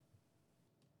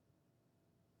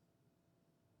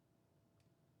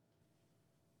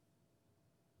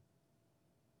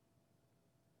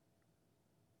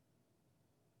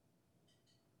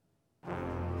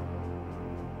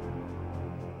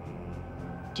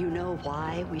Do you know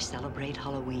why we celebrate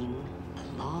Halloween? A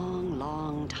long,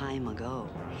 long time ago,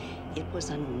 it was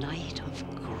a night of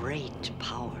great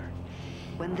power.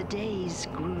 When the days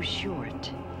grew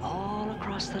short, all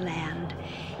across the land,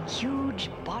 huge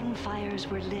bonfires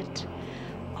were lit.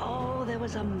 Oh, there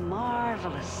was a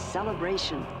marvelous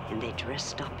celebration, and they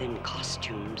dressed up in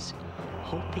costumes,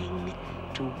 hoping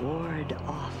to ward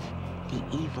off the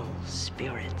evil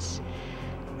spirits,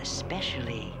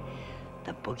 especially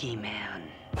the boogeyman.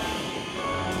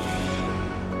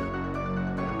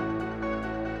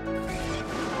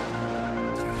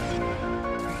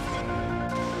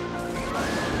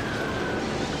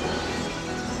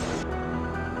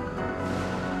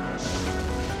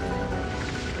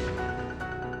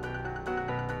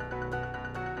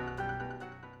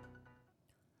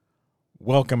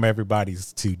 Welcome everybody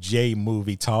to J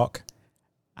Movie Talk.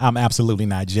 I'm absolutely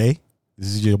not Jay. This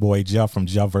is your boy Jeff from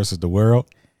Jeff versus the World,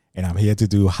 and I'm here to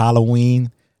do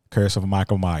Halloween, Curse of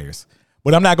Michael Myers.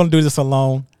 But I'm not going to do this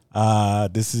alone.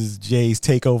 This is Jay's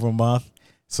takeover month,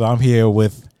 so I'm here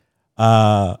with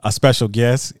a special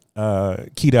guest,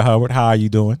 Keita Hubbard. How are you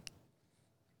doing?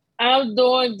 I'm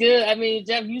doing good. I mean,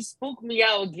 Jeff, you spooked me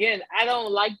out again. I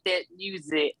don't like that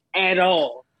music at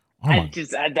all. I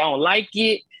don't like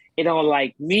it. It don't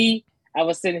like me. I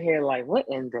was sitting here like, what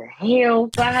in the hell?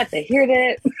 So I had to hear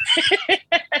that.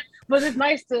 But it's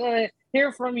nice to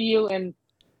hear from you. And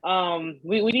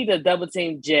we need to double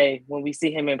team Jay when we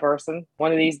see him in person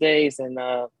one of these days. And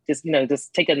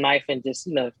just take a knife and just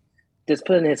put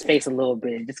it in his face a little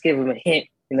bit. Just give him a hint,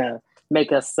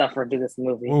 make us suffer through this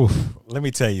movie. Oof, let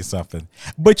me tell you something.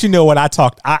 But you know what?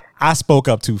 I spoke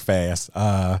up too fast.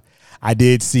 I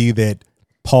did see that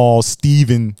Paul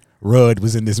Stephen Rudd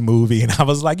was in this movie, and I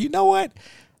was like, you know what?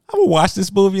 I'm gonna watch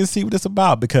this movie and see what it's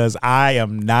about, because I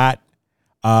am not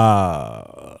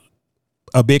a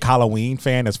big Halloween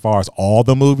fan as far as all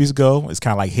the movies go. It's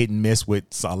kind of like hit and miss with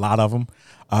a lot of them.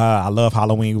 I love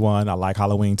Halloween 1. I like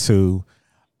Halloween 2.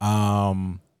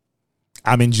 I'm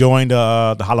enjoying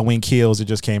the Halloween Kills that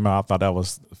just came out. I thought that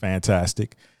was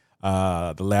fantastic.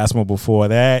 The last one before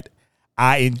that,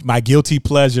 my guilty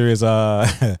pleasure is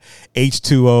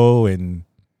H2O, and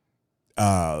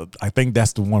I think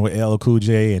that's the one with LL Cool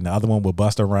J, and the other one with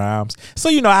Busta Rhymes. So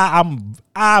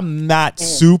I'm not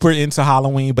super into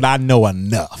Halloween, but I know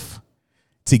enough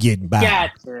to get by.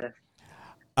 Gotcha.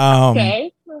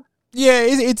 Okay. Yeah,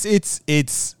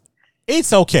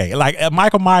 it's okay. Like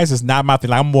Michael Myers is not my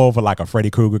thing. Like, I'm more of a Freddy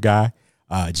Krueger guy.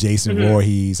 Jason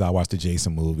Voorhees. I watch the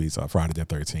Jason movies. Friday the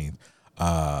 13th.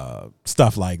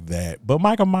 Stuff like that. But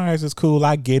Michael Myers is cool.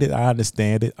 I get it. I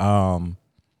understand it.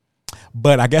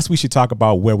 But I guess we should talk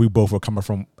about where we both were coming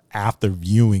from after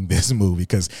viewing this movie.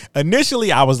 Because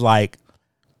initially I was like,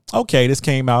 okay, this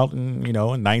came out in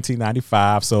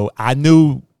 1995. So I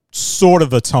knew sort of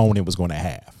the tone it was going to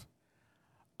have.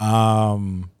 I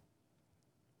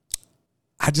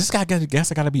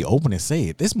guess I got to be open and say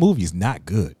it. This movie is not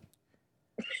good.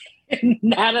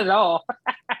 Not at all.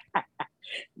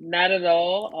 Not at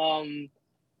all.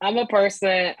 I'm a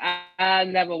person, I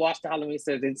never watched the Halloween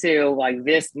series until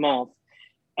this month.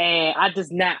 And I'm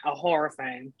just not a horror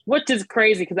fan, which is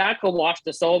crazy because I could watch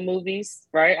the Soul movies,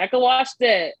 right? I could watch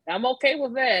that. I'm okay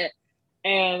with that.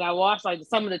 And I watched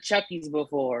some of the Chucky's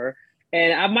before.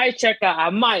 And I might check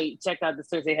out the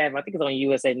series they have. I think it's on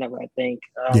USA Network, I think.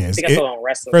 Yes, I think I saw it on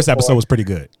wrestling. First episode was pretty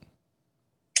good.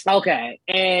 Okay.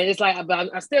 And it's but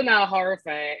I'm still not a horror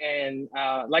fan. And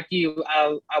like you,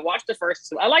 I watched the first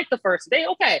two. I like the first. They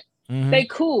okay. Mm-hmm. They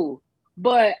cool.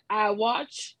 But I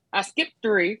skipped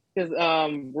 3 because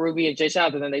Ruby and Jay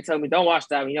Child, and then they told me don't watch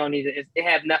that. You don't need it. It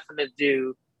had nothing to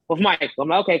do with Michael. I'm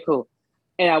like, okay, cool.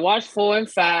 And I watched 4 and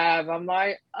 5. I'm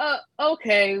like,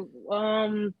 okay.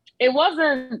 It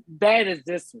wasn't bad as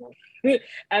this one.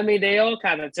 I mean, they all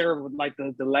kind of terrible, like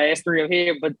the last 3 of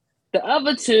here, but the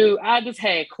other 2, I just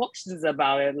had questions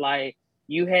about it. Like,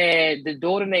 you had the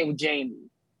daughter named Jamie,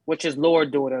 which is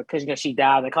Laura's daughter, because she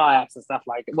died in the car accident and stuff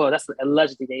like that. Well, that's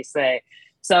allegedly they say.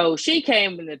 So she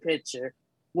came in the picture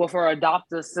with her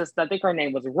adopted sister. I think her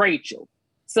name was Rachel.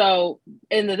 So,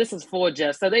 this is 4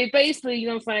 just. So they basically,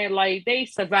 they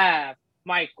survived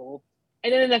Michael.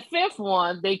 And then in the 5th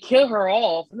one, they kill her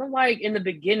off. And I'm like, in the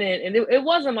beginning, and it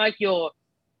wasn't like oh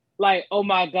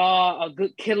my God, a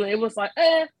good killing. It was like,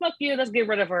 fuck you, let's get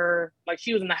rid of her. Like,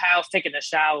 she was in the house taking a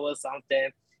shower or something.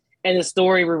 And the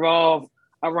story revolved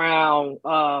around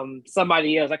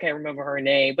somebody else. I can't remember her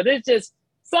name. But it's just,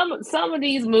 some of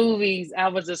these movies, I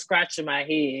was just scratching my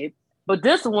head. But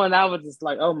this one, I was just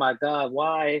like, oh my God,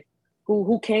 why?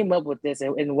 Who came up with this?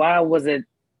 And why was it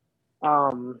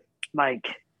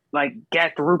like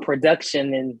got through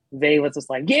production, and they was just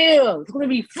like, yeah, it's gonna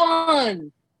be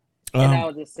fun. And I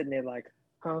was just sitting there like,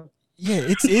 huh? Yeah,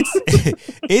 it's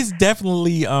it's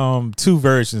definitely two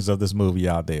versions of this movie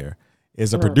out there.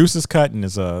 It's a producer's cut and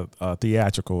it's a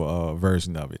theatrical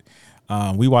version of it.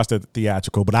 We watched the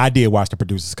theatrical, but I did watch the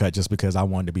producer's cut just because I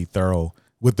wanted to be thorough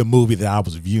with the movie that I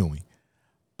was viewing.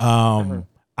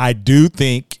 I do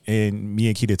think, and me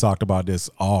and Keita talked about this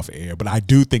off air, but I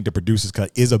do think the producer's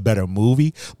cut is a better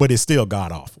movie, but it's still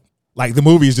god awful. Like the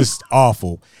movie is just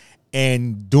awful.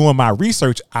 And doing my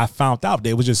research, I found out that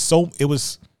it was just it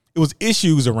was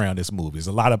issues around this movie. There's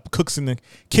a lot of cooks in the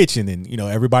kitchen, and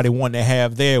everybody wanting to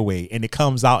have their way, and it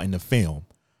comes out in the film.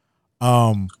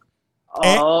 Yeah.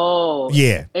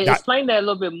 Explain that a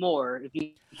little bit more if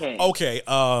you can. Okay.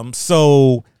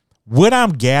 So what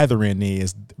I'm gathering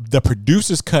is the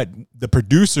producer's cut.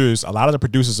 A lot of the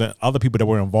producers and other people that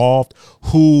were involved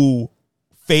who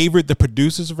favored the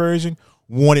producer's version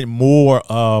wanted more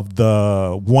of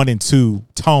the 1 and 2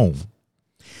 tone.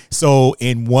 So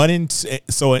in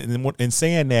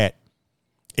saying that,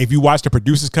 if you watch the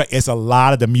producer's cut, it's a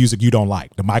lot of the music you don't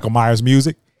like. The Michael Myers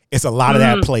music, it's a lot of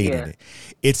that played in it.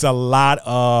 It's a lot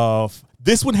of,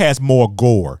 this one has more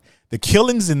gore. The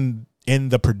killings in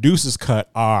the producer's cut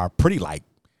are pretty like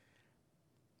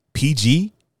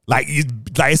PG.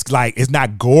 It's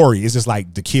not gory. It's just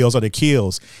like the kills are the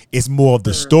kills. It's more of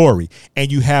the story,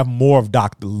 and you have more of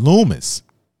Dr. Loomis,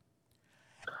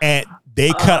 and they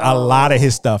cut a lot of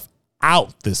his stuff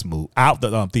out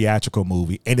the theatrical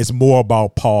movie, and it's more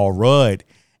about Paul Rudd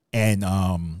and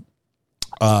the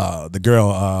girl.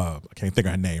 I can't think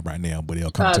of her name right now, but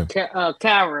it'll come to Kara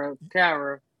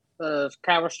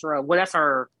Strub. Well, that's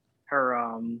her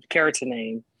character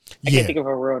name. I can't think of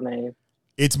her real name.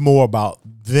 It's more about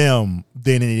them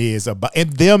than it is about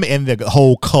them and the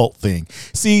whole cult thing.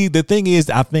 See, the thing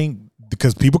is, I think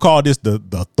because people call this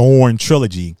the Thorn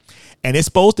trilogy, and it's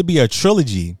supposed to be a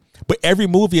trilogy, but every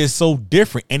movie is so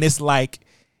different. And it's like,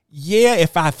 yeah,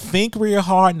 if I think real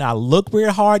hard and I look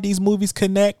real hard, these movies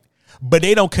connect, but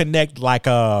they don't connect like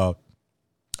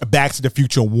Back to the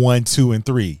Future 1, 2, and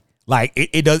 3. Like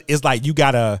it does. It's like you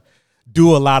gotta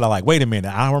do a lot of like, wait a minute,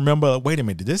 I remember, wait a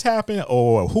minute, did this happen?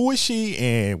 Or who is she?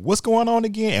 And what's going on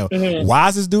again? And why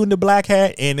is this dude in the black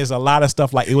hat? And there's a lot of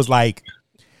stuff like, it was like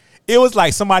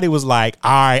somebody was like,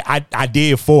 all right, I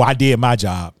did 4, I did my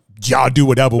job. Y'all do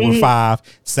whatever with 5.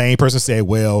 Same person said,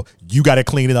 well, you got to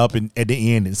clean it up at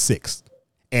the end in 6.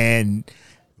 And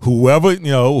whoever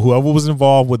was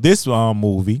involved with this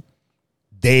movie,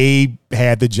 they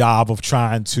had the job of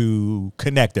trying to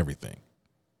connect everything.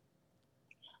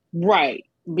 Right,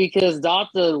 because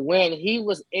Dr. When he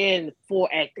was in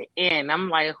 4 at the end, I'm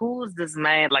like, who is this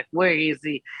man? Like, where is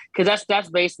he? Because that's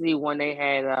basically when they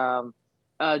had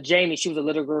Jamie. She was a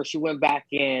little girl. She went back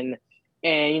in,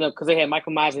 and because they had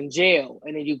Michael Myers in jail,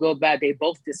 and then you go back, they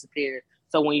both disappeared.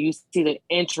 So when you see the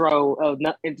intro of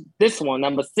this one,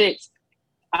 number 6,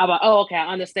 I'm like, oh, okay, I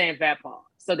understand that part.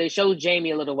 So they showed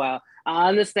Jamie a little while. I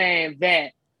understand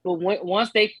that, but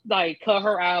once they like cut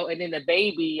her out, and then the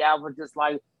baby, I was just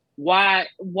like, why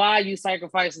are you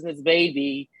sacrificing this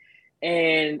baby?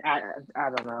 And I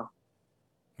don't know.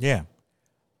 Yeah.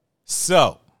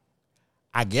 So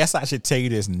I guess I should tell you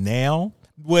this now.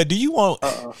 Well, do you want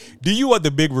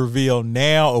the big reveal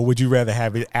now, or would you rather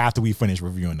have it after we finish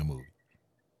reviewing the movie?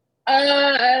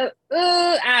 After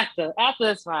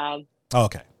is fine.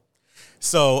 Okay.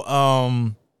 So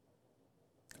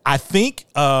I think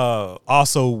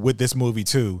also with this movie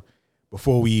too,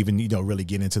 before we even really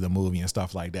get into the movie and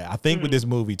stuff like that, I think with this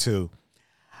movie too,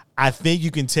 I think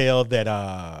you can tell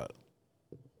that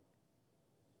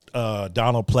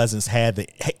Donald Pleasance had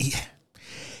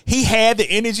he had the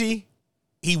energy.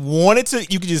 He wanted to.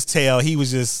 You could just tell he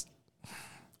was just,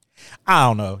 I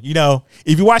don't know.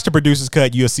 If you watch the producer's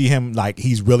cut, you'll see him like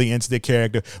he's really into the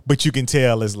character, but you can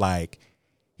tell it's like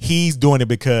he's doing it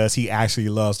because he actually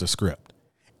loves the script.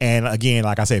 And again,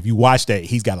 like I said, if you watch that,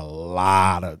 he's got a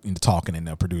lot of talking in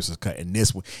the producer's cut. And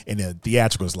this one, in the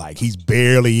theatrical, is like he's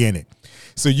barely in it.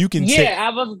 So you can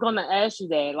I was gonna ask you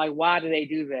that. Like, why do they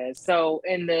do that? So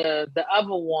in the other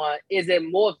one, is it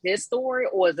more of his story,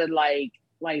 or is it like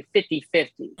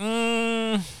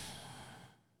 50-50?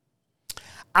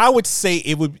 I would say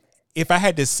it would, if I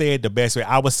had to say it the best way,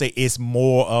 I would say it's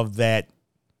more of that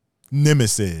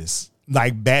nemesis.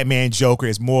 Like Batman Joker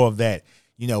is more of that,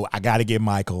 I got to get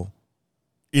Michael.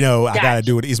 I got to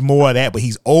do it. It's more of that, but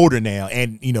he's older now.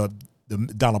 And, the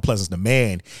Donald Pleasance, the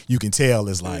man, you can tell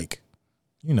is like,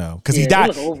 because he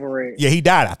died. Over it. Yeah, he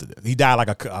died after this. He died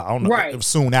I don't know,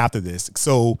 soon after this.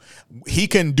 So he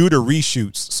couldn't do the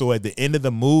reshoots. So at the end of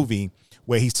the movie,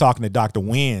 where he's talking to Dr.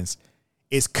 Wins,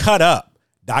 it's cut up.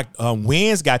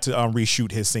 Wins got to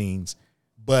reshoot his scenes,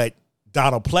 but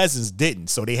Donald Pleasance didn't.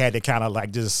 So they had to kind of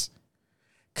like just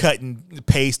cut and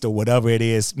paste or whatever it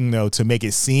is, to make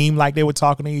it seem like they were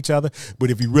talking to each other.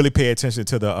 But if you really pay attention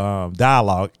to the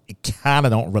dialogue, it kind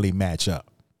of don't really match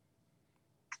up.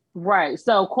 Right.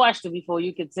 So question before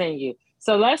you continue.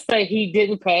 So let's say he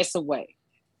didn't pass away.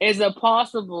 Is it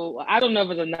possible? I don't know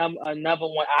if there's another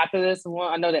one after this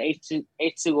one. I know the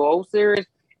H2O series.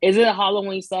 Is it a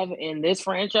Halloween 7 in this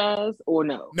franchise or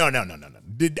no? No.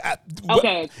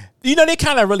 Okay. They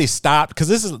kind of really stopped because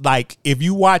this is like, if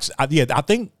you watch, I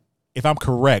think if I'm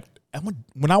correct,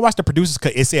 when I watched the producers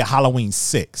cut, it said Halloween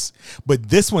 6, but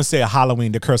this one said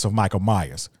Halloween: The Curse of Michael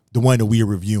Myers, the one that we are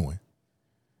reviewing.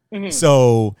 Mm-hmm.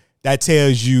 So that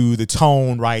tells you the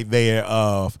tone right there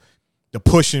of the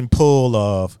push and pull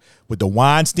of what the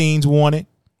Weinsteins wanted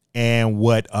and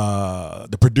what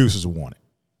the producers wanted.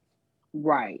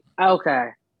 Right. Okay.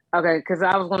 Because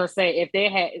I was gonna say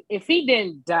if he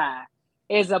didn't die,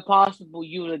 is it possible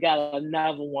you would have got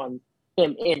another one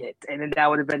him in it, and then that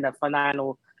would have been the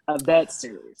final of that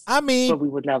series? I mean, but we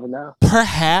would never know.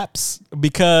 Perhaps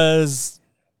because,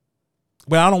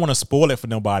 well, I don't want to spoil it for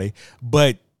nobody,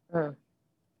 but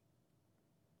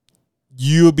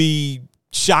you'll be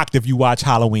shocked if you watch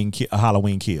Halloween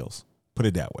Kills. Put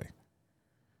it that way.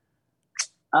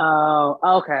 Oh,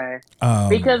 okay.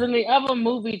 Because in the other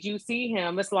movies you see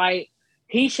him, it's like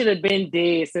he should have been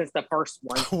dead since the first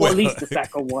one, or at least the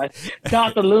second one.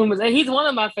 Dr. Loomis, and he's one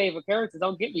of my favorite characters.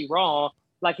 Don't get me wrong.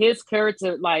 Like his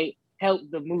character, like helped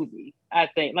the movie. I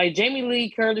think, like Jamie Lee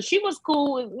Curtis, she was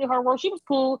cool in her role. She was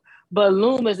cool, but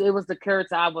Loomis, it was the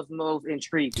character I was most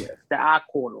intrigued with. The eye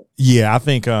portal. Yeah, I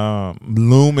think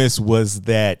Loomis was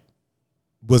the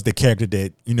character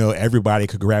that everybody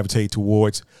could gravitate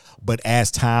towards. But as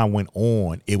time went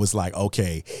on, it was like,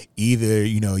 okay, either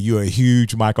you're a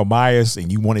huge Michael Myers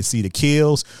and you want to see the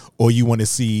kills, or you want to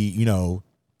see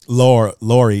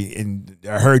Laurie and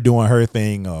her doing her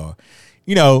thing, or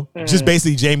just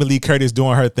basically Jamie Lee Curtis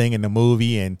doing her thing in the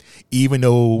movie. And even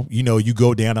though you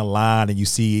go down the line and you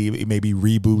see it may be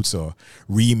reboots or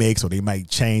remakes, or they might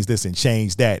change this and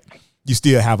change that, you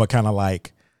still have a kind of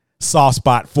like soft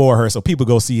spot for her, so people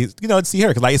go see her,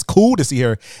 because like it's cool to see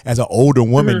her as an older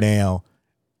woman now.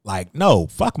 Like, no,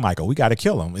 fuck Michael, we got to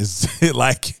kill him. It's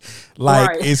like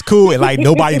right. It's cool, and like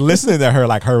nobody listening to her.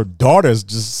 Like her daughter's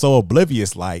just so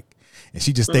oblivious, like, and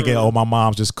she just thinking, oh, my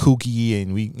mom's just kooky,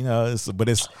 and we, but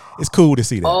it's cool to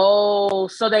see that. Oh,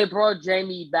 so they brought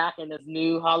Jamie back in this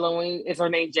new Halloween. Is her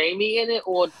name Jamie in it,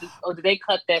 or did they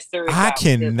cut that series? I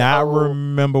cannot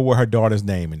remember what her daughter's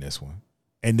name in this one.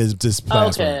 And this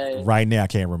plasma right now, I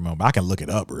can't remember. I can look it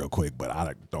up real quick, but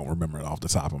I don't remember it off the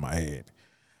top of my head.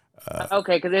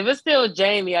 Okay, because if it's still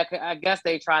Jamie, I guess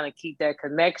they trying to keep that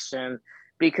connection,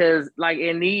 because like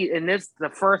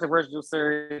the first original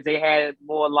series, they had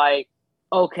more like,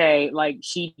 okay, like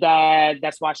she died,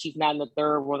 that's why she's not in the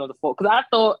third one or the fourth. Because I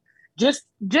thought just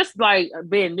like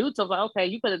being neutral, I was like, okay,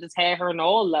 you could have just had her in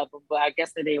all of them, but I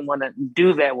guess they didn't want to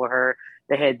do that with her.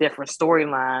 They had different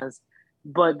storylines.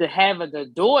 But to having the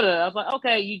daughter, I was like,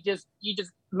 okay, you just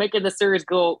making the series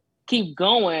keep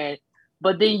going,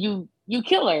 but then you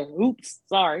kill her. Oops,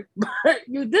 sorry, but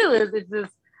you do it. It's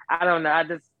just, I don't know. I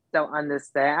just don't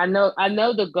understand. I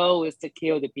know the goal is to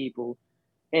kill the people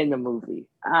in the movie.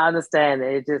 I understand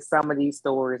it. It's just some of these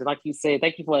stories, like you said.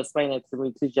 Thank you for explaining it to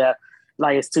me too, Jeff.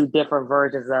 Like it's two different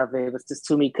versions of it. It was just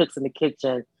too many cooks in the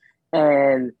kitchen,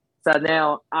 and so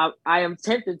now I am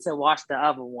tempted to watch the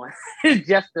other one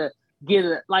just to get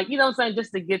it, like, what I'm saying,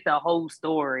 just to get the whole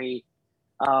story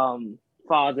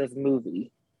for this movie.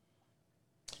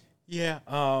 Yeah.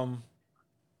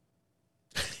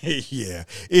 Yeah.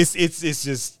 It's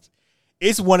just,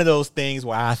 it's one of those things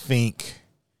where I think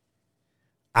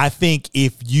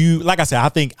if you, like I said,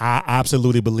 I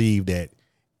absolutely believe that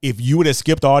if you would have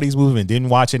skipped all these movies and didn't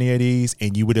watch any of these,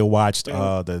 and you would have watched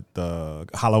the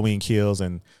Halloween Kills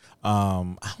and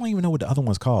I don't even know what the other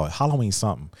one's called, Halloween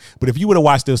something. But if you would have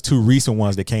watched those two recent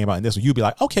ones that came out in this one, you'd be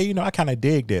like, okay, I kind of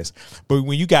dig this. But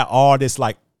when you got all this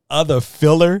like other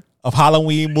filler of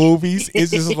Halloween movies,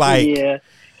 it's just like, yeah.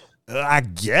 I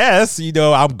guess,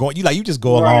 I'm going, you just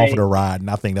go along for the ride. And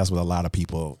I think that's what a lot of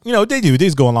people, they do. They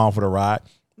just go along for the ride.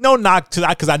 No knock to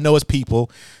that, because I know it's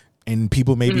people, and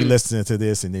people may be listening to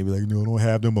this and they be like, no, don't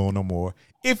have them on no more.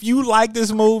 If you like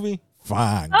this movie,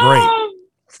 fine, great.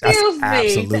 Excuse me.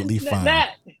 Absolutely fine.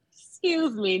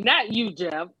 Excuse me, not you,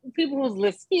 Jeff. People who's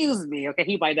listening, excuse me. Okay,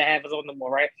 he might not have us on no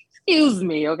more, right? Excuse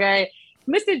me, okay?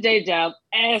 Mr. J Job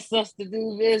asked us to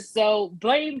do this, so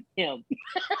blame him.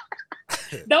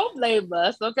 Don't blame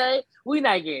us, okay? We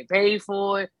not getting paid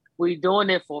for it. We doing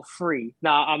it for free.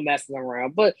 Nah, I'm messing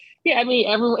around. But yeah, I mean,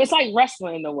 everyone. It's like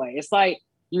wrestling in a way. It's like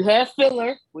you have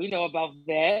filler. We know about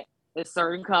that. There's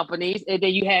certain companies, and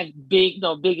then you have big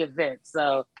events.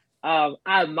 So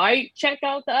I might check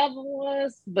out the other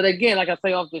ones, but again, like I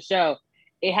say off the show,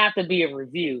 it have to be a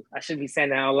review. I should be saying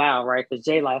that out loud, right? Because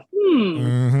Jay like,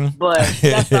 But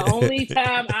that's the only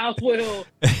time I will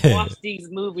watch these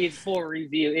movies for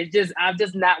review. I'm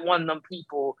just not one of them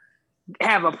people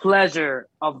have a pleasure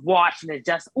of watching it.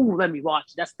 Just let me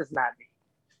watch. That's just not me.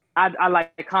 I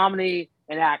like comedy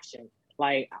and action.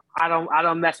 Like I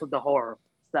don't mess with the horror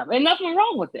stuff, and nothing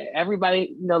wrong with it.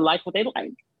 Everybody like what they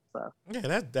like. So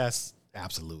yeah, that's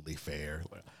absolutely fair.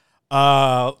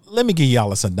 Let me give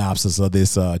y'all a synopsis of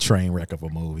this train wreck of a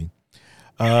movie.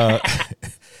 The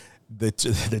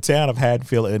town of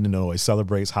Haddonfield, Illinois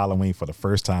celebrates Halloween for the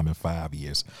first time in 5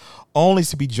 years, only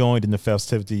to be joined in the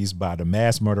festivities by the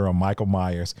mass murderer Michael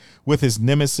Myers with his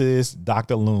nemesis,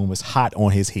 Dr. Loomis, hot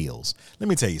on his heels. Let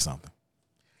me tell you something.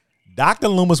 Dr.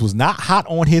 Loomis was not hot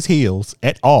on his heels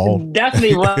at all.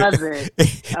 Definitely wasn't.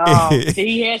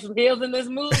 He had some heels in this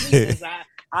movie.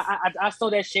 I saw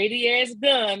that shady ass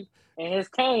gun and his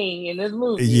cane in this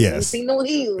movie. Yes. Ain't seen no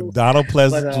heels. Donald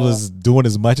Pleasance was doing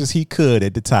as much as he could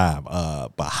at the time.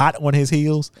 But hot on his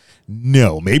heels?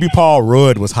 No. Maybe Paul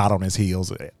Rudd was hot on his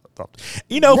heels. Right.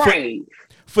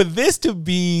 For this to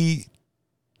be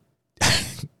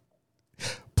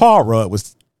Paul Rudd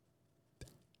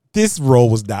this role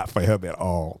was not for him at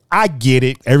all. I get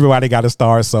it. Everybody got to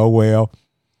star so well.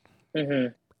 Mm-hmm.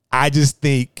 I just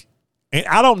think, and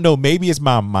I don't know, maybe it's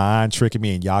my mind tricking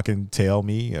me, and y'all can tell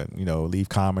me, leave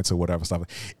comments or whatever stuff.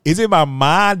 Is it my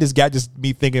mind that's got just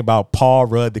me thinking about Paul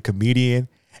Rudd, the comedian,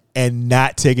 and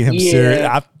not taking him serious?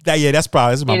 That's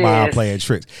probably my mind playing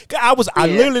tricks. I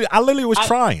literally was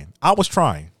trying. I was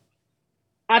trying.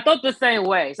 I thought the same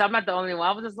way, so I'm not the only one.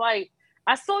 I was just like,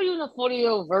 I saw you in a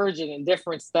 40-year-old virgin and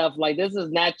different stuff. Like this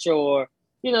is not your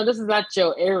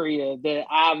area that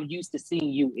I'm used to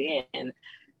seeing you in.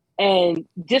 And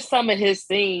just some of his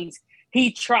scenes,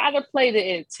 he tried to play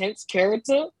the intense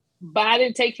character, but I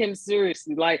didn't take him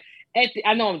seriously. Like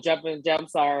I know I'm jumping, I'm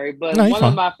sorry, but one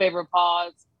of my favorite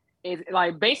parts is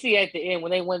like basically at the end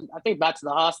when they went, I think, back to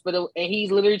the hospital, and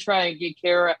he's literally trying to get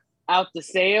Kara out the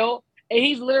cell. And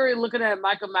he's literally looking at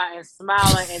Michael Myers and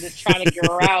smiling and just trying to get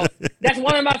her out. That's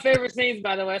one of my favorite scenes,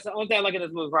 by the way. That's the only thing I like in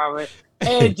this movie, probably.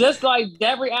 And just like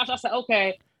that reaction, I said,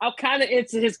 okay, I'm kind of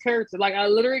into his character. Like, I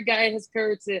literally got in his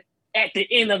character at the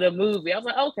end of the movie. I was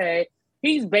like, okay,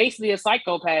 he's basically a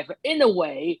psychopath in a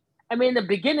way. I mean, in the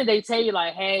beginning, they tell you,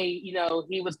 like, hey,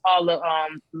 he was Paul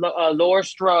Laura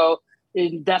Strode.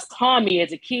 And that's Tommy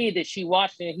as a kid that she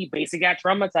watched, and he basically got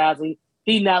traumatized.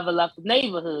 He never left the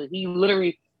neighborhood. He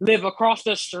literally live across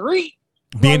the street.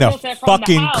 Being a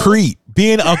fucking creep.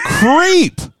 Being a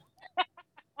creep.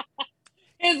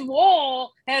 His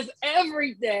wall has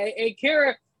everything. And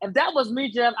Kara, if that was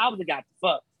me, Jeff, I would have got the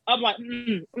fuck. I'm like,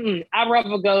 I'd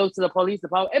rather go to the police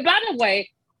department. And by the way,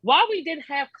 why we didn't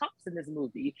have cops in this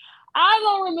movie? I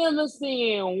don't remember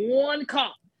seeing one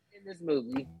cop in this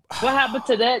movie. What happened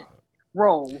to that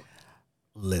role?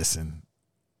 Listen.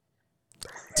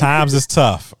 Times is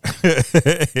tough.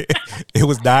 It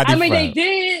was 95. I mean,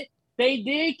 they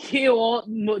did kill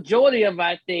majority of,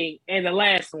 I think, in the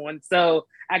last one. So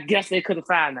I guess they couldn't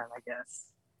find them, I guess.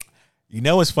 You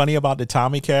know what's funny about the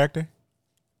Tommy character?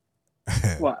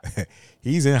 What?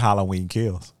 He's in Halloween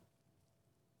Kills.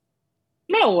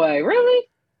 No way, really?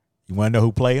 You want to know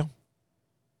who played him?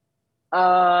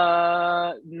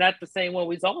 Not the same one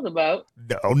we talked about.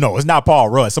 No, it's not Paul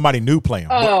Rudd. Somebody new playing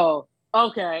him. Oh.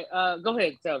 Okay, go ahead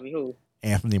and tell me who.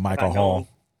 Anthony Michael Hall.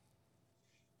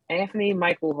 Anthony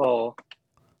Michael Hall.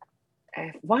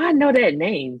 Why I know that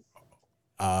name?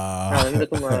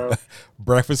 Look him up.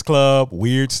 Breakfast Club,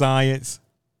 Weird Science.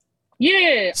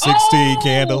 Yeah. 16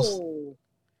 Candles. So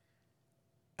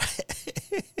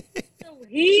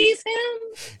he's him?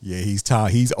 Yeah, he's Tom.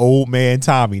 He's old man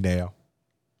Tommy now.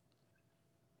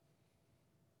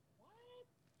 What?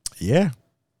 Yeah.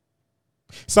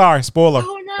 Sorry, spoiler.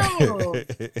 Oh no.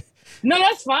 No,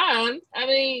 that's fine. I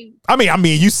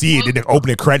mean, you see it in the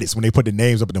opening credits when they put the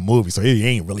names up in the movie, so it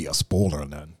ain't really a spoiler or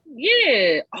nothing.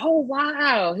 Yeah. Oh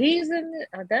wow, he's in it.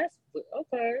 That's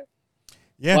okay.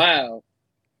 Yeah. Wow.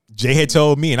 Jay had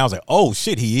told me, and I was like, "Oh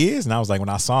shit, he is." And I was like, when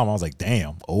I saw him, I was like,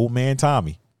 "Damn, old man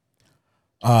Tommy."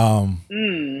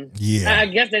 Yeah. I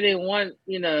guess they didn't want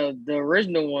the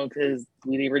original one because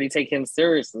we didn't really take him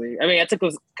seriously. I mean, I took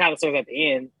him kind of serious at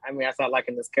the end. I mean, I started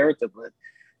liking this character, but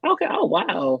okay. Oh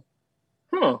wow.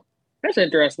 Huh. That's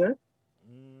interesting.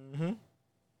 Mm-hmm.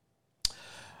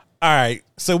 All right,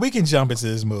 so we can jump into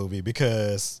this movie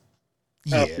because,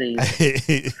 yeah.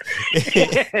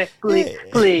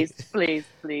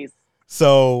 Please.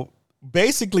 So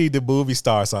basically, the movie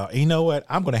starts off. You know what?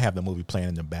 I'm gonna have the movie playing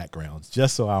in the background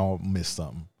just so I don't miss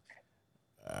something.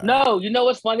 No, you know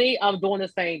what's funny? I'm doing the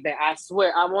same thing. I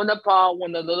swear, I'm on the part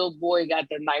when the little boy got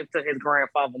the knife to his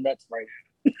grandfather nuts right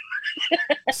now.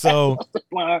 So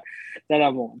that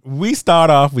I'm on. We start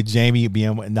off with Jamie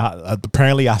being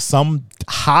apparently at some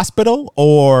hospital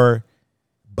or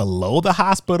below the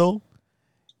hospital.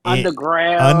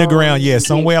 Underground, yeah,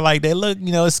 somewhere like that. Look,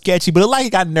 it's sketchy, but it like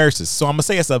it got nurses. So I'm gonna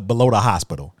say it's below the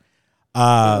hospital.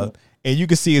 And you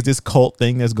can see it's this cult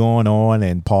thing that's going on,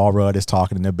 and Paul Rudd is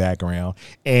talking in the background,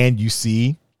 and you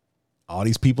see all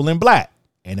these people in black,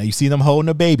 and then you see them holding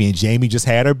a baby, and Jamie just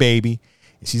had her baby,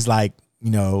 and she's like,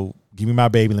 give me my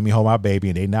baby, let me hold my baby,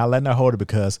 and they're not letting her hold it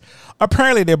because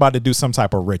apparently they're about to do some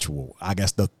type of ritual. I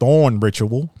guess the Thorn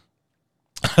ritual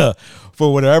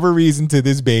for whatever reason to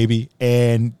this baby,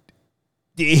 and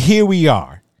here we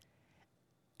are.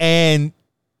 And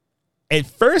at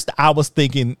first I was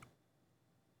thinking,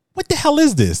 what the hell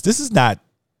is this? This is not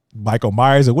Michael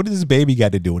Myers, or what does this baby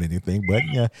got to do with anything? But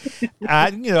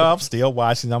I'm still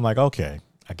watching. I'm like, okay,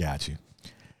 I got you.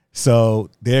 So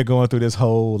they're going through this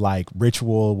whole like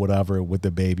ritual, whatever, with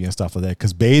the baby and stuff like that.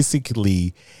 Because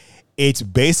basically, it's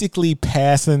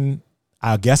passing.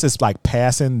 I guess it's like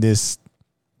passing this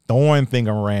Thorn thing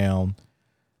around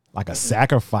like a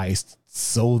sacrifice,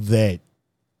 so that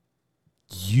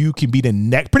you can be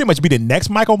pretty much be the next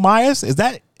Michael Myers. Is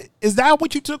that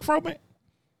what you took from it?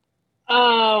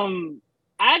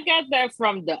 I got that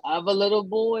from the other little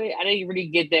boy. I didn't really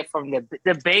get that from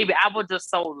the baby. I was just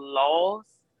so lost.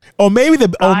 Or maybe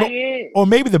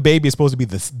the baby is supposed to be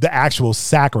the actual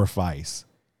sacrifice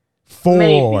for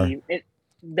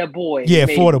the boy. Yeah,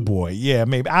 maybe. For the boy. Yeah,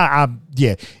 maybe.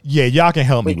 Y'all can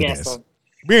help me with this.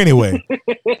 But anyway,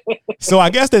 so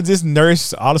I guess that this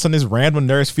nurse, all of a sudden this random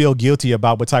nurse feel guilty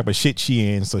about what type of shit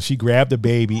she in. So she grabbed the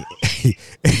baby.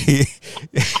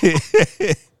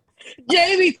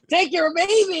 Jamie, take your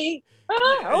baby.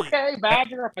 Okay,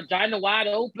 badger, her vagina wide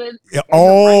open.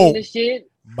 Shit.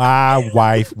 My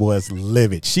wife was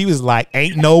livid. She was like,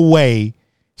 ain't no way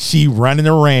she running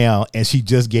around and she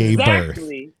just gave birth.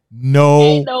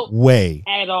 No way.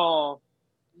 At all.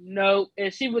 No.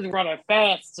 And she was running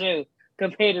fast too,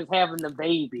 compared to having the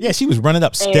baby. Yeah, she was running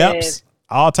up steps,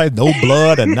 all types, no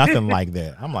blood or nothing like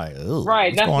that. I'm like, ugh.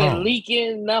 Right, nothing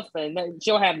leaking, nothing.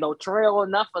 She'll have no trail or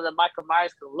nothing that Michael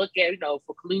Myers could look at,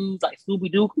 for clues, like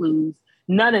Scooby-Doo clues.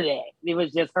 None of that. It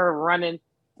was just her running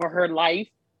for her life.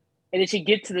 And then she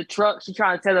get to the truck. She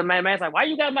trying to tell the man's like, why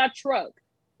you got my truck?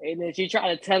 And then she tried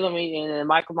to tell me, and then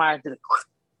Michael Myers did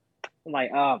I'm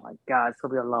like, oh my God, it's going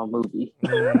to be a long movie.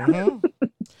 Mm-hmm.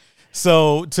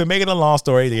 So to make it a long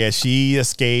story, she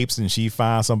escapes and she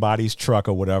finds somebody's truck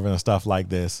or whatever and stuff like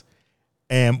this.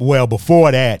 And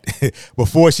before that,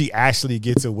 before she actually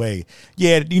gets away,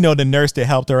 the nurse that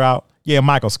helped her out,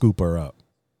 Michael scoop her up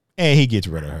and he gets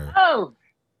rid of her. Oh,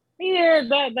 yeah,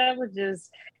 that was just,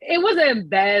 it wasn't as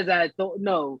bad as I thought.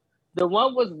 No, the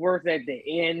one was worse at the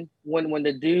end when one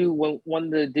of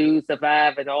the dudes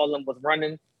survived and all of them was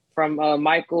running from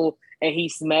Michael, and he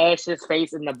smashed his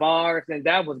face in the bars, and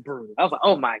that was brutal. I was like,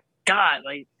 oh my God,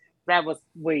 like that was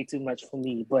way too much for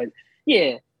me. But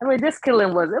yeah, I mean, this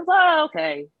killing was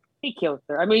okay. He killed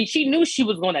her. I mean, she knew she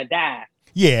was gonna die.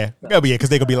 Yeah, because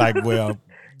they could be like, well,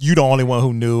 you the only one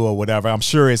who knew or whatever. I'm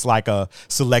sure it's like a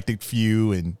selected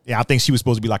few, and I think she was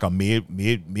supposed to be like a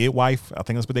midwife. I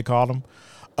think that's what they called them.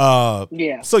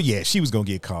 So she was gonna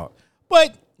get caught,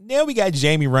 but now we got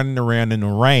Jamie running around in the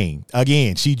rain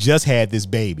again. She just had this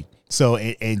baby, so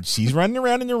and she's running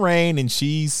around in the rain, and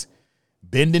she's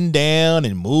bending down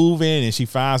and moving, and she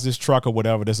finds this truck or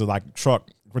whatever. This is like a truck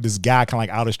where this guy kind of like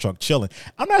out his truck chilling.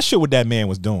 I'm not sure what that man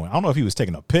was doing. I don't know if he was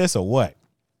taking a piss or what.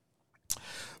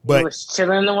 But he was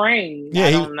chilling in the rain. Yeah,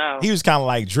 I don't know. He was kind of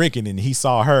like drinking, and he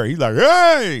saw her. He's like,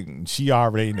 hey! And she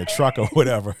already in the truck or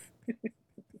whatever.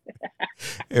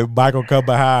 And Michael come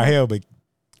behind him and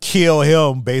kill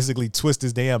him, basically twist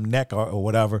his damn neck or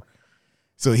whatever.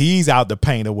 So he's out the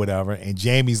paint or whatever, and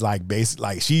Jamie's like, basically,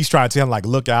 like she's trying to tell him like,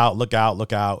 look out, look out,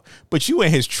 look out. But you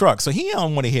in his truck, so he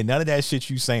don't want to hear none of that shit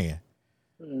you saying.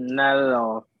 Not at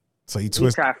all. So he try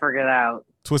to figure it out.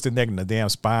 Twisted neck and the damn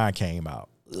spine came out.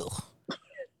 Ugh.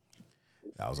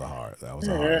 That was a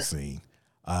hard scene.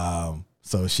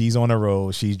 So she's on the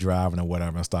road, she's driving or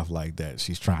whatever and stuff like that.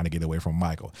 She's trying to get away from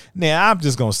Michael. Now, I'm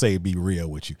just going to say, be real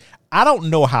with you. I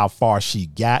don't know how far she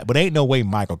got, but ain't no way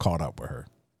Michael caught up with her.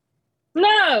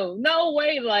 No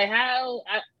way. Like how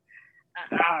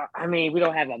I mean, we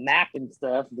don't have a map and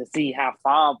stuff to see how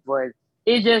far, but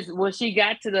it just when she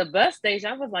got to the bus station,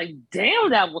 I was like, "Damn,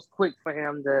 that was quick for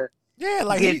him to get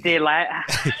there." Like,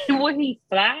 would he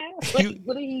fly?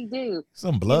 What did he do?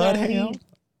 Some bloodhound,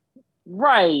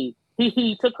 right?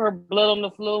 He took her blood on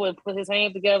the floor and put his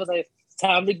hands together. Like, it's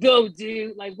time to go,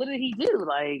 dude. Like, what did he do?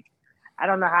 Like, I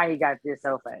don't know how he got there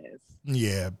so fast.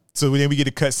 Yeah. So then we get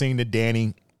a cutscene to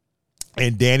Danny.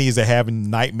 And Danny is having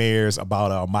nightmares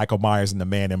about Michael Myers and the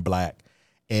Man in Black,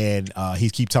 and he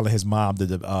keeps telling his mom that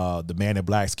the Man in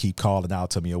Blacks keep calling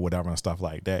out to me or whatever and stuff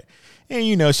like that.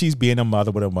 And she's being a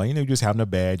mother with her mother, just having a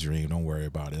bad dream. Don't worry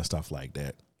about it and stuff like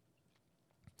that.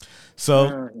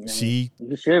 So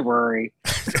you should worry.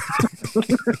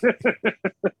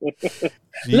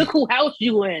 Look who house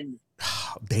you in.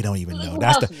 They don't even know.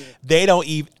 They don't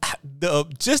even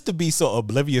just to be so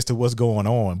oblivious to what's going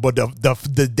on. But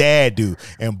the dad do,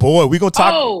 and boy, we gonna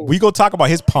talk about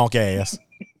his punk ass.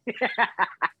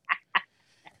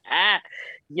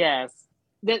 Yes,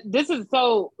 this is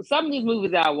so. Some of these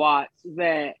movies that I watch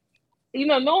that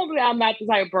normally I'm not the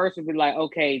type of person to be like,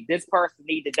 okay, this person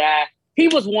need to die. He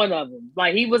was one of them.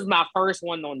 Like, he was my first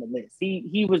one on the list.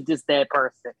 He was just that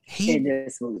person in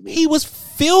this movie. He was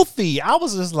filthy. I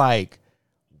was just like,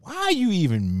 why are you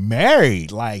even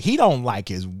married? Like, he don't like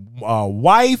his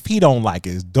wife. He don't like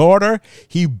his daughter.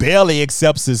 He barely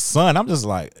accepts his son. I'm just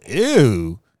like,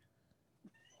 ew.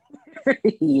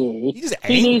 Yeah,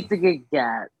 he needs to get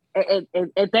got.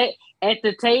 At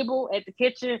the table, at the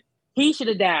kitchen, he should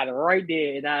have died right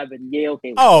there, and I've been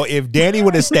okay. Oh, if Danny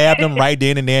would have stabbed him right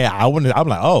then and there, I wouldn't. I'm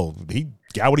like, oh, he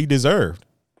got what he deserved.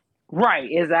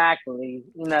 Right, exactly.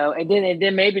 And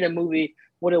then maybe the movie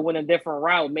would have went a different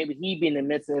route. Maybe he'd be in the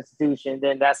mental institution.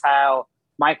 Then that's how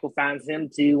Michael finds him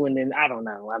too. And then I don't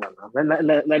know.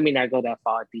 Let me not go that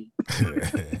far deep.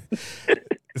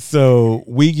 So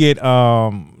we get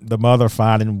the mother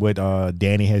finding what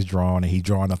Danny has drawn, and he's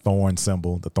drawing the thorn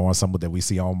symbol that we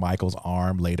see on Michael's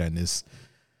arm later in this.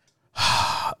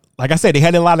 Like I said, they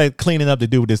had a lot of cleaning up to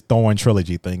do with this Thorn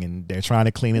trilogy thing, and they're trying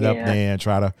to clean it up there and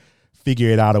try to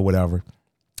figure it out or whatever.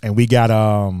 And we got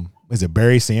is it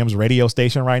Barry Sims radio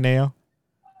station right now?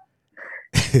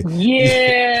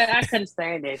 Yeah, I couldn't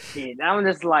stand that shit. I'm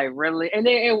just like, really. And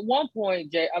then at one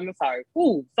point, I'm sorry.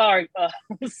 Sorry,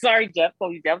 Jeff.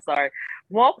 I'm sorry.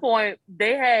 One point,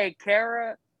 they had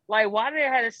Kara. Like, why did they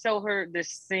have to show her this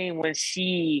scene when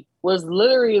she was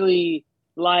literally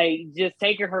like just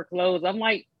taking her clothes? I'm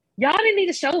like, y'all didn't need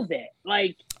to show that.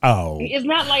 Like, it's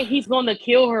not like he's going to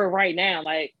kill her right now.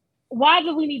 Like, why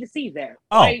do we need to see that?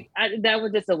 That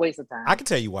was just a waste of time. I can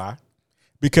tell you why.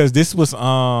 Because this was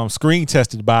screen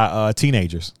tested by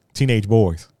teenage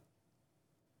boys.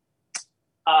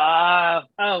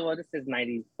 Well, this is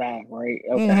 95, right?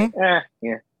 Okay. Mm-hmm.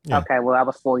 Yeah. Okay, well, I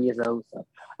was 4 years old, so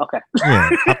okay.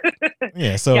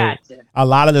 Yeah, so gotcha. A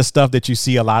lot of the stuff that you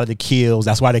see, a lot of the kills,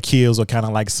 that's why the kills are kind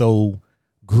of like so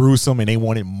gruesome, and they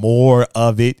wanted more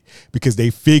of it because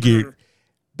they figured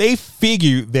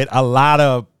that a lot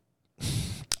of,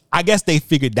 I guess they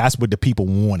figured that's what the people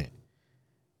wanted.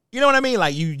 You know what I mean?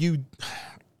 Like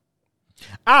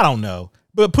I don't know,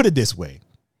 but put it this way.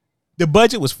 The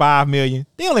budget was $5 million.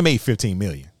 They only made $15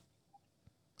 million.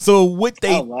 So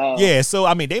so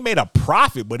I mean, they made a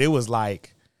profit, but it was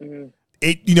like,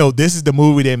 this is the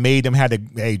movie that made them have to,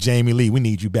 hey, Jamie Lee, we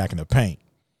need you back in the paint.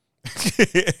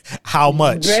 How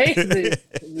much?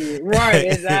 Right,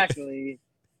 exactly.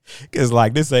 Because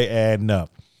like this ain't adding up.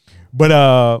 But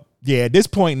at this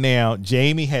point now,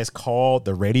 Jamie has called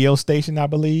the radio station, I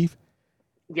believe.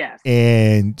 Yes.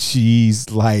 And she's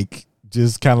like,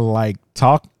 just kind of like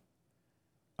talk.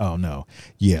 Oh no.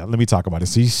 Yeah, let me talk about it.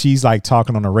 She's like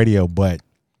talking on the radio, but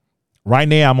right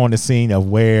now I'm on the scene of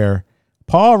where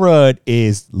Paul Rudd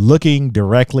is looking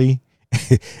directly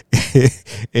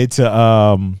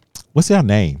into what's her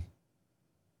name?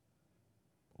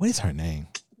 What is her name?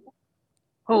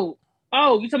 Who?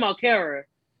 Oh, you talking about Kara,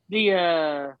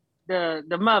 the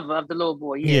mother of the little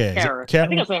boy? Yeah, Kara. I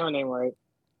think I'm saying her name right.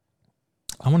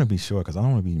 I want to be sure because I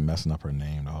don't want to be messing up her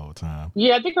name the whole time.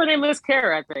 Yeah, I think her name is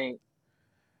Kara. I think.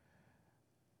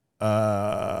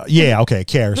 Okay,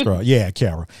 Kara Straw. Yeah,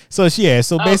 Kara. So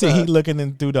basically, he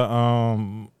looking through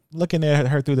the looking at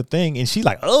her through the thing, and she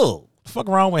like, oh, what the fuck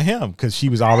wrong with him? Because she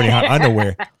was already in her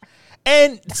underwear.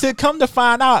 And to come to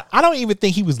find out, I don't even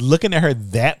think he was looking at her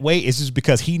that way. It's just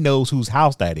because he knows whose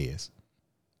house that is.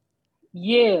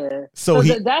 Yeah. So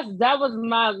that was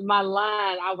my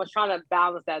line. I was trying to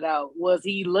balance that out. Was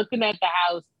he looking at the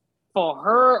house for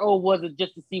her, or was it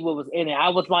just to see what was in it? I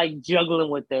was like juggling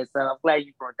with this, so I'm glad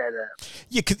you brought that up.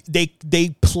 Yeah, cause they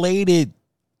played it.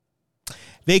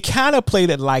 they kind of played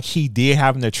it like he did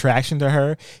have an attraction to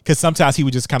her, because sometimes he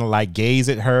would just kind of like gaze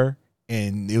at her,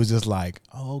 and it was just like,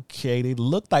 okay, they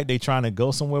look like they trying to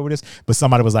go somewhere with this, but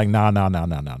somebody was like, no,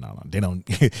 they don't,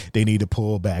 they need to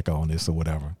pull back on this or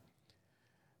whatever.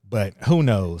 But who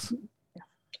knows?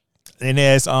 And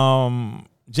as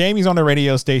Jamie's on the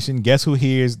radio station, guess who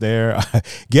hears there?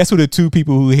 Guess who the two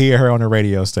people who hear her on the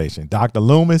radio station? Dr.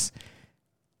 Loomis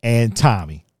and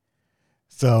Tommy.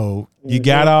 So you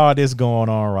got all this going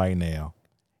on right now.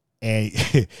 And,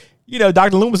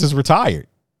 Dr. Loomis is retired.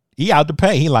 He out to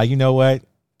pay. He like, you know what?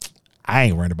 I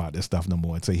ain't worried about this stuff no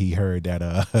more until he heard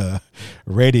that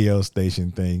radio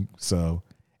station thing. So,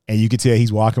 and you can tell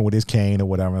he's walking with his cane or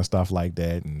whatever and stuff like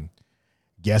that. And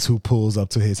guess who pulls up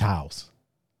to his house?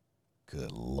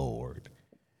 Good Lord.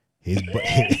 His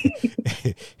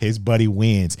buddy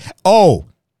Wins. Oh,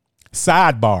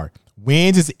 sidebar.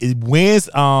 Wins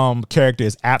character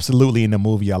is absolutely in the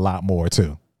movie a lot more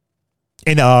too.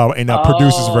 In the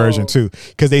producer's version too,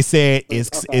 because they said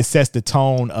it sets the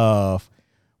tone of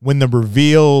when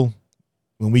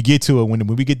we get to it, when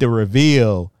we get the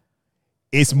reveal,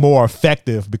 it's more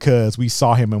effective because we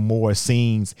saw him in more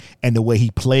scenes and the way he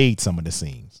played some of the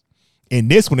scenes. In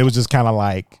this one, it was just kind of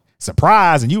like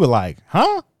surprise, and you were like,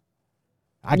 huh?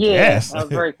 I guess. I was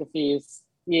very confused.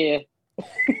 Yeah.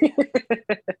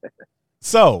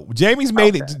 So Jamie's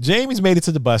made it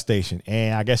to the bus station,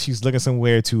 and I guess she's looking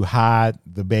somewhere to hide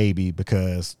the baby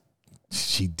because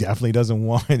she definitely doesn't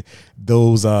want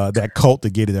those that cult to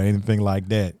get it or anything like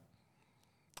that.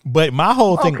 But my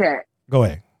whole thing. Okay. Go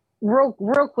ahead. Real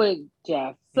quick,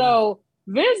 Jeff. So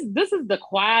this is the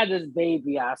quietest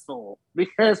baby I saw,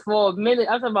 because for a minute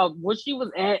I was talking about when she was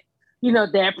at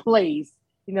that place,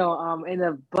 in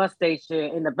the bus station,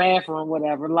 in the bathroom,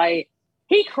 whatever. Like,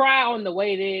 he cried on the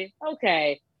way there.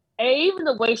 Okay. And even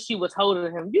the way she was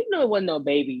holding him, it wasn't no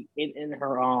baby in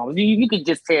her arms. You could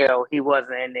just tell he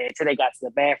wasn't in there until they got to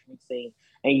the bathroom scene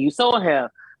and you saw him.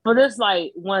 But it's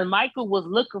like when Michael was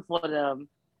looking for them,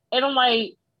 and I'm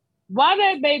like, why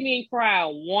that baby ain't cry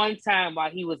one time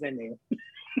while he was in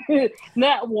there?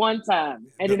 Not one time.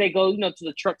 And then they go, to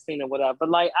the truck scene or whatever. But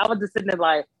like, I was just sitting there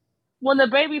like, when the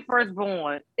baby first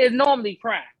born, it normally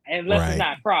cry unless it's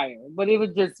not crying. But it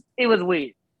was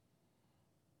weird.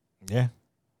 Yeah.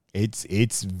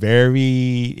 It's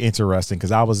very interesting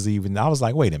because I was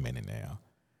like, wait a minute now.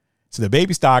 So the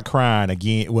baby started crying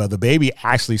again. Well, the baby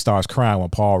actually starts crying when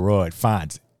Paul Rudd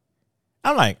finds it.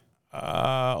 I'm like,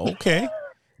 okay.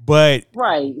 But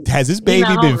has this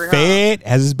baby been fed?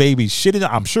 Has this baby shitted?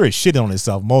 I'm sure it shitted on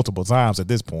itself multiple times at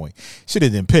this point. Should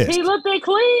have been pissed. He looked it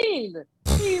clean.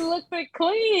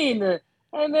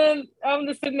 And then I'm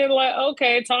just sitting there like,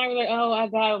 okay, Tommy like, oh, I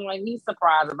got him. Like, he's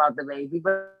surprised about the baby.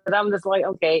 But I'm just like,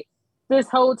 okay, this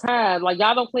whole time, like,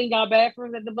 y'all don't clean y'all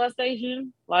bathrooms at the bus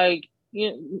station? Like,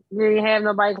 you didn't have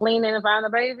nobody clean and find the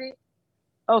baby?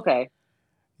 Okay.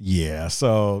 Yeah,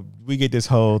 so we get this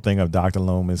whole thing of Dr.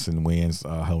 Loomis and Wins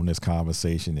holding this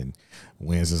conversation, and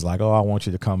Wins is like, oh, I want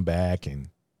you to come back, and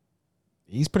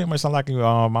he's pretty much like,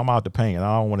 I'm out to paint, and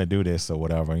I don't want to do this or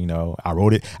whatever, I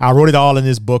wrote it all in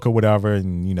this book or whatever,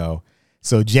 and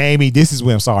so Jamie, this is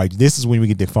when we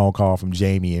get the phone call from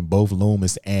Jamie, and both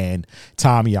Loomis and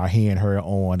Tommy are hearing her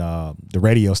on the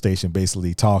radio station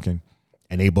basically talking,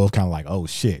 and they both kind of like, oh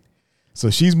shit.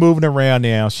 So she's moving around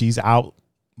now, she's out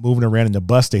moving around in the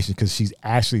bus station because she's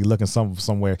actually looking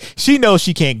somewhere. She knows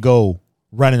she can't go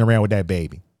running around with that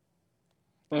baby.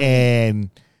 Mm-hmm. And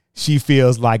she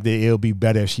feels like that it'll be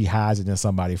better if she hides it than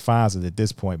somebody finds it at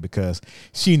this point because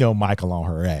she know Michael on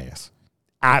her ass.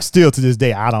 I still to this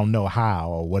day, I don't know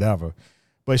how or whatever,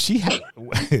 but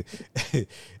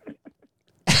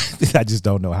I just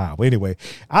don't know how. But anyway,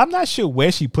 I'm not sure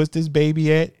where she puts this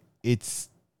baby at.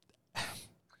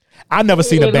 I've never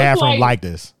seen a bathroom like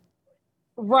this.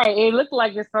 Right, it looked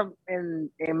like it's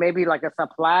in maybe like a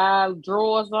supply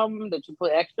drawer or something that you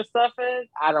put extra stuff in.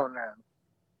 I don't know.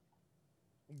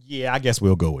 Yeah, I guess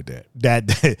we'll go with that. That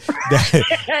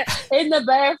in the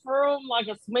bathroom, like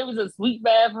maybe it's a sweet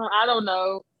bathroom. I don't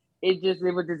know. It was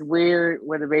just weird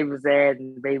where the baby was at,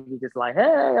 and the baby was just like,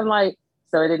 hey, I'm like,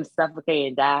 so it didn't suffocate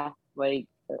and die like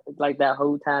that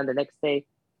whole time the next day.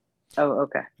 Oh,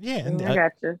 okay. Yeah, and I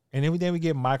got you. And then we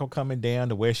get Michael coming down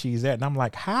to where she's at, and I'm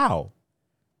like, how?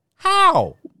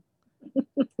 How?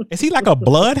 Is he like a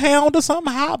bloodhound or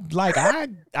something? How? Like, I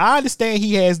understand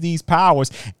he has these powers.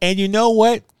 And you know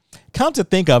what? Come to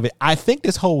think of it, I think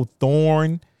this whole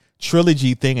Thorn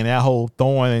trilogy thing and that whole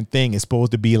Thorn thing is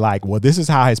supposed to be like, well, this is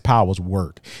how his powers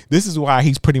work. This is why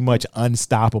he's pretty much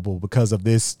unstoppable because of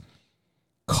this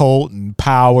cult and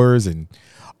powers and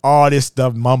all this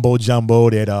stuff mumbo jumbo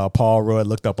that Paul Rudd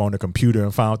looked up on the computer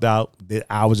and found out, that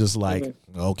I was just like,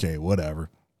 okay, whatever.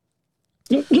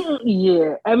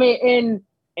 Yeah, I mean,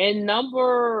 in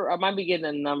number, I might be getting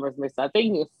the numbers mixed. I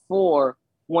think it's 4.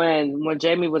 When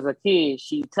Jamie was a kid,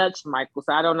 she touched Michael.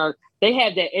 So I don't know. They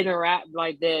had that interact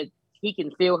like that. He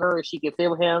can feel her, she can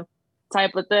feel him,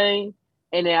 type of thing.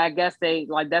 And then I guess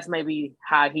that's maybe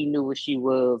how he knew what she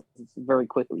was very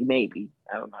quickly. Maybe,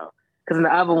 I don't know. Because in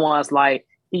the other ones, like,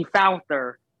 he found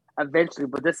her eventually,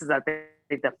 but this is, I think,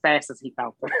 the fastest he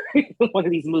found her in one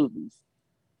of these movies.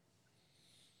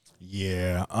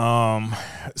 Yeah.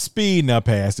 Speeding up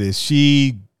past this,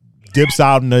 she dips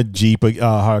out in the Jeep,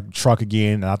 her truck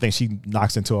again, and I think she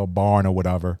knocks into a barn or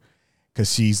whatever,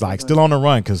 because she's like still on the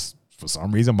run, because for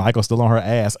some reason Michael's still on her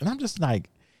ass, and I'm just like,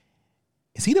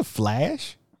 is he the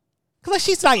Flash? Because like,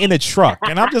 she's like in a truck,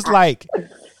 and I'm just like,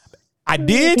 I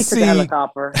did see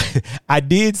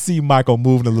Michael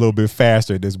moving a little bit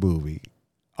faster in this movie,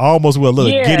 almost with a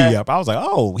little giddy up. I was like,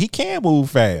 oh, he can move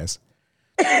fast.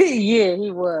 Yeah,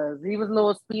 he was. He was a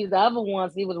little speedy. The other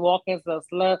ones, he was walking so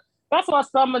slow. That's why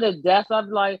some of the deaths,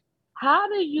 I'm like, how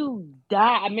do you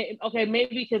die? I mean, okay,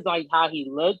 maybe because like how he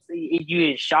looks, you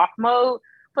in shock mode,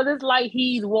 but it's like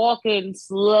he's walking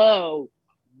slow.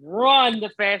 Run the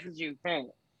fastest you can.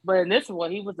 But in this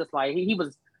one, he was just like, he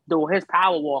was doing his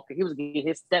power walking. He was getting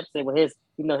his steps in with his,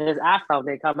 his iPhone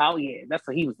didn't come out yet. That's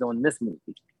what he was doing in this movie.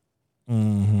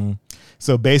 Mm-hmm.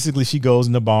 So basically, she goes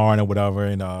in the barn or whatever,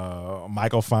 and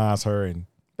Michael finds her and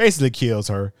basically kills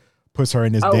her, puts her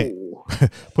in this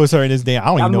puts her in this damn. I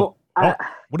don't even know.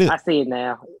 What is it? I see it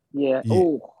now. Yeah.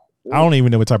 Ooh. I don't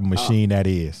even know what type of machine that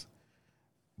is.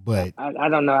 But I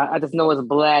don't know. I just know it's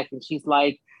black, and she's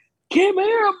like, "Come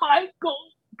here, Michael.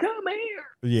 Come here."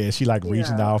 Yeah, she like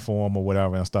reaching out for him or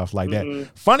whatever and stuff like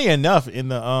that. Funny enough, in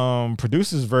the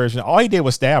producer's version, all he did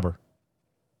was stab her.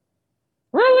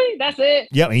 Really? That's it?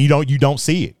 Yeah, and you don't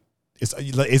see it.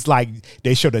 It's like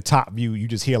they show the top view. You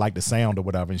just hear like the sound or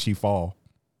whatever, and she fall.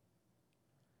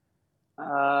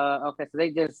 Okay, so they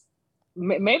just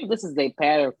maybe this is their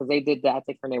pattern, because they did that. I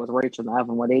think her name was Rachel in the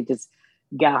other one. They just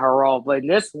got her off, but in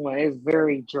this one it's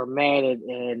very dramatic,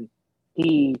 and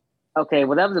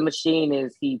whatever the machine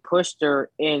is, he pushed her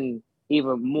in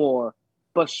even more,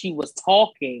 but she was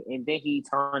talking, and then he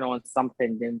turned on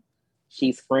something, then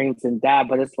she screams and died.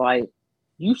 But it's like,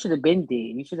 you should have been dead.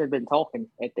 You should have been talking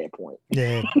at that point.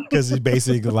 Yeah, because it's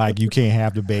basically like, you can't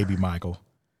have the baby, Michael.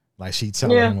 Like, she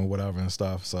telling him or whatever and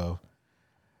stuff. So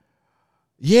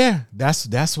yeah,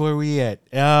 that's where we at.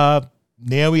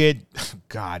 Now we at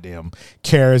goddamn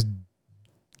Kara's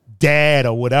dad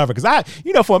or whatever. Because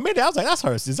for a minute I was like,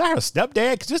 is that her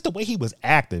stepdad? Because just the way he was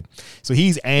acting. So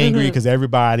he's angry because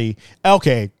everybody.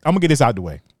 Okay, I'm gonna get this out the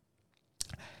way.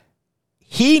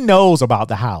 He knows about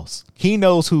the house. He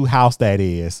knows who house that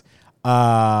is.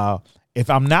 If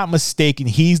I'm not mistaken,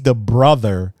 he's the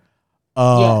brother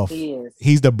of. Yes, he is.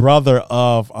 He's the brother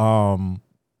of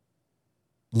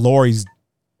Lori's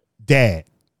dad,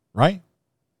 right?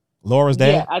 Laura's dad.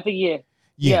 Yeah, I think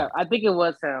yeah, I think it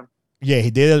was him. Yeah,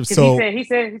 he did. So he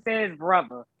said his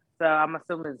brother. So I'm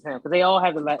assuming it's him, because they all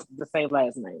have the same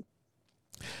last name.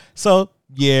 So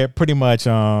yeah, pretty much.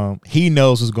 He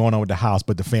knows what's going on with the house,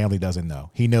 but the family doesn't know.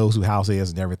 He knows who house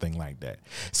is and everything like that.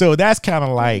 So that's kind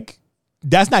of like,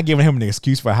 that's not giving him an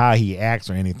excuse for how he acts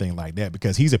or anything like that,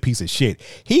 because he's a piece of shit.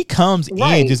 He comes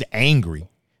in just angry,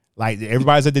 like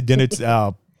everybody's at the dinner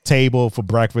table for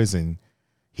breakfast, and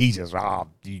he just,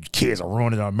 you kids are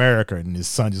ruining America, and his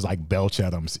son just like belch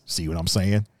at him. See what I'm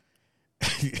saying?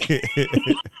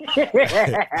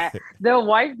 The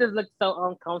wife just looks so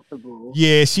uncomfortable.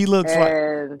 Yeah, she looks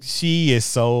like she is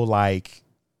so like,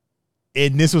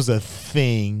 and this was a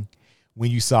thing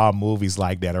when you saw movies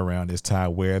like that around this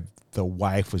time, where the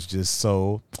wife was just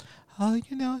so,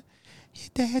 your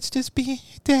dad's just being your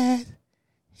dad.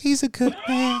 He's a good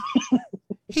man.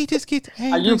 He just gets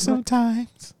angry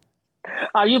sometimes.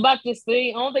 Are you about to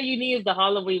see? All that you need is the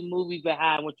Halloween movie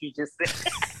behind what you just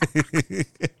said.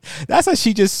 That's how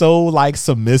she just so like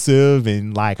submissive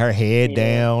and like her head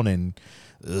down, and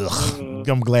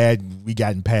I'm glad we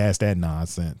gotten past that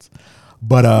nonsense.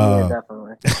 But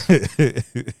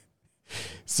definitely.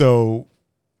 So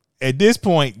at this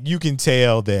point, you can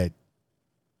tell that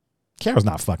Carol's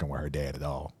not fucking with her dad at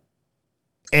all.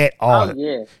 At all. Oh,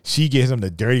 yeah. She gives him the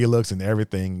dirty looks and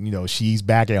everything. She's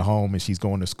back at home and she's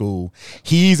going to school.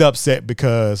 He's upset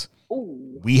because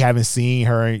we haven't seen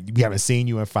her. We haven't seen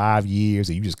you in 5 years,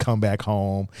 and you just come back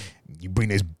home. You bring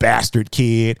this bastard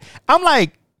kid. I'm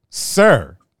like,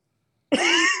 sir.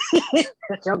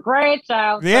 That's your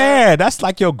grandchild. Yeah, that's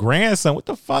like your grandson. What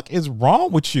the fuck is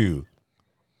wrong with you?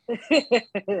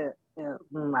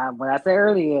 When I said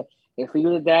earlier, if he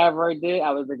would have died right there,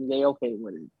 I would have been okay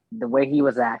with it. The way he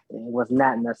was acting was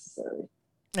not necessary.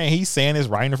 And he's saying this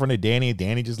right in front of Danny, and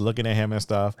Danny just looking at him and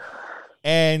stuff.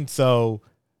 And so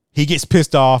he gets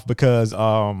pissed off because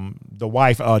the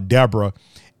wife, Deborah,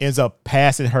 ends up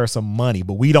passing her some money,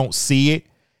 but we don't see it.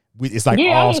 It's like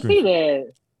I didn't see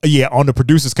that. Yeah, on the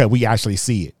producer's cut, we actually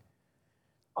see it.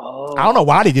 Oh, I don't know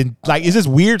why they didn't. Like, it's just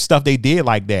weird stuff they did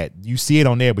like that. You see it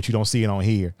on there, but you don't see it on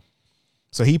here.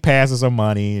 So he passes her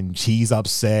money, and she's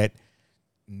upset.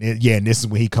 Yeah, and this is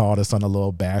when he called her son a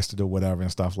little bastard or whatever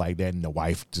and stuff like that. And the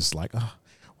wife just like, oh,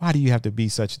 why do you have to be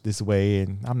such this way?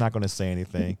 And I'm not going to say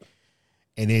anything.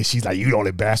 And then she's like, you the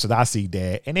only bastard I see,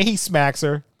 Dad. And then he smacks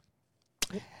her.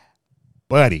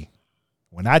 Buddy,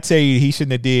 when I tell you he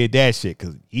shouldn't have did that shit,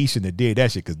 because he shouldn't have did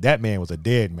that shit, because that man was a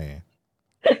dead man.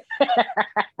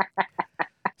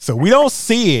 So we don't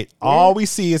see it. All we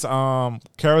see is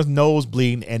Kara's nose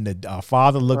bleeding, and the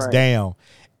father looks down,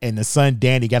 and the son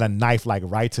Danny got a knife like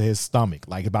right to his stomach,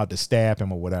 like about to stab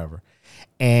him or whatever.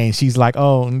 And she's like,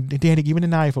 "Oh, Danny, give me the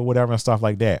knife," or whatever and stuff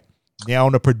like that. Now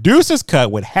on the producer's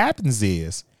cut, what happens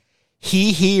is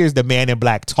he hears the man in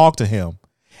black talk to him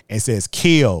and says,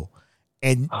 "Kill,"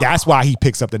 and that's why he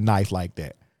picks up the knife like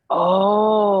that.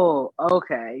 Oh,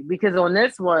 okay. Because on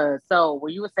this one, so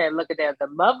when you were saying look at that, the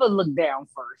mother looked down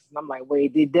first. And I'm like,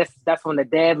 wait, that's when the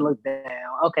dad looked down.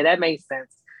 Okay, that makes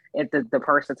sense. If the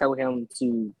person told him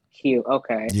to kill.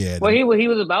 Okay. Yeah. Well, he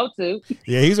was about to.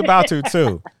 Yeah, he's about to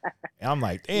too. And I'm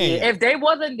like, damn. Yeah, if they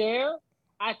wasn't there,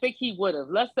 I think he would have.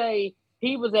 Let's say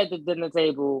he was at the dinner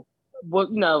table, well,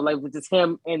 like with just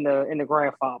him and the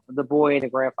grandfather, the boy and the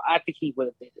grandfather. I think he would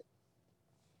have did it.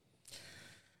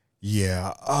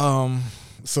 Yeah.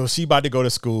 So she about to go to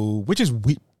school, which is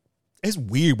it's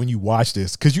weird when you watch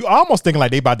this because you almost thinking like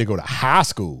they about to go to high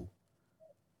school.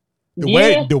 The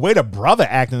way the brother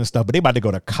acting and stuff, but they about to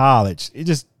go to college. It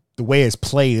just the way it's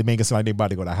played, it makes it sound like they about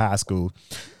to go to high school.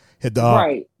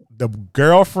 Right. The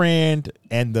girlfriend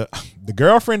and the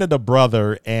girlfriend of the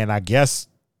brother, and I guess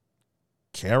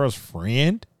Kara's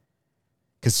friend,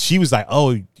 because she was like,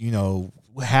 "Oh,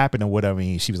 what happened or whatever."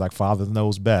 And she was like, "Father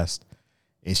knows best."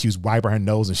 And she was wiping her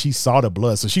nose, and she saw the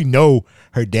blood, so she know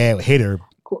her dad hit her,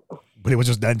 but it was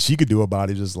just nothing she could do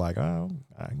about it. Just like, oh,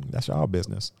 that's y'all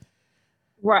business.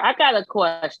 Right. I got a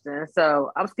question.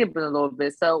 So I'm skipping a little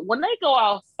bit. So when they go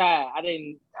outside, I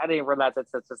didn't realize that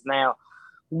just now.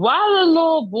 Why the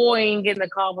little boy ain't getting a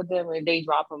call with them and they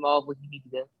drop him off when he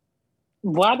needed them?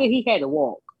 Why did he have to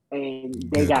walk and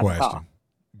they got the call?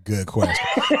 Good question.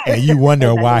 And you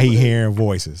wonder why he hearing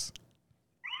voices.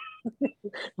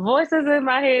 Voices in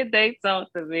my head, they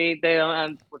talk to me. They don't. I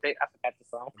forgot the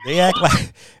song. They act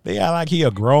like he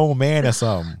a grown man or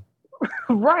something.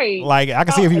 Right. Like I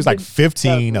can see if he was like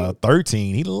 15 or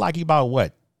 13, he look like he about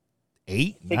what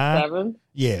 8, 6, 9? 7.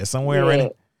 Yeah, somewhere in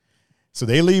it. So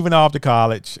they leaving off to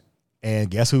college, and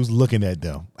guess who's looking at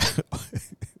them?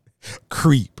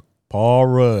 Creep. Paul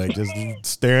Rudd just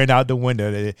staring out the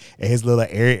window at his little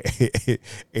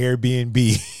Airbnb.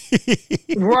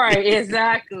 Right,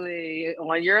 exactly.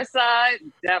 On your side,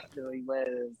 definitely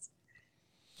was.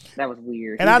 That was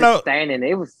weird. And I know standing,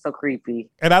 it was so creepy.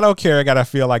 And I don't care. I gotta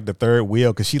feel like the third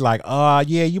wheel because she like, oh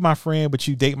yeah, you my friend, but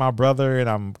you date my brother, and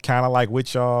I'm kind of like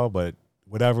with y'all, but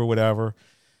whatever.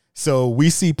 So we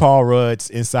see Paul Rudd's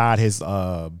inside his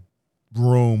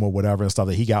room or whatever and stuff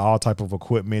that he got all type of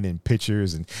equipment and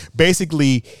pictures, and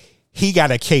basically he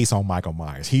got a case on Michael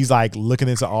Myers. He's like looking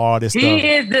into all this stuff. He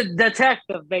is the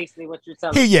detective, basically, what you're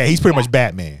telling me. Yeah, he's pretty much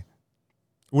Batman.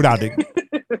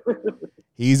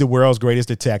 He's the world's greatest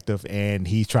detective, and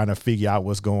he's trying to figure out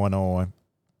what's going on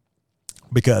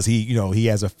because he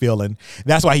has a feeling.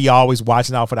 That's why he always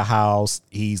watching out for the house.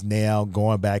 He's now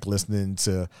going back listening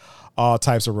to all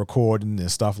types of recording and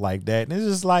stuff like that. And it's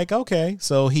just like, okay,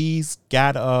 so he's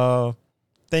got a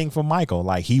thing for Michael.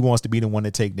 Like he wants to be the one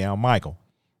to take down Michael,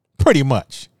 pretty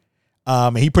much.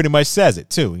 And he pretty much says it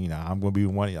too. I'm going to be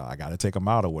one of y'all. I got to take him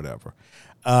out or whatever.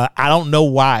 I don't know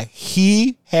why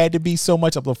he had to be so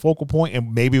much of the focal point,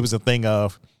 and maybe it was a thing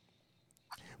of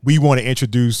we want to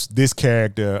introduce this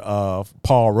character of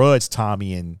Paul Rudd's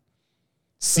Tommy and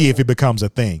see if it becomes a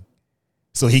thing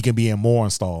so he can be in more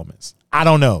installments. I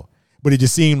don't know, but it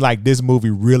just seemed like this movie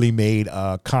really made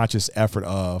a conscious effort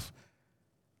of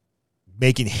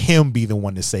making him be the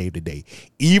one to save the day.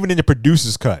 Even in the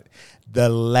producer's cut, the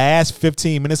last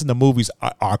 15 minutes in the movies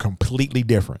are completely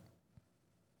different.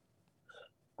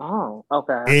 Oh,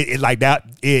 okay. It like that.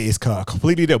 It is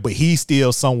completely different, but he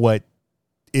still somewhat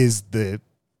is the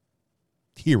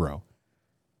hero.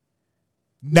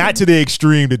 Not to the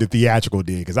extreme that the theatrical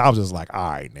did, because I was just like, all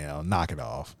right, now knock it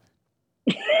off.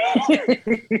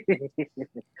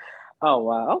 Oh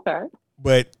wow, okay.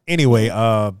 But anyway,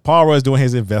 Paul Rudd's doing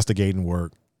his investigating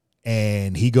work,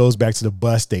 and he goes back to the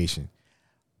bus station.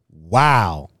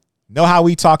 Wow. Know how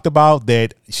we talked about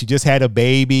that she just had a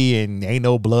baby and ain't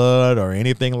no blood or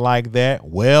anything like that?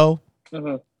 Well,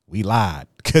 we lied,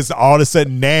 because all of a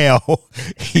sudden now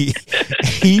he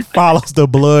follows the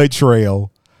blood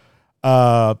trail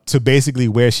to basically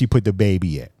where she put the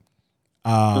baby at.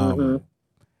 I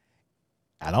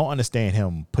don't understand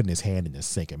him putting his hand in the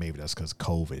sink, and maybe that's because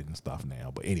COVID and stuff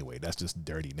now. But anyway, that's just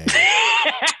dirty name.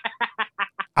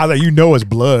 I was like, it's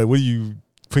blood. What are you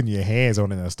putting your hands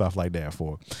on it and stuff like that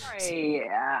for? Right.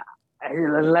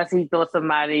 Unless he thought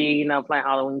somebody, playing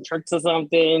Halloween tricks or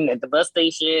something at the bus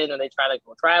station, and they try to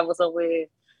go travel somewhere.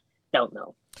 Don't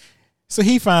know. So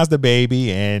he finds the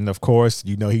baby, and of course,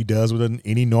 he does what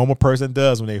any normal person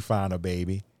does when they find a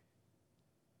baby.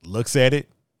 Looks at it,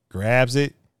 grabs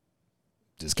it,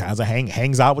 just kind of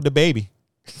hangs out with the baby.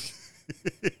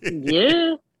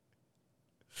 Yeah.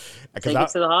 Take him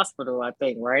to the hospital, I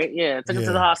think, right? Yeah, took him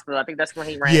to the hospital. I think that's when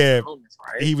he ran into Loomis,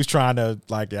 right? He was trying to,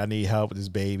 I need help with this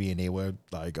baby, and they were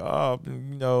like, oh,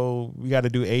 we got to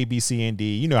do A, B, C, and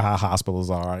D. You know how hospitals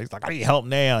are. He's like, I need help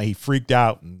now. He freaked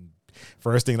out, and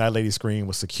first thing that lady screamed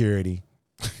was security.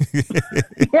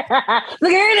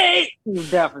 Security!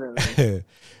 Definitely.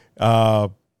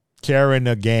 Kara and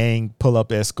the gang pull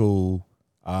up at school.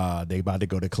 They about to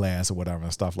go to class or whatever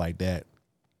and stuff like that.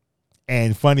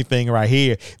 And funny thing right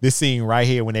here, this scene right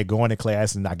here when they're going to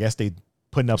class, and I guess they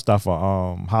putting up stuff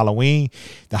for Halloween.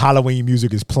 The Halloween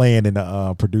music is playing in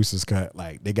the producer's cut.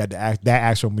 Like they got that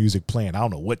actual music playing. I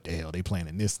don't know what the hell they playing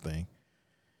in this thing.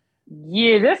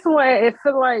 Yeah, this one it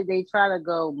feels like they try to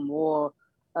go more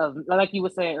of, like you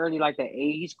were saying earlier, like the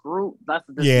age group. That's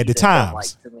what the times.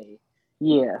 Like to me.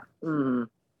 Yeah. Mm-hmm.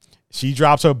 She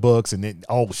drops her books, and then,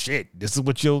 oh shit, this is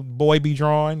what your boy be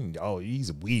drawing? Oh,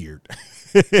 he's weird.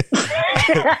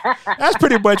 That's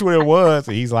pretty much what it was.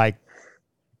 And he's like,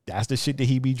 that's the shit that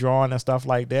he be drawing and stuff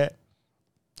like that.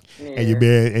 Yeah.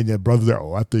 And your brother's like,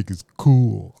 oh, I think it's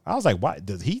cool. I was like, what?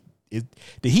 Did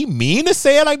he mean to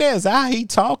say it like that? Is that how he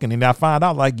talking? And I find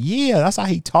out, like, yeah, that's how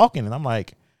he talking. And I'm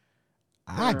like,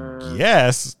 I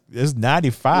guess it's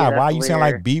 95. Why are you sound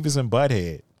like Beavis and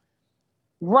Butthead?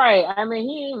 Right. I mean,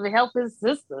 he didn't even help his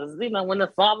sisters. When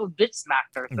the father bitch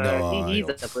smacked her, so he's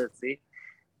a pussy.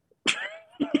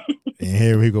 And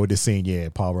here we go with the scene. Yeah,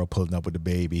 Paul Rudd pulling up with the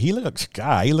baby. He looked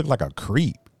like a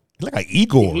creep. He looked like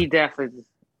Igor. He definitely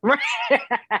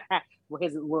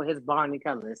with his Barney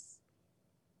colors.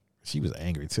 She was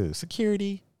angry too.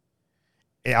 Security.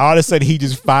 And all of a sudden, he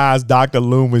just finds Dr.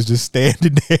 Loomis just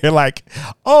standing there like,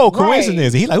 oh,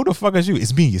 coincidence. Right. He like, who the fuck is you?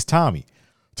 It's me. It's Tommy.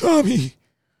 Tommy.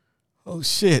 Oh,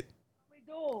 shit.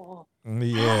 How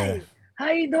yeah. How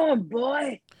you doing,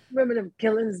 boy? Remember them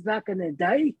killings back in the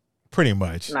day? Pretty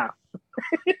much. No.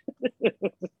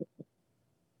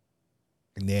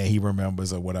 And then he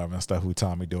remembers or whatever and stuff who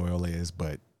Tommy Doyle is,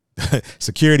 but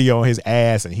security on his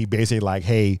ass, and he basically like,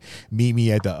 hey, meet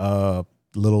me at the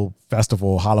little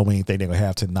festival Halloween thing they're gonna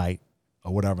have tonight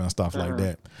or whatever and stuff like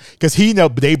that. Because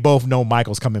they both know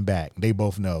Michael's coming back. They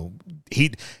both know.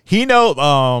 He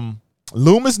know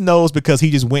Loomis knows because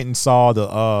he just went and saw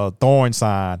the Thorn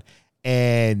sign,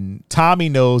 and Tommy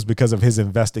knows because of his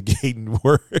investigating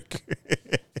work.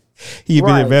 He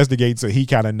been investigating, so he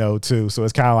kind of know too. So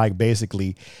it's kind of like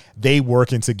basically they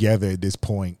working together at this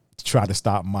point to try to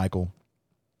stop Michael,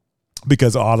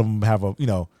 because all of them have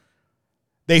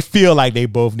they feel like they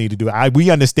both need to do it. We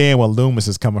understand where Loomis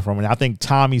is coming from, and I think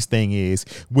Tommy's thing is,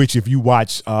 which if you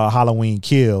watch Halloween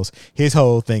Kills, his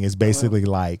whole thing is basically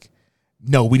like,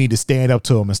 no, we need to stand up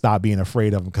to him and stop being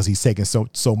afraid of him because he's taking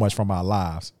so much from our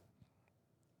lives.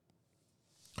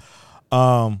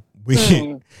 We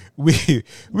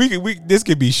this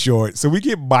could be short. So we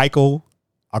get Michael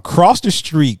across the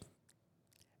street.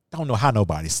 I don't know how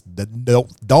nobody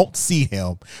don't see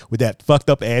him with that fucked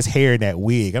up ass hair and that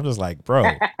wig. I'm just like, bro.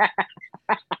 In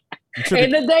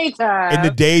the daytime. In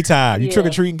the daytime. You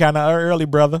trick-or-treating kind of early,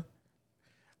 brother.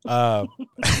 So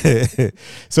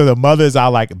the mothers are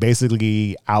like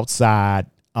basically outside,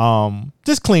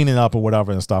 just cleaning up or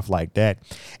whatever and stuff like that.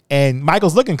 And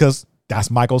Michael's looking because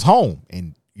that's Michael's home.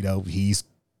 And, he's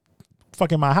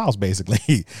fucking my house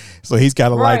basically. So he's got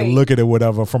to like look at it,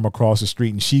 whatever, from across the street.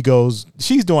 And she's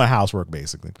doing housework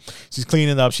basically. She's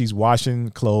cleaning up. She's washing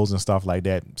clothes and stuff like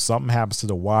that. Something happens to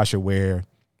the washer where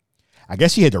I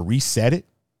guess she had to reset it.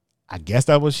 I guess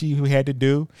that was who had to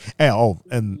do.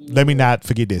 And let me not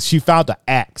forget this. She found the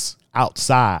axe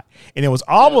outside, and it was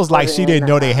almost like she didn't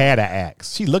know they had an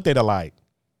axe. She looked at it like,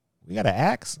 we got an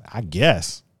axe? I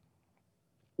guess.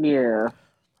 Yeah.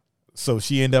 So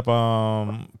she ended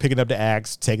up picking up the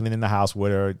axe, taking it in the house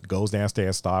with her, goes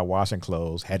downstairs, start washing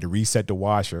clothes, had to reset the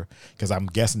washer because I'm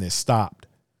guessing it stopped.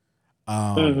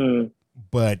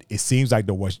 But it seems like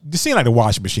the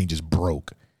washing machine just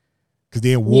broke because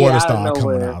then water started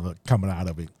coming out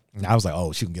of it. And I was like,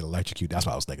 oh, she can get electrocuted. That's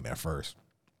what I was thinking at first.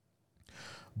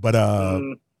 But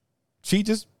she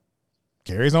just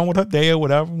carries on with her day or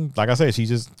whatever. Like I said, she's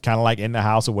just kind of like in the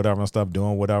house or whatever and stuff,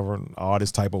 doing whatever, all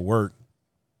this type of work.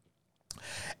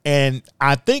 And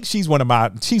I think she's one of my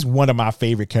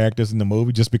favorite characters in the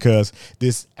movie just because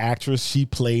this actress, she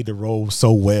played the role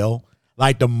so well.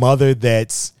 Like the mother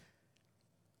that's,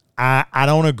 I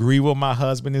don't agree with what my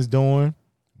husband is doing,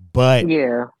 but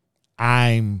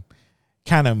I'm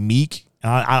kind of meek.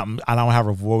 I don't have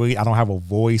a voice. I don't have a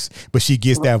voice, but she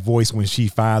gets that voice when she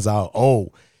finds out,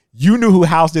 oh, you knew who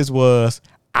house this was.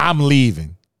 I'm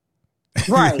leaving.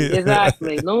 Right,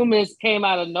 exactly. Loomis came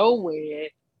out of nowhere.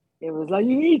 It was like,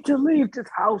 you need to leave this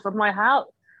house. I'm like, how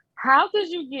did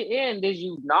you get in? Did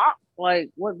you knock?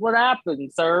 Like, what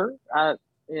happened, sir?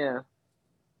 Yeah.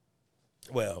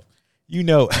 Well, you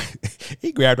know,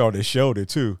 he grabbed on his shoulder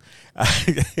too.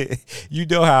 You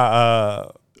know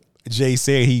how Jay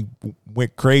said he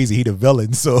went crazy. He the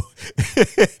villain, so he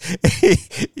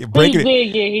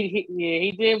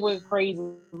did went crazy.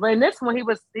 But in this one, he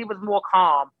was more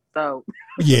calm. So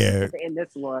yeah, in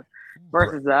this one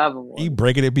versus the other one, he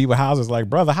breaking at people's houses like,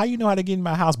 brother, how you know how to get in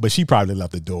my house? But she probably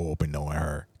left the door open, knowing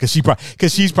her, because she's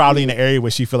probably in the area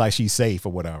where she feel like she's safe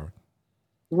or whatever.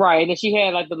 Right, and she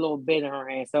had like the little bit in her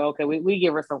hand, so okay, we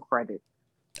give her some credit.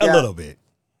 A little bit.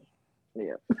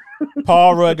 Yeah.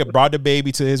 Paul Rudd brought the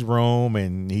baby to his room,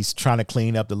 and he's trying to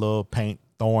clean up the little paint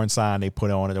Thorn sign they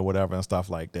put on it or whatever and stuff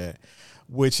like that,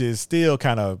 which is still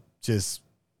kind of just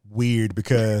weird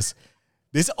because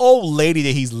this old lady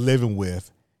that he's living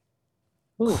with,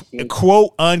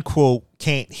 quote unquote,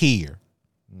 can't hear.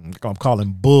 I'm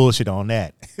calling bullshit on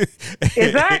that.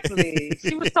 Exactly.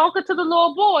 She was talking to the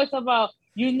little boys about,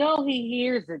 he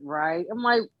hears it, right? I'm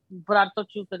like, but I thought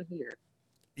you could hear.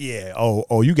 Yeah.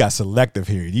 Oh, you got selective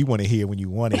hearing. You want to hear when you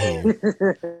want to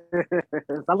hear.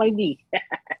 Not like me.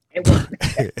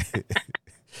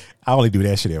 I only do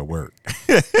that shit at work.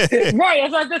 Right,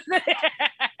 that's what I just said.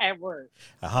 At work.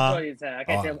 I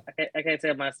can't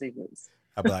tell my secrets.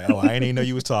 I'll be like, oh, I didn't even know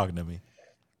you was talking to me.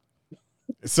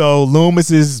 So Loomis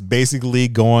is basically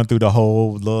going through the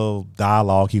whole little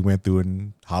dialogue he went through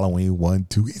in Halloween 1,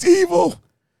 2. He's evil.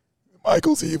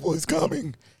 Michael's evil. He's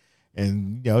coming.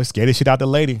 And, scared the shit out the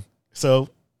lady. So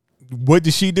what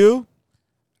did she do?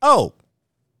 Oh,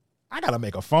 I got to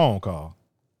make a phone call.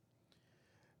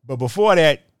 But before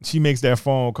that, she makes that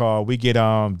phone call. We get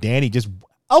Danny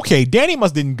Danny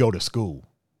must didn't go to school.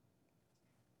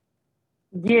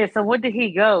 Yeah, so where did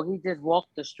he go? He just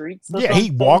walked the streets? Yeah,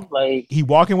 he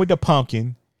walking with the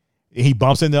pumpkin. He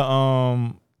bumps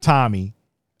into Tommy,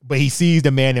 but he sees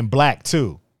the man in black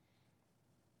too.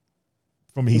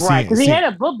 Right, because he had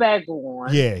a book bag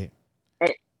on. Yeah.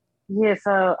 Yeah,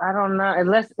 so I don't know.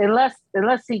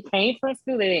 Unless he came from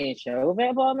school, they didn't show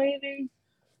that ball, maybe.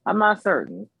 I'm not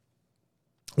certain.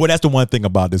 Well, that's the one thing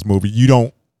about this movie.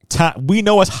 We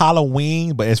know it's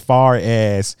Halloween, but as far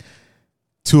as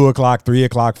 2 o'clock, 3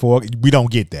 o'clock, 4, we don't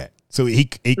get that. So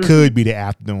it could be the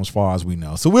afternoon as far as we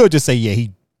know. So we'll just say, yeah,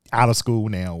 he out of school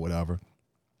now or whatever.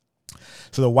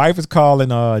 So the wife is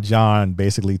calling John,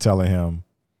 basically telling him,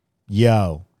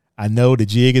 yo, I know the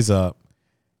jig is up.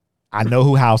 I know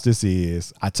who house this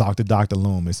is. I talked to Dr.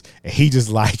 Loomis, and he just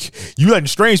like, you letting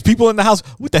strange people in the house?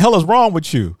 What the hell is wrong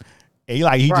with you?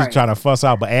 And he just trying to fuss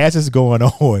out. But as it's going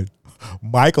on,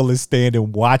 Michael is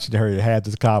standing watching her have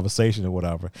this conversation or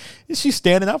whatever. And she's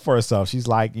standing up for herself. She's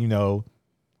like, you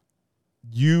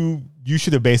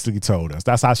should have basically told us.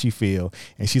 That's how she feel.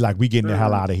 And she like, we getting the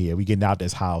hell out of here. We getting out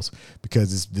this house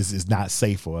because this is not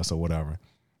safe for us or whatever.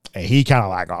 And he kind of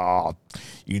like, oh,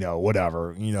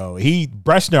 whatever. He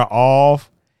brushing her off.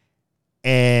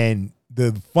 And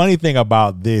the funny thing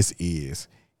about this is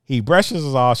he brushes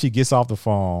her off. She gets off the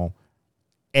phone.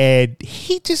 And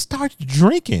he just starts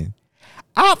drinking.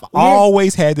 I've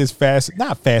always had this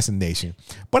not fascination,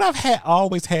 but I've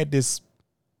always had this,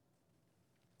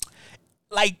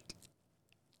 like,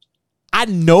 I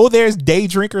know there's day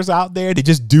drinkers out there that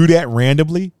just do that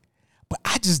randomly, but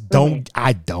I just don't,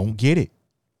 I don't get it.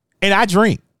 And I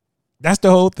drink. That's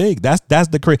the whole thing. That's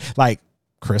the, like,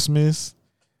 Christmas,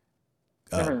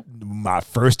 my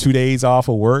first 2 days off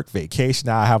of work, vacation,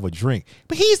 I have a drink.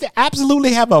 But he used to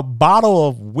absolutely have a bottle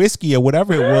of whiskey or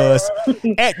whatever it was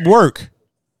at work.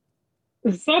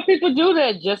 Some people do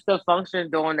that just to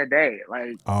function during the day.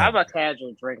 Like, I'm a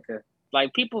casual drinker.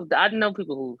 Like people, I know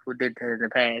people who did that in the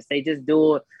past. They just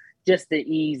do it just to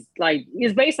ease. Like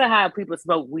it's basically how people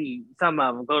smoke weed. Some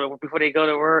of them go to work before they go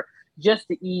to work, just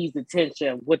to ease the tension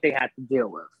of what they have to deal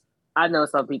with. I know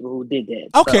some people who did that.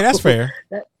 Okay, so. that's fair.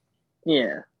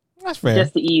 Yeah. That's fair.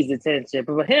 Just to ease the tension.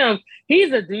 But for him,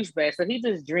 he's a douchebag, so he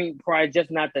just drink probably just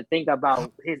not to think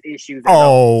about his issues at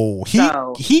all.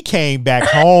 He came back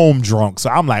home drunk. So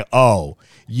I'm like, oh,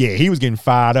 yeah, he was getting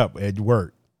fired up at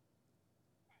work.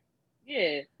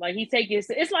 Yeah, like he take his.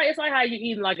 It's like how you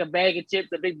eating like a bag of chips,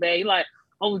 a big bag. You're like,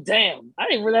 oh damn, I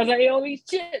didn't realize I ate all these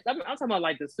chips. I'm talking about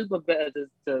like the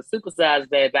supersized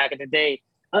bag back in the day,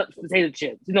 potato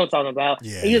chips. You know what I'm talking about?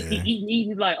 Yeah. He just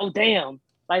eating like, oh damn,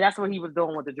 like that's what he was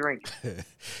doing with the drink.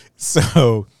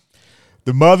 So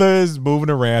the mother is moving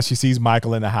around. She sees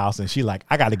Michael in the house, and she like,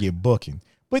 I got to get booking.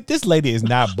 But this lady is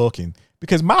not booking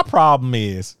because my problem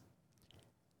is.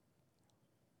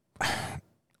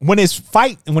 When it's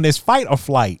fight or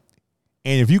flight,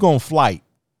 and if you're gonna flight,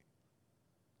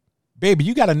 baby,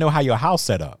 you got to know how your house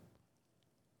set up.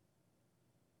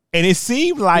 And it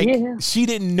seemed like she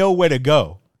didn't know where to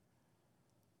go.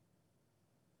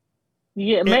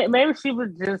 Yeah, maybe she was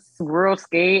just real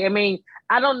scared. I mean,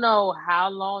 I don't know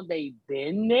how long they've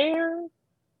been there,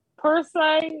 per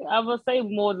se. I would say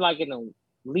more like in at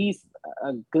least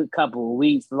a good couple of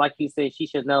weeks. Like you said, she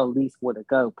should know at least where to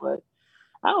go, but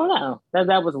I don't know.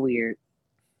 That was weird.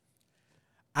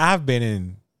 I've been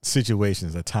in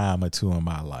situations a time or two in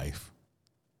my life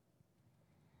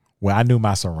where I knew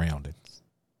my surroundings.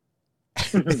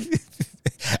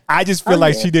 I just feel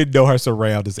like she didn't know her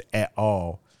surroundings at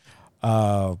all.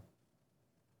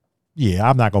 Yeah,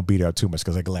 I'm not gonna beat her up too much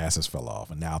because her glasses fell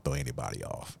off, and now I'll throw anybody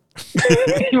off.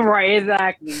 Right,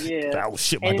 exactly. Yeah. Oh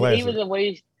shit, my glasses. Even the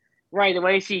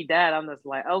way she died, I'm just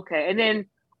like, okay. And then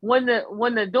when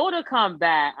the daughter come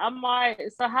back, I'm like,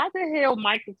 so how the hell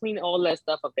Michael clean all that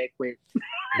stuff up that quick?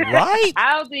 Right?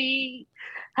 How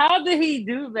did he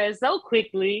do that so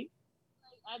quickly?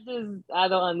 I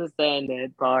don't understand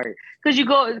that part. Because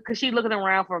she looking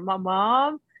around for my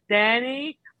mom,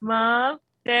 Danny, mom,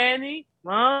 Danny,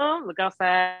 mom. Look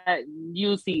outside,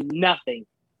 you see nothing.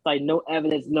 Like no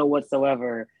evidence, no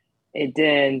whatsoever. And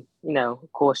then,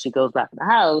 of course she goes back in the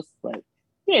house. But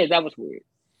yeah, that was weird.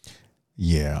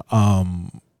 Yeah.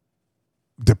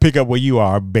 To pick up where you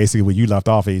are, basically where you left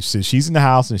off, she's in the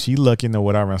house and she's looking or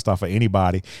whatever and stuff for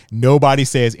anybody. Nobody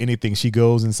says anything. She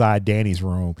goes inside Danny's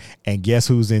room, and guess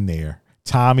who's in there?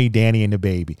 Tommy, Danny, and the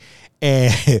baby.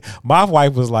 And my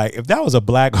wife was like, if that was a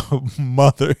black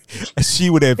mother, she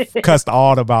would have cussed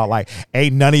on about like,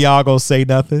 ain't none of y'all gonna say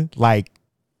nothing. Like,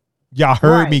 y'all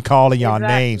heard me calling y'all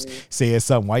names, saying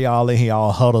something. Why y'all in here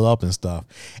all huddled up and stuff?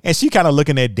 And she kind of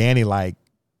looking at Danny like,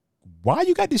 why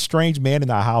you got this strange man in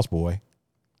our house, boy?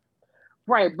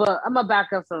 Right, but I'm gonna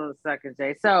back up for a second,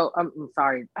 Jay. So I'm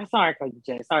sorry. I'm sorry,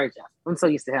 Jay. Sorry, Jeff. I'm so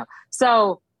used to him.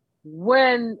 So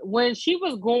when she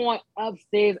was going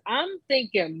upstairs, I'm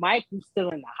thinking Mike was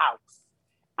still in the house.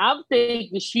 I'm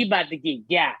thinking she about to get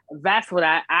got. That's what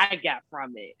I got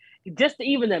from it. Just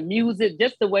even the music,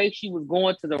 just the way she was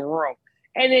going to the room,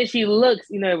 and then she looks.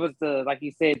 It was like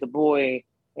you said, the boy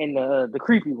and the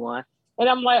creepy one. And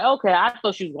I'm like, okay, I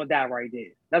thought she was gonna die right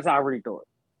there. That's how I really thought.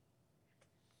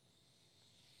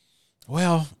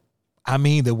 Well, I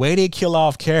mean, the way they kill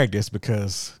off characters,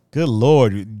 because good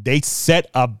Lord, they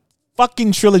set a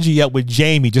fucking trilogy up with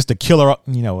Jamie just to kill her.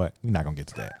 You know what? We're not gonna get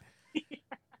to that.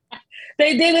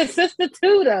 They did his sister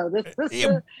too, though. The sister,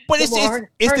 yeah, but it's her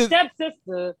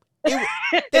stepsister.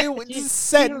 They were just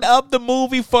setting up the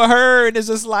movie for her, and it's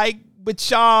just like, but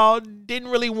y'all didn't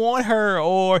really want her.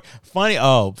 Or funny,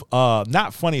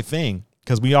 not funny thing,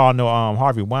 because we all know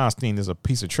Harvey Weinstein is a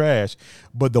piece of trash,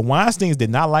 but the Weinsteins did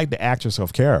not like the actress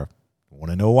of Kara.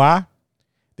 Want to know why?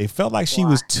 They felt like she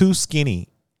was too skinny,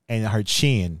 and her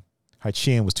chin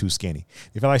was too skinny.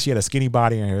 They felt like she had a skinny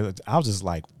body, and I was just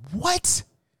like, what?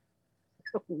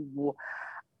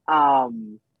 I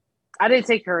didn't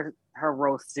take her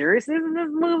role seriously in this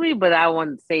movie, but I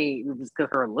wouldn't say it was because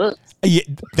her looks. Yeah,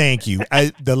 thank you.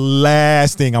 The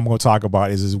last thing I'm going to talk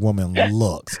about is this woman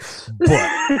looks, but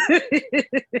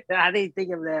I didn't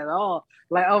think of that at all.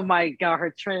 Like, oh my god,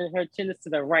 her chin is to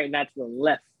the right, not to the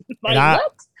left. Like,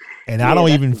 what? And I don't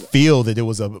even feel that it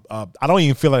was I don't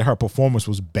even feel like her performance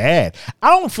was bad.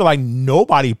 I don't feel like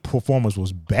nobody's performance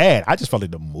was bad. I just felt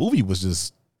like the movie was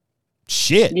just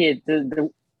shit. Yeah,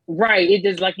 right. It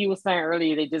just, like you were saying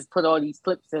earlier, they just put all these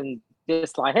clips and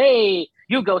just like, hey,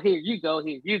 you go here, you go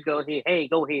here, you go here, hey,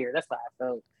 go here. That's how I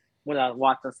felt when I was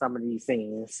watching some of these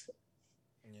scenes.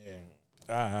 Yeah,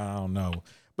 I don't know.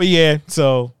 But yeah,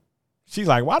 so She's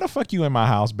like, why the fuck you in my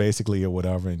house, basically, or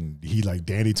whatever. And he like,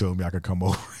 Danny told me I could come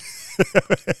over.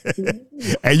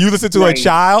 And you listen to a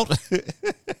child?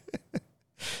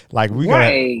 Like, we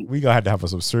gonna have to have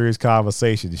some serious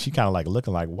conversation. And she kind of like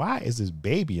looking like, why is this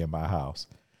baby in my house?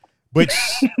 But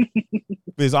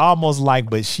it's almost like,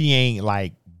 but she ain't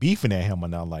like beefing at him or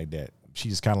nothing like that. She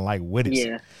just kind of like with it.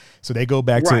 Yeah. So they go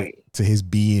back to his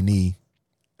B&E,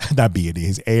 not B&E,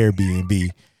 his Airbnb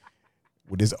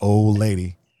with this old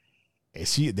lady. And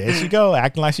there she go,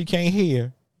 acting like she can't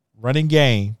hear, running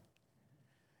game.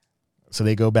 So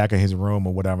they go back in his room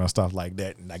or whatever and stuff like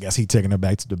that. And I guess he taking her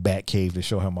back to the Bat Cave to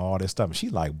show him all this stuff. And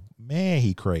she's like, man,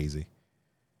 he crazy.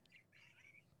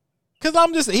 Cause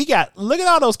look at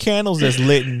all those candles that's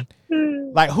lit.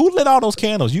 Like, who lit all those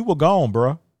candles? You were gone,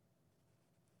 bro.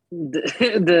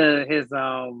 The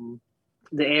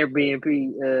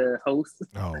Airbnb host.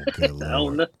 Oh, good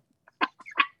Lord.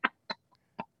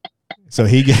 So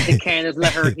he got the candles.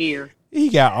 Let her hear. He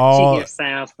got all. She hears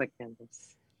sounds like candles.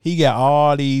 He got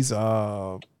all these,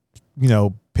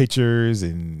 pictures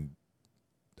and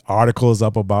articles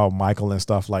up about Michael and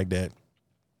stuff like that.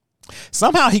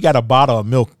 Somehow he got a bottle of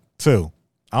milk too.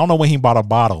 I don't know when he bought a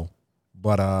bottle,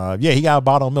 but yeah, he got a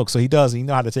bottle of milk. So he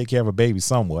know how to take care of a baby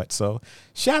somewhat. So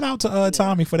shout out to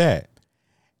Tommy for that.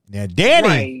 Now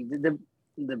Danny, right.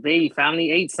 The baby finally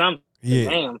ate something. Yeah.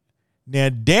 Damn. Now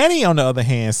Danny, on the other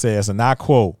hand, says, and I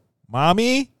quote,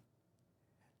 "Mommy,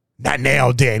 not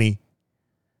now, Danny."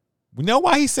 You know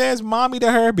why he says mommy to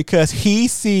her? Because he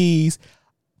sees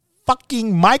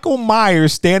fucking Michael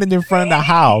Myers standing in front of the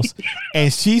house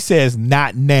and she says,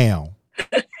 not now.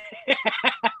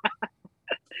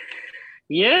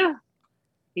 Yeah.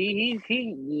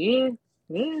 Yeah.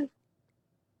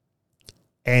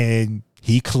 And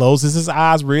he closes his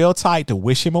eyes real tight to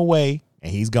wish him away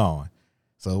and he's gone.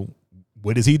 So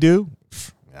what does he do?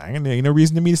 Ain't no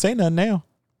reason to me to say nothing now.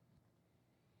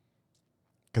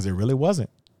 Because it really wasn't.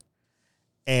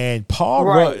 And Paul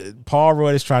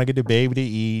Rudd is trying to get the baby to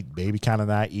eat. Baby kind of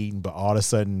not eating, but all of a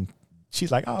sudden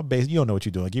she's like, "Oh, baby, you don't know what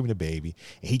you're doing. Give me the baby."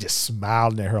 And he just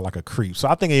smiling at her like a creep. So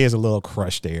I think there is a little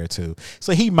crush there too.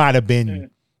 So he might have been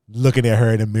looking at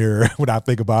her in the mirror. When I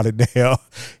think about it now,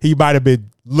 he might have been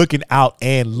looking out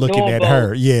and looking at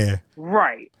her. Yeah,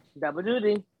 right. Double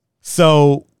duty.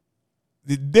 So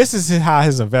this is how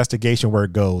his investigation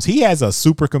work goes. He has a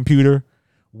supercomputer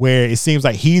where it seems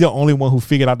like he the only one who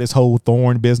figured out this whole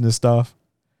Thorn business stuff.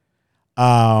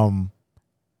 Shout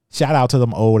out to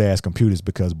them old ass computers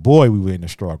because boy, we were in the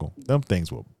struggle. Them things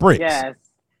were bricks. Yes.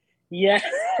 Yeah.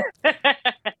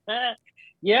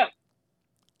 Yep.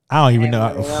 I don't even know.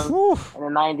 In the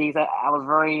 90s, I was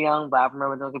very young, but I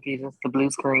remember those computers, the blue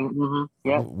screen. Mm-hmm.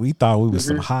 Yeah. We thought we was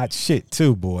some hot shit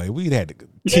too, boy. We had to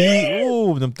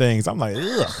them things. I'm like,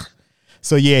 ugh.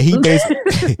 So yeah,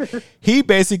 he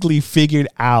basically figured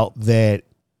out that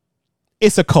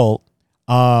it's a cult,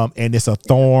 and it's a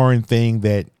Thorn thing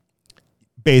that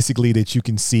basically that you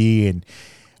can see and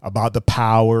about the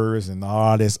powers and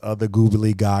all this other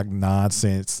googly gog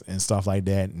nonsense and stuff like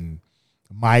that. And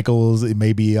Michael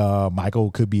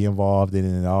could be involved in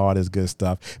it and all this good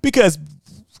stuff because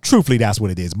truthfully, that's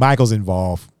what it is. Michael's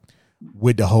involved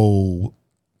with the whole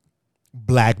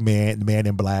black man, the man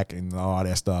in black and all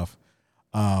that stuff.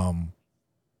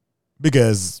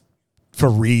 Because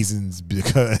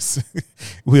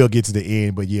we'll get to the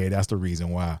end, but yeah, that's the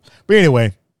reason why. But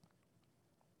anyway,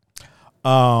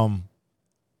 at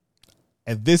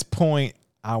this point,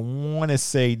 I want to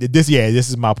say that this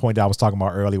is my point that I was talking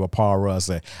about earlier with Paul Rudd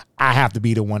said, I have to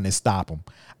be the one to stop him.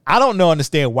 I don't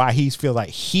understand why he feels like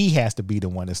he has to be the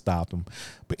one to stop him.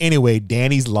 But anyway,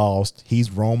 Danny's lost. He's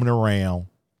roaming around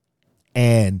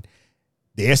and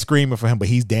they're screaming for him, but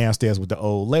he's downstairs with the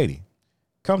old lady.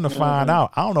 Come to find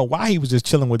out, I don't know why he was just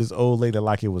chilling with this old lady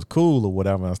like it was cool or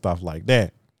whatever and stuff like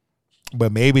that.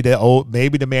 But maybe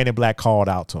the man in black called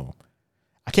out to him.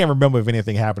 I can't remember if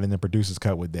anything happened in the producer's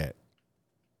cut with that.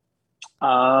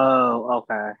 Oh,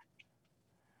 okay.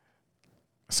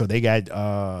 So they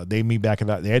got they meet back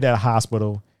they're at that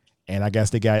hospital, and I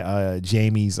guess they got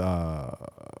Jamie's I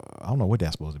don't know what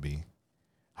that's supposed to be.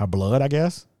 Her blood, I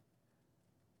guess.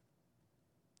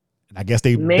 And I guess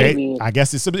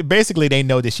it's basically they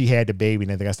know that she had the baby,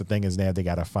 and I guess the thing is now they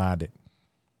gotta find it.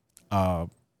 Try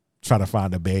to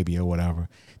find the baby or whatever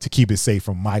to keep it safe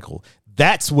from Michael.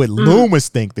 That's what Loomis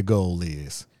think the goal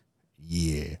is.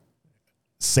 Yeah.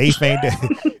 Safe ain't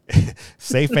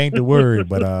the word,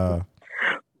 but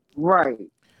right.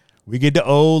 We get the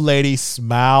old lady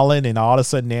smiling, and all of a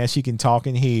sudden now she can talk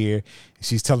in here.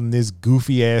 She's telling this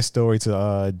goofy ass story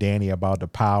to Danny about the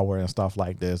power and stuff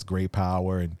like this, great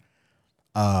power, and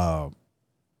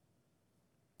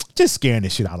just scaring the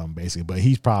shit out of him, basically. But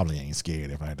he probably ain't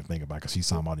scared if I had to think about it, because he's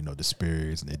talking about, the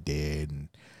spirits and the dead and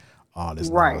all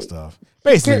this other stuff.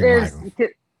 Basically, Michael.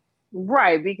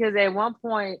 Right, because at one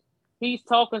point he's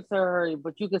talking to her,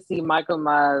 but you can see Michael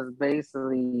Myers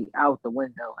basically out the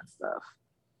window and stuff.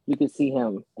 You can see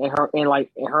him in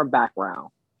her background.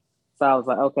 So I was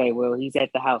like, okay, well, he's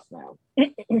at the house now.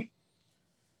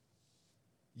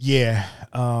 Yeah.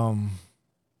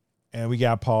 And we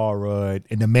got Paul Rudd,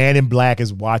 and the man in black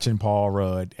is watching Paul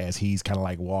Rudd as he's kind of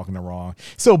like walking around.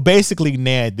 So basically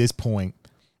now at this point,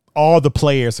 all the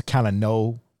players kind of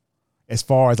know, as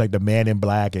far as like the man in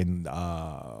black and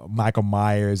Michael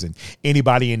Myers and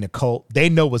anybody in the cult, they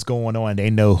know what's going on. They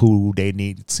know who they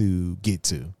need to get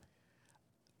to.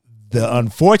 The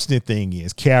unfortunate thing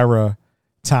is Kara,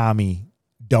 Tommy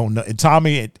don't know.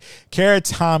 Kara,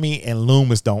 Tommy, and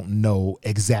Loomis don't know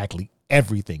exactly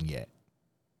everything yet.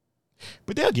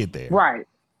 But they'll get there. Right.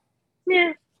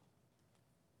 Yeah.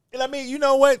 And I mean, you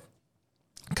know what?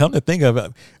 Come to think of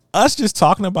it, us just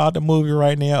talking about the movie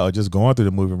right now or just going through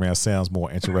the movie right now sounds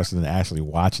more interesting than actually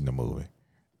watching the movie.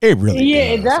 It really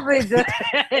does. It definitely does.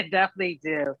 It definitely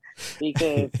do.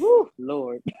 Because, whew,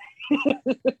 Lord.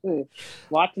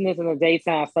 Watching this in the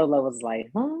daytime solo was like,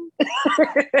 huh?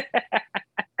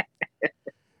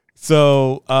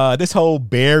 So this whole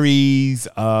Barry's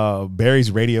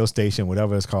radio station,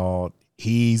 whatever it's called,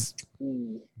 he's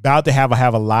about to have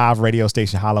a live radio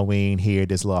station Halloween here,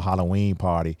 this little Halloween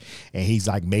party, and he's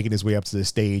like making his way up to the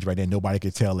stage right there. Nobody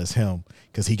could tell it's him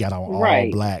because he got on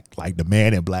all black, like the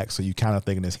man in black. So you kind of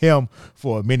thinking it's him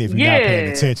for a minute if you're not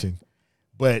paying attention.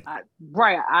 But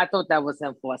I thought that was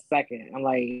him for a second. I'm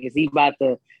like, is he about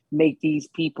to make these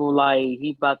people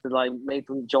he about to make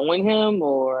them join him,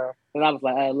 or? And I was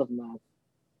like, look, man.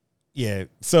 Yeah.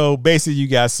 So basically, you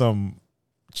got some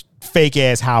fake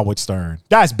ass Howard Stern.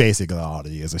 That's basically all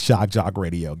it is. A shock jock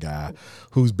radio guy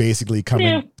who's basically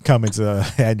coming to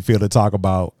Haddonfield to talk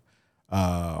about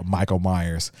Michael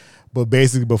Myers. But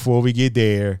basically, before we get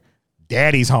there,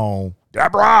 Daddy's home.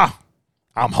 Deborah,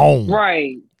 I'm home.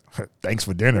 Right. Thanks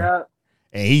for dinner. Yep.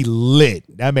 And he lit.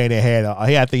 That man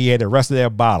I think he had the rest of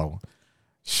that bottle.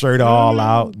 Shirt all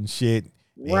out and shit.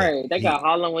 Right. They got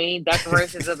Halloween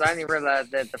decorations. I didn't realize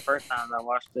that the first time I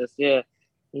watched this. Yeah.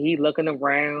 He looking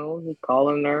around. He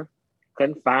calling her.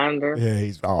 Couldn't find her. Yeah,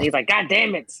 he's like, God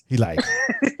damn it. He's like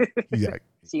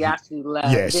she actually left.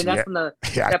 Yeah, then that's when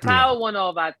the power went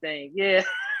off, I think. Yeah.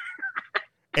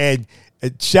 And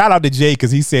shout out to Jay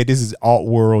because he said this is alt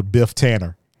world Biff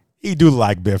Tanner. He do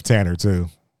like Biff Tanner too.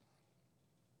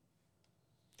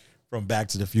 From Back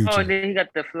to the Future. Oh, and then he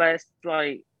got the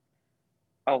flashlight.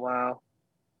 Oh wow.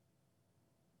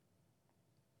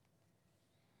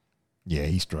 Yeah,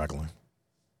 he's struggling.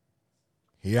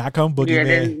 Here I come, Boogeyman.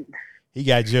 Man. He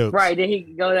got jokes. Right, then he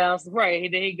go down. Right,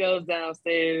 then he goes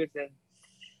downstairs, and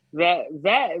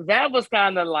that was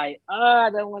kind of like, I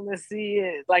don't want to see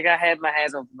it. Like I had my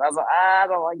hands open. I was like, I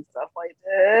don't like stuff like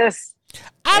this.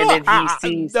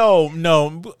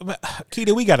 No,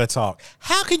 Keita, we gotta talk.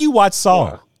 How can you watch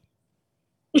Saw?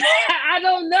 I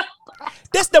don't know.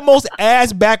 That's the most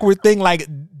ass backward thing. Like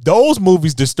those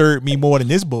movies disturb me more than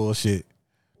this bullshit.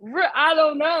 I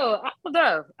don't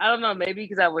know. Maybe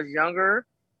because I was younger.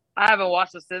 I haven't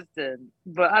watched it since then,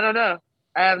 but I don't know.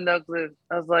 I have no clue.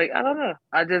 I was like, I don't know.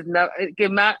 I just never.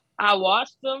 I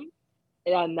watched them,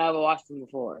 and I never watched them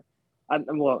before. I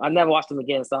never watched them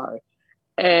again. Sorry.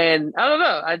 And I don't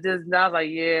know. I was like,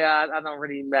 yeah, I don't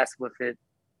really mess with it.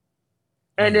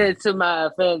 And then, to my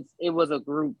offense, it was a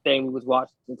group thing. We was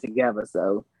watching together,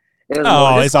 so.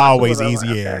 It's always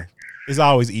easier. It's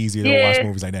always easier to watch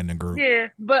movies like that in a group. Yeah,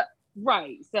 but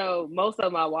right. So most of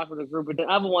them I watch with a group, but the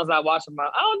other ones I watch them. I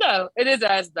don't know. It is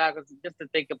ass backwards just to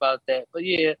think about that. But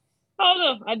yeah, I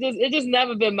don't know. It just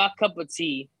never been my cup of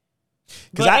tea.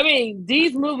 But I mean,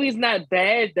 these movies not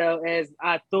bad though, as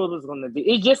I thought it was gonna be.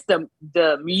 It's just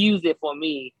the music for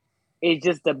me. It's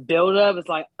just the build up. It's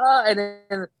like, and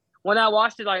then when I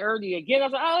watched it like early again, I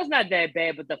was like, oh, it's not that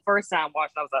bad. But the first time I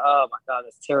watched it, I was like, oh my God,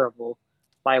 it's terrible.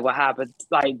 Like what happened?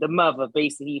 Like the mother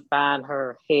basically found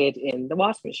her head in the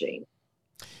washing machine.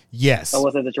 Yes. Or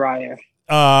was it the dryer?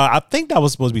 I think that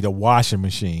was supposed to be the washing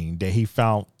machine that he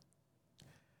found.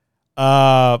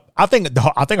 I think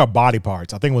her body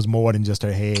parts. I think it was more than just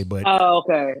her head, but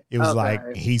it was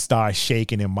like he started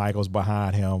shaking and Michael's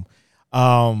behind him.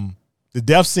 The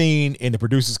death scene in the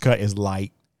producer's cut is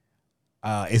light.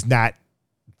 It's not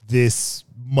this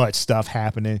much stuff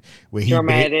happening where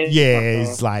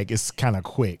it's like it's kind of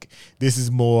quick. This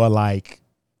is more like,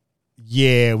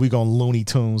 yeah, we gonna Looney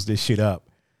Tunes this shit up.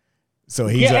 So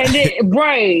he's right,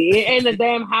 and the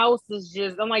damn house is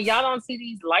just. I'm like, y'all don't see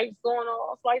these lights going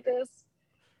off like this.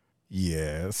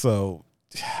 Yeah. So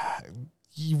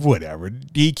whatever.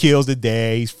 He kills the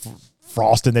dad. He's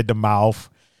frosting at the mouth.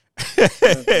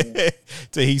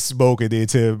 Till he's smoking it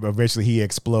till eventually he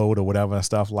explode or whatever and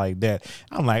stuff like that.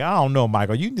 I'm like, I don't know,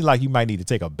 Michael. You might need to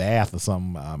take a bath or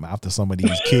something after some of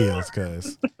these kills,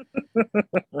 because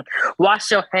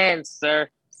wash your hands, sir.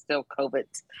 Still COVID,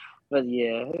 but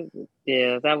yeah,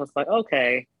 that was like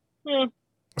okay.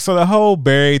 So the whole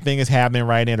Barry thing is happening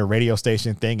right in the radio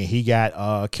station thing, and he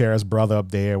got Kara's brother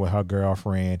up there with her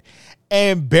girlfriend,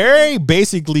 and Barry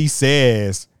basically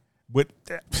says,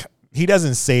 he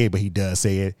doesn't say it, but he does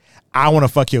say it, I want to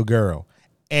fuck your girl.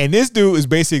 And this dude is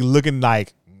basically looking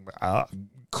like,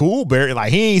 cool, Barry.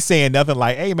 Like, he ain't saying nothing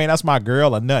like, hey, man, that's my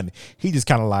girl or nothing. He just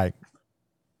kind of like.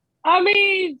 I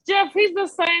mean, Jeff, he's the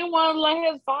same one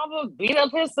like his father beat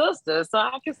up his sister. So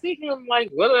I can see him like,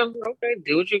 whatever, okay,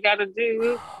 do what you got to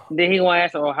do. Then he want to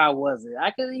ask her, how was it?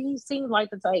 He seems like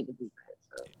the type to do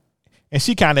that. So. And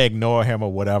she kind of ignored him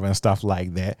or whatever and stuff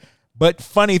like that. But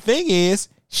funny thing is,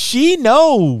 she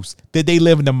knows that they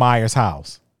live in the Myers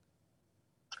house.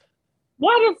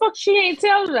 Why the fuck she ain't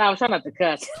tell them that? I'm trying not to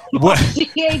cuss. Why she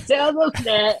ain't tell them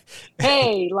that?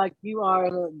 Hey, like you are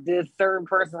the third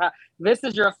person. This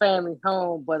is your family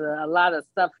home, but a lot of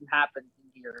stuff happens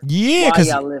here. Yeah,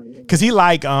 because he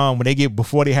like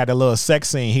before they had the little sex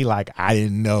scene, he like, I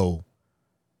didn't know.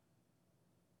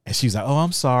 And she's like, oh,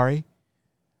 I'm sorry.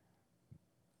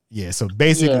 Yeah, so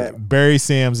basically Barry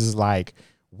Sims is like,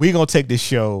 we're going to take this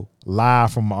show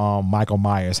live from Michael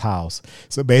Myers' house.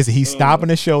 So basically he's stopping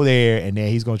the show there, and then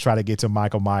he's going to try to get to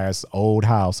Michael Myers' old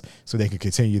house so they can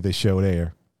continue the show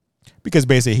there. Because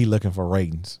basically he's looking for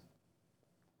ratings.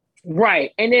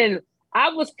 Right. And then I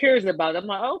was curious about it. I'm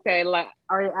like, okay, like,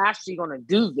 are they actually going to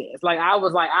do this? Like, I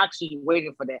was like actually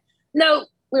waiting for that. No,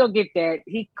 we don't get that.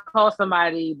 He called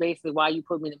somebody basically, why you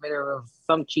put me in the middle of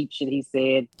some cheap shit he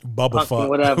said. Bubba fuck.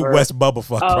 Whatever. West Bubba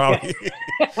fuck, probably.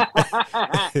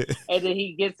 And then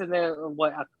he gets in there,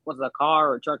 was it a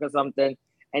car or a truck or something?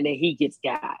 And then he gets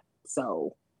got.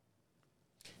 So.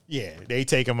 Yeah, they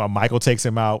take him out. Michael takes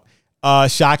him out.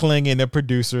 Shockling and the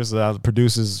producers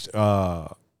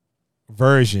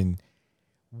version,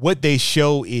 what they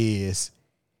show is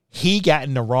he got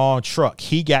in the wrong truck.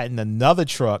 He got in another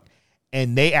truck.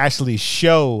 And they actually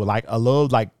show like a little,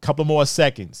 like couple more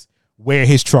seconds where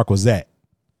his truck was at.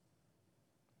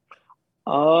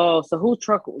 Oh, so whose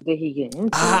truck did he get into?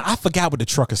 I forgot what the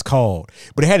truck is called,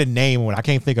 but it had a name on it. I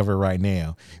can't think of it right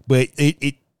now. But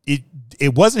it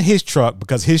wasn't his truck,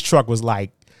 because his truck was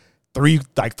like three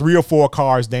or four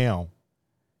cars down.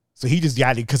 So he just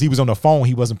got it because he was on the phone.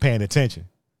 He wasn't paying attention.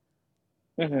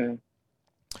 Mm-hmm.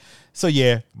 So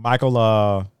yeah,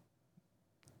 Michael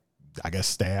I guess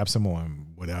stabs him or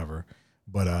whatever,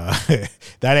 but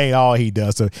that ain't all he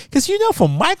does. So, because for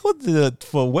Michael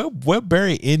for where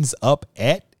Barry ends up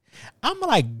at, I'm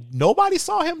like, nobody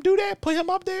saw him do that, put him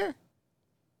up there.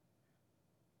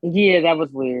 Yeah, that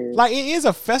was weird. Like, it is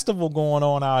a festival going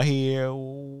on out here.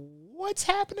 What's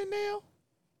happening now?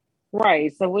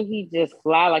 Right. So would he just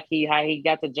fly how he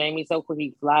got to Jamie so quick?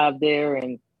 He fly up there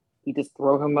and he just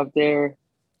throw him up there?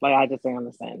 Like, I just don't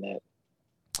understand that.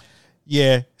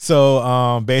 Yeah,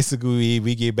 so basically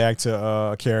we get back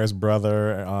to Kara's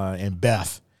brother and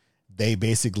Beth. They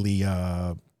basically,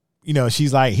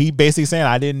 she's like, he basically saying,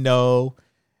 I didn't know.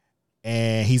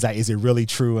 And he's like, is it really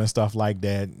true and stuff like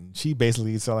that? And she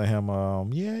basically telling him,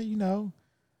 yeah,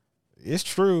 it's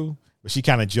true. But she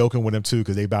kind of joking with him too,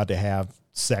 because they about to have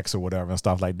sex or whatever and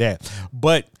stuff like that.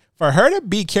 But for her to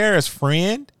be Kara's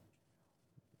friend,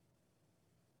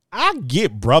 I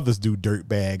get brothers do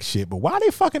dirtbag shit, but why are they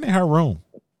fucking in her room?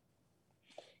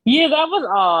 Yeah, that was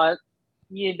odd.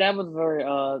 Yeah, that was very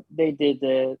odd. They did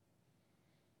that.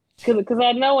 Because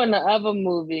I know in the other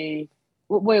movie,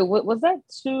 wait, was that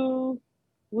 2?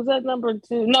 Was that number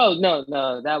 2? No,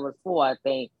 that was 4, I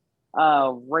think.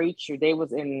 Rachel, they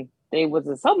was in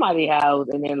somebody's house,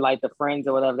 and then like the friends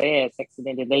or whatever, they had sex, and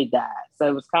then they died. So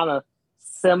it was kind of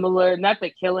similar, not the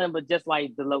killing, but just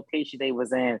like the location they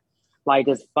was in. Like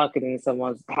just fucking in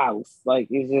someone's house, like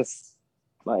it's just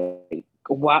like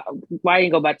why you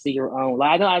go back to your own?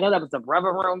 Like I know that was the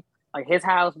brother room. Like his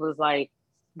house was like,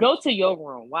 go to your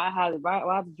room. Why did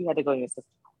you have to go to your sister?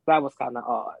 That was kind of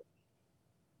odd.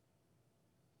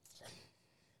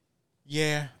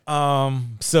 Yeah.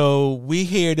 So we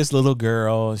hear this little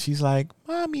girl. She's like,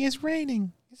 "Mommy, it's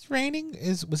raining. It's raining."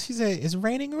 She said, "It's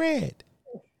raining red."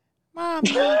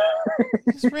 Mommy,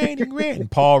 it's raining red.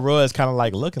 And Paul Rudd's kind of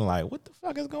like looking like, what the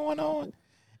fuck is going on?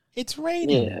 It's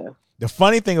raining. Yeah. The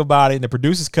funny thing about it, in the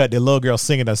producer's cut, the little girl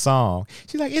singing a song.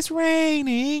 She's like, "It's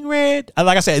raining red."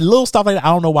 Like I said, little stuff like that. I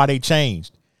don't know why they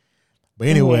changed. But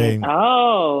anyway,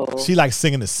 she like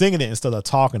singing it instead of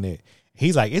talking it.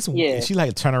 He's like, "It's." Yeah. She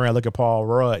like turn around, look at Paul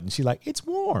Rudd, and she like, "It's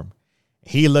warm."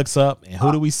 He looks up, and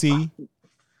who do we see?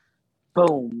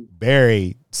 Boom.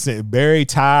 Barry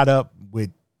tied up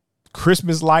with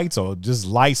Christmas lights or just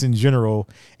lights in general,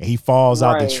 and he falls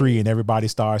out the tree, and everybody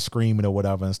starts screaming or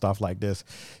whatever and stuff like this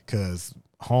because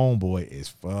homeboy is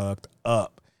fucked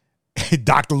up.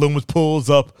 Dr. Loomis pulls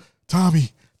up.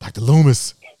 Tommy, Dr.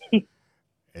 Loomis.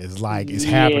 It's like it's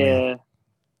happening.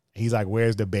 He's like,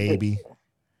 "Where's the baby?"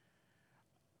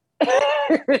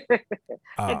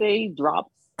 And then he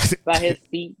drops by his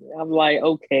feet. I'm like,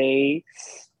 okay,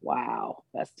 wow,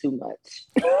 that's too much.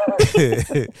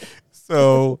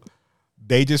 So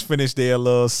they just finished their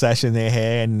little session they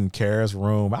had in Kara's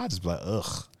room. I just be like,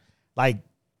 ugh. Like,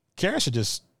 Kara should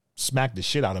just smack the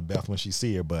shit out of Beth when she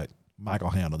see her, but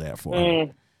Michael handled that for her.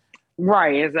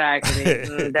 Right, exactly.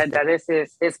 That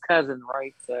is his cousin,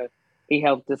 right? So he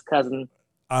helped his cousin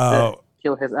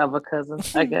kill his other cousin,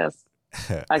 I guess.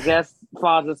 I guess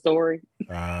father's story.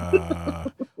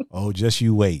 Just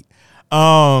you wait.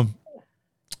 So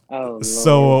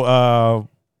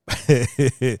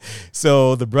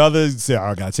the brother said,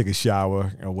 "I gotta take a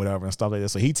shower or whatever and stuff like that."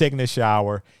 So he taking a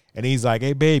shower and he's like,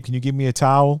 "Hey babe, can you give me a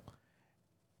towel?"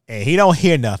 And he don't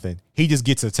hear nothing. He just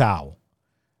gets a towel.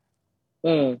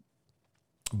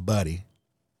 Buddy,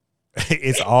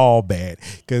 it's all bad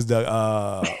because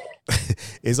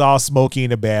it's all smoky in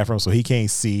the bathroom, so he can't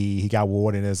see. He got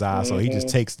water in his eye, so he just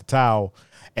takes the towel.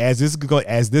 As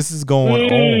this is going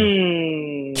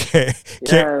on,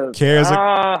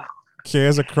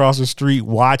 Kara's across the street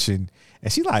watching,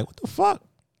 and she's like, "What the fuck?"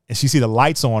 And she see the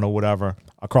lights on or whatever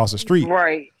across the street.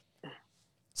 Right.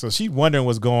 So she's wondering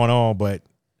what's going on, but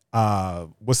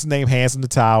what's his name hands him the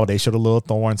towel. They showed a little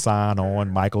Thorn sign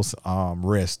on Michael's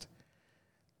wrist,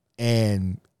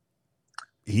 and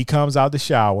he comes out the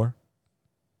shower,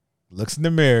 looks in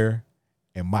the mirror,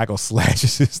 and Michael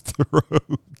slashes his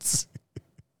throat.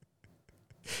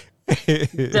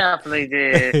 Definitely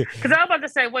did. Because I was about to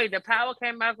say, wait, the power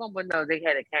came back on, but no, they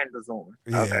had the candles on.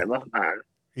 Yeah. Okay, left behind.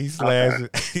 He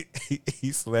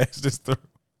slashed his throat.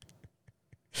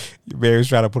 Mary's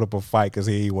trying to put up a fight because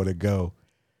he didn't want to go.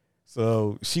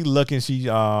 So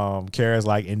Kara's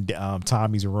like in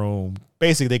Tommy's room.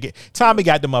 Basically, Tommy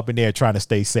got them up in there trying to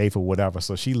stay safe or whatever.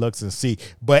 So she looks and see.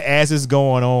 But as it's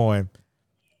going on,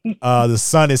 the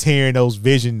son is hearing those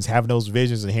visions, having those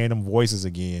visions and hearing them voices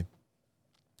again.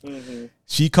 Mm-hmm.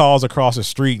 She calls across the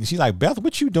street and she's like, "Beth,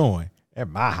 what you doing at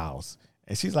my house?"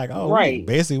 And she's like, "Oh, right.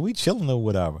 We chilling or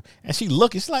whatever." And she's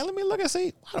like, "Let me look and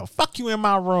see. Why the fuck you in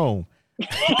my room?"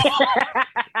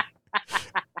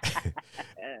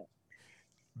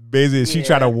 Basically, she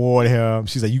tried to warn him.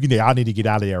 She's like, "I need to get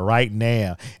out of there right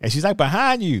now." And she's like,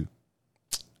 "Behind you."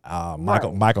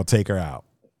 Michael take her out.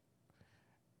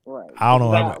 Right. I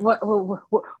don't know.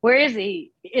 Where is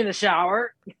he? In the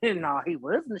shower? No, he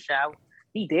was in the shower.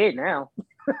 He dead now.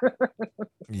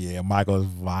 Yeah, Michael is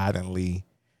violently.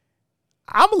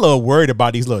 I'm a little worried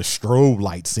about these little strobe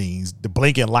light scenes, the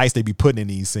blinking lights they be putting in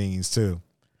these scenes too.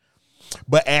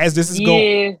 But as this is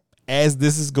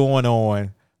going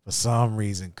on, for some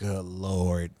reason, good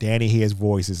Lord, Danny hears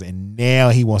voices, and now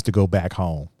he wants to go back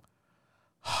home.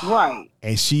 Right.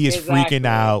 And she is freaking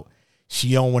out.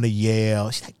 She don't want to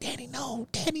yell. She's like, "Danny, no.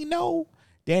 Danny, no.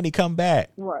 Danny, come back."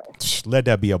 Right. Let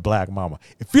that be a black mama.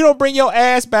 If you don't bring your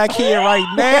ass back here right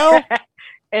now.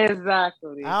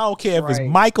 Exactly. I don't care if it's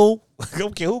Michael. I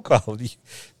don't care who called you.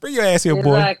 Bring your ass here,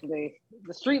 boy. Exactly.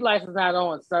 The street lights is not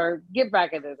on, sir. Get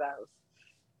back in this house.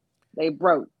 They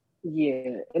broke.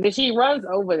 Yeah. And then she runs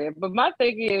over there. But my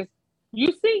thing is,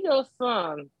 you see your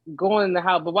son going in the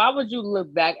house, but why would you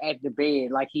look back at the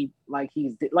bed like he's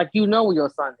you know where your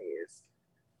son is?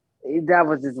 That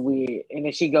was just weird. And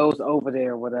then she goes over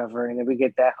there or whatever, and then we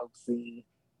get that whole scene.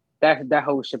 That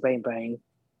whole shebang bang.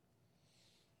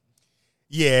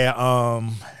 Yeah,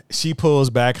 she pulls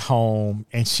back home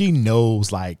and she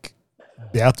knows like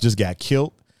Beth just got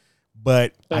killed,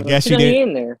 but I guess she didn't.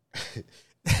 In there.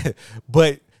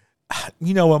 But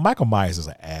you know what? Michael Myers is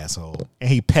an asshole and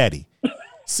he petty.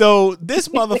 So this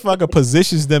motherfucker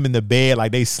positions them in the bed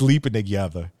like they sleeping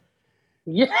together.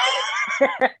 Yeah.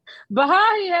 But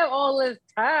how he have all this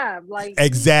time? Like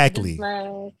exactly.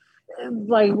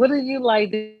 Like, what did you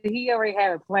like? Did he already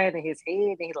have a plan in his head?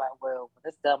 And he's like, well,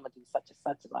 this dumb do such and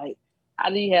such. Like, how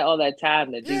do you have all that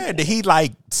time to do that? Did he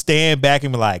like stand back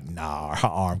and be like, nah, her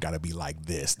arm gotta be like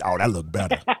this? Oh, that look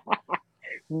better.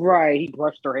 Right. He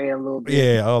brushed her hair a little bit.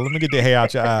 Yeah, oh, let me get the hair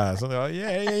out your eyes. So,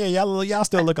 yeah. Y'all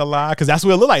still look alive. Because that's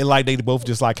what it looked like. Like they both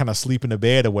just like kind of sleep in the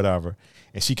bed or whatever.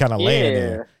 And she kind of laying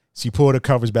there. She pulled the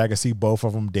covers back and see both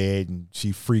of them dead. And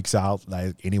she freaks out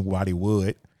like anybody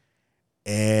would.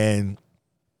 And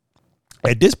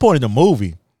at this point in the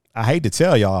movie, I hate to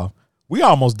tell y'all, we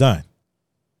almost done.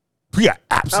 We are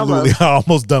absolutely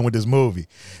almost done with this movie.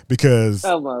 Because,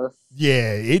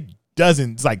 yeah, it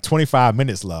doesn't, it's like 25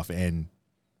 minutes left. And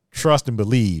trust and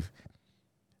believe,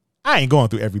 I ain't going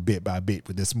through every bit by bit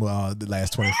with this the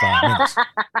last 25 minutes.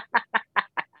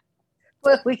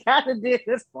 But we gotta do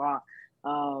this part.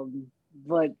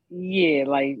 But yeah,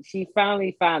 like she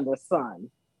finally found the son.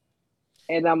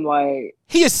 And I'm like,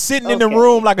 he is sitting in the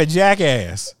room like a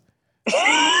jackass.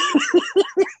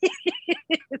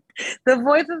 The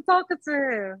voice is talking to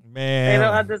him. Man. They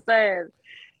don't understand.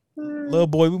 Little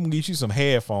boy, we can get you some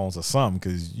headphones or something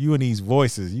because you and these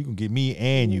voices, you can get me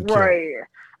and you. Right.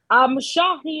 I'm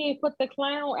shocked he ain't put the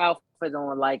clown outfit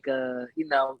on like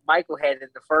Michael had in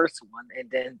the first one,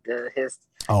 and then his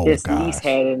niece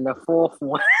had in the fourth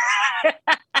one.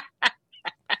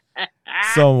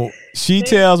 So she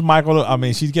tells Michael,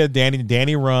 she's got Danny.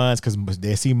 Danny runs because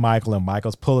they see Michael and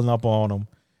Michael's pulling up on him.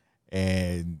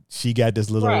 And she got this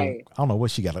little, I don't know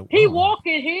what she got. He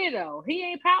walking here though. He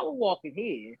ain't power walking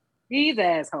here. He's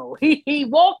asshole. He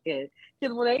walking.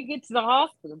 Because when they get to the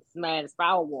hospital, this man is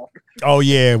power walking. Oh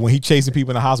yeah, when he chasing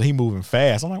people in the hospital, he moving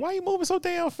fast. I'm like, why are you moving so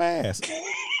damn fast?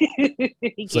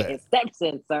 He getting steps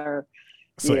in, sir.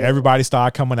 So everybody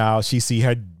started coming out. She see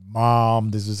her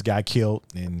mom. This just got killed,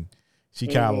 and she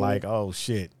kind of like, oh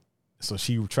shit. So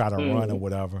she tried to run or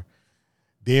whatever.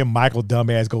 Then Michael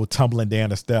dumbass go tumbling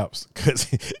down the steps because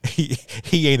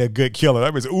he ain't a good killer.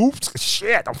 That was oops,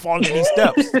 shit, I'm falling down these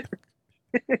steps.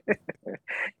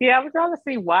 Yeah, I was trying to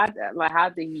see why, like, how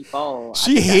did he fall?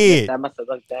 She hid. I must have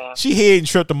looked down. She hid and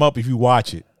tripped him up. If you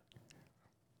watch it,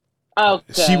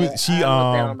 okay. She I looked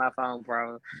down on my phone,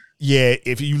 bro. Yeah,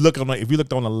 if you looked on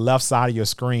the left side of your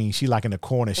screen, she like in the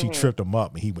corner. She tripped him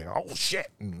up, and he went, oh shit,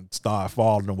 and started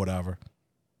falling or whatever.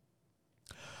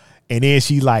 And then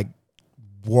she like.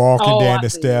 Walking down the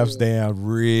steps down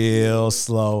real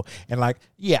slow. And like,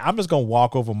 yeah, I'm just going to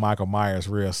walk over Michael Myers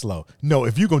real slow. No,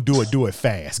 if you're going to do it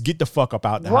fast. Get the fuck up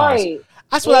out the house.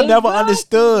 That's what I never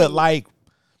understood. Like,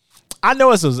 I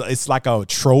know it's like a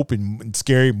trope in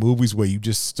scary movies where you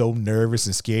just so nervous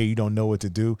and scared you don't know what to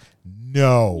do.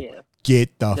 No. Yeah.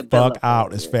 Get the fuck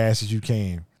out as fast as you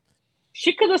can.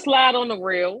 She could have slid on the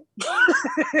rail.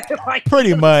 Like,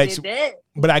 pretty much.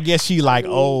 But I guess she like,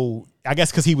 I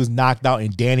guess because he was knocked out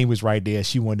and Danny was right there,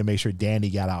 she wanted to make sure Danny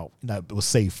got out. Was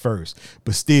safe first.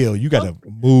 But still, you got to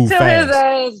move fast.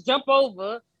 Tell his ass, jump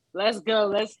over. Let's go.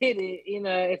 Let's hit it.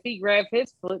 If he grabbed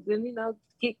his foot, then,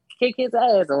 kick his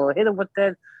ass or hit him with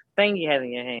that thing you have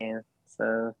in your hand.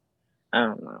 So, I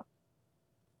don't know.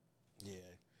 Yeah.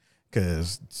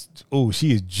 Because,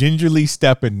 she is gingerly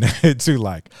stepping to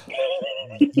like...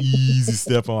 easy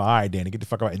step on. All right, Danny, get the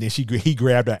fuck out. And then he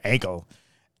grabbed her ankle.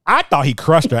 I thought he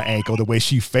crushed her ankle the way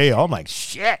she fell. I'm like,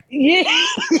 shit. Yeah,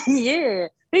 yeah.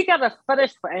 He got a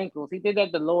fetish for ankles. He did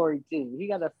that to Lori too. He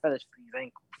got a fetish for these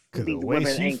ankles. Because the way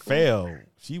she fell,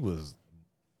 she was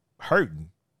hurting.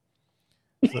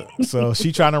 So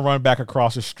she trying to run back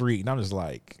across the street, and I'm just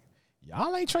like,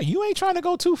 you ain't trying to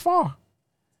go too far.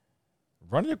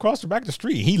 Running across the back of the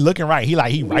street. He looking right. He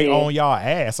right on y'all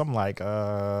ass. I'm like,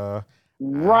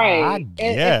 right.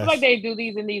 It's like they do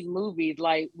these in these movies,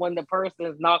 like when the person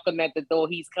is knocking at the door,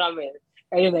 he's coming,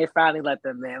 and then they finally let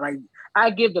them in. Like, I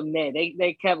give them that.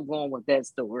 They kept going with that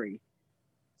story.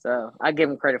 So I give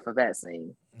them credit for that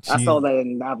scene. I saw that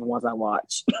in the other ones I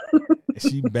watched.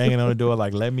 She banging on the door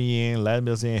like, let me in,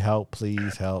 help,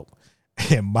 please help.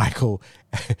 And Michael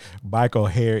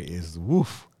hair is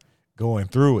going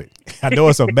through it. I know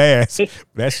it's a mess, but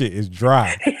that shit is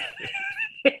dry.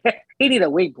 He need a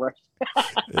wig brush.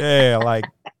 Yeah, like,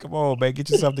 come on, man, get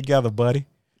yourself together, buddy.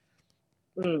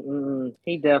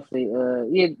 He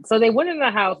definitely, So they went in the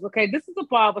house. Okay, this is the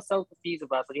part I was so confused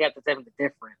about. So you have to tell me the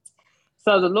difference.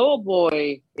 So the little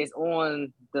boy is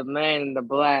on the man in the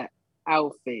black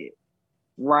outfit,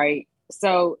 right?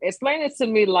 So explain it to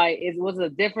me. Like, was it a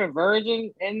different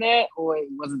version in that, or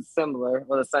was it similar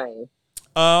or the same?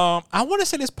 I want to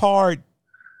say this part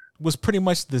was pretty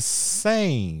much the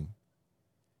same.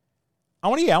 I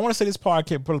want to say this part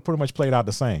pretty much played out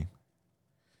the same.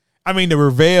 I mean, the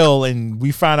reveal, and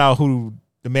we find out who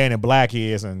the man in black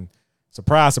is, and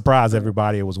surprise, surprise,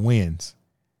 everybody, it was Wins.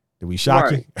 Did we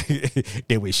shock you?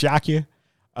 Did we shock you?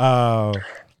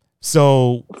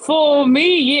 So for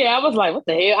me, yeah, I was like, what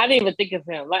the hell? I didn't even think of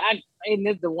him. Like, and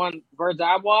this the one version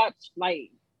I watched. Like,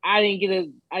 I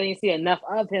didn't see enough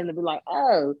of him to be like,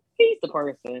 oh, he's the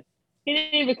person. He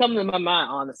didn't even come to my mind,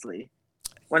 honestly.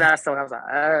 When I saw him, I was like,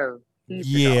 oh, he's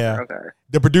the daughter. Okay.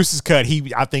 The producer's cut,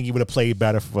 I think he would have played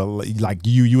better for like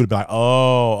you. You would have been like,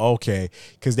 oh, okay,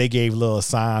 because they gave little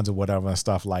signs or whatever and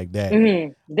stuff like that.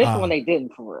 Mm-hmm. This one they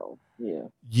didn't for real. Yeah.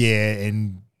 Yeah,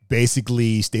 and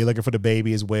basically stay looking for the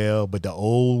baby as well. But the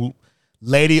old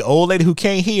lady who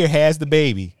can't hear has the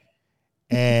baby.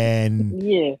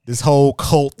 And this whole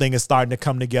cult thing is starting to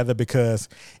come together because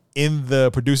in the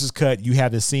producer's cut, you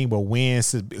have the scene where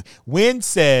Wynn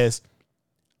says,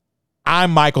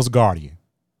 I'm Michael's guardian.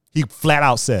 He flat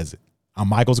out says it. I'm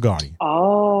Michael's guardian.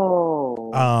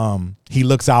 Oh. He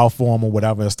looks out for him or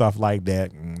whatever and stuff like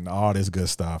that. And all this good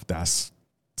stuff.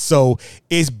 So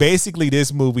it's basically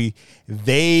this movie.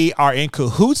 They are in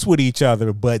cahoots with each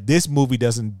other, but this movie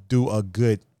doesn't do a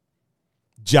good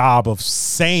job of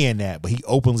saying that, but he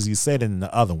openly said it in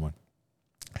the other one.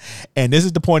 And this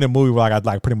is the point of the movie where I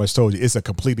pretty much told you it's a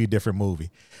completely different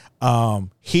movie.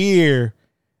 Here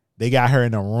they got her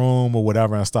in a room or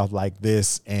whatever and stuff like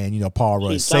this, and Paul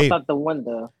Rudd jumped out the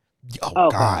window.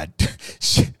 Oh God.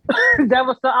 I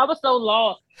was so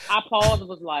lost. I paused and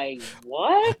was like,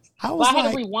 what? I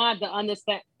had to rewind to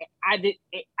understand. I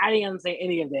didn't understand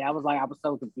any of that. I was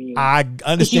so confused. I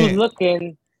understand. She was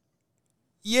looking.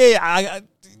 Yeah,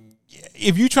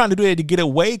 if you're trying to do that to get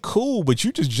away, cool. But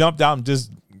you just jumped out and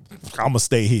I'm gonna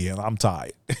stay here. I'm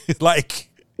tired. like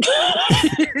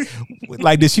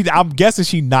did she? I'm guessing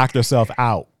she knocked herself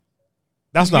out.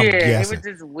 That's what I'm guessing. It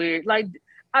was just weird. Like,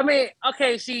 I mean,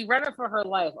 okay, she running for her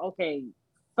life. Okay,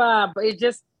 fine, but it's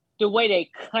just the way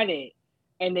they cut it,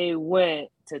 and they went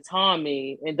to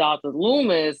Tommy and Dr.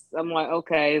 Loomis. I'm like,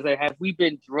 okay, it's like, have we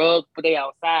been drugged? But they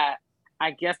outside. I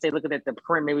guess they're looking at the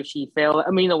print. Maybe she fell. I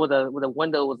mean, where the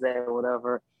window was there or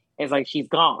whatever. It's like she's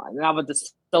gone. And I was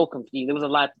just so confused. There was a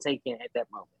lot to take in at that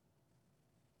moment.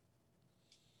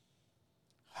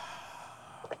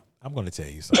 I'm going to tell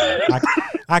you something.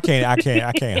 I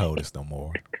can't hold this no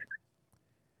more.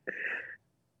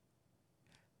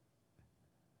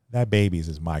 That baby's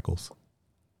is Michael's.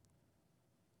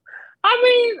 I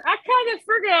mean, I kind of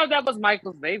figured out that was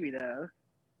Michael's baby though.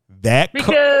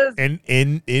 Because in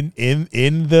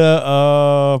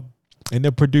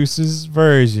the producer's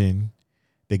version,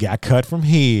 they got cut from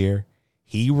here.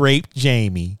 He raped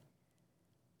Jamie.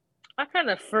 I kind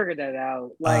of figured that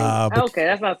out. Like, okay,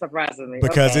 that's not surprising me.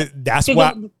 Because okay. That's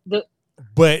why.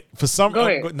 But for some,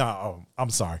 I'm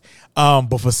sorry.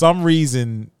 But for some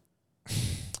reason,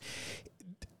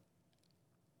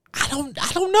 I don't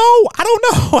know.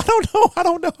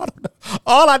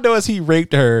 All I know is he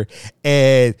raped her,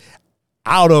 and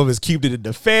I don't know if it's kept it in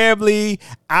the family.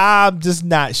 I'm just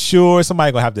not sure.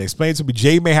 Somebody gonna have to explain it to me.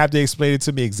 Jay may have to explain it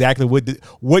to me exactly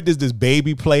what does this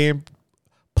baby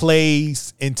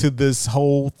plays into this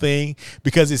whole thing,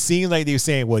 because it seems like they're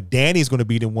saying, well, Danny's going to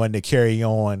be the one to carry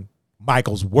on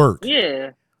Michael's work.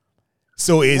 Yeah.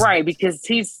 So it's right, because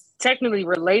he's technically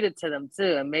related to them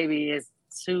too, and maybe it's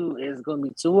going to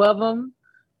be two of them.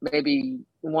 Maybe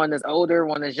one is older,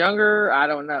 one is younger. I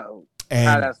don't know.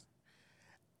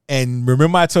 And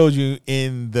remember, I told you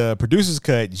in the producer's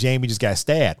cut, Jamie just got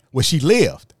stabbed. Well, she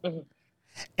lived,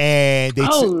 and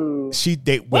she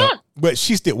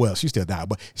still died,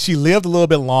 but she lived a little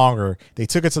bit longer. They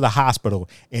took her to the hospital,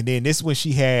 and then this is when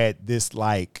she had this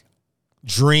like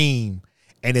dream,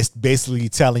 and it's basically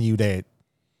telling you that,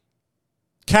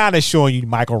 kind of showing you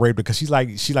Michael raped her, because she's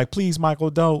like, please,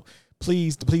 Michael,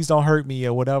 please don't hurt me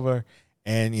or whatever.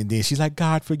 And then she's like,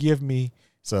 God, forgive me.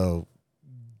 So,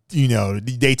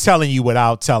 they telling you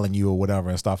without telling you or whatever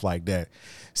and stuff like that.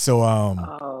 So,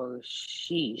 oh,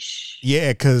 sheesh.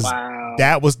 Yeah, because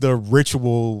that was the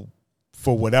ritual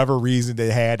for whatever reason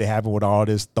they had to happen with all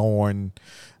this Thorn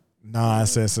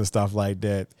nonsense and stuff like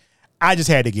that. I just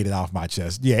had to get it off my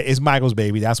chest. Yeah, it's Michael's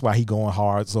baby. That's why he going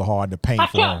so hard in the paint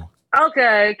for him.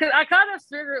 Okay, because I kind of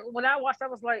figured when I watched, I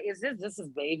was like, is this his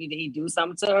baby? Did he do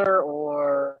something to her?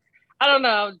 Or, I don't know.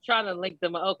 I'm trying to link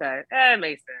them. Okay, that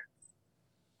makes sense.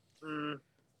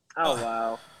 Oh,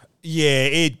 wow. Yeah,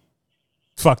 it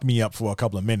fucked me up for a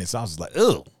couple of minutes. I was like,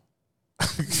 ew.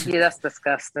 Yeah, that's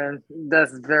disgusting.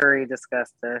 That's very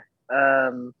disgusting. I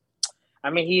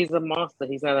mean, he's a monster.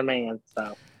 He's not a man.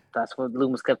 So that's what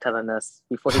Loomis kept telling us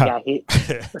before he got hit.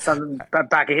 Something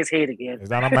back in his head again. He's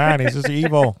not a man. He's just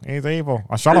evil. He's evil.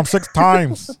 I shot him 6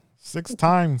 times. 6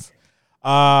 times.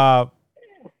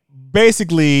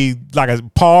 Basically,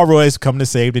 like Paul Roy's coming to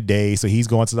save the day, so he's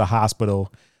going to the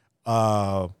hospital.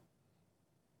 Some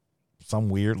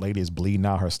weird lady is bleeding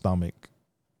out her stomach.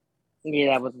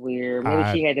 Yeah, that was weird.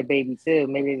 Maybe she had a baby too.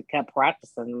 Maybe they kept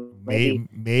practicing.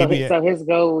 Maybe So his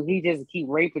goal, he just keep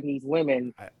raping these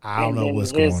women. I don't know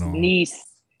what's his going on. niece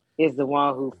is the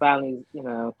one who finally,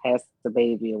 has the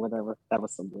baby or whatever. That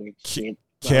was some weird shit.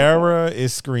 Kara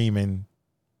is screaming.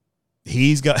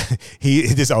 He's got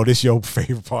this is your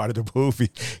favorite part of the movie.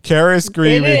 Kara is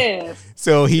screaming. It is.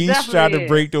 So he's trying to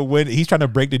break the window. He's trying to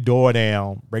break the door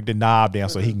down, break the knob down,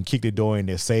 so he can kick the door in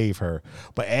there, save her.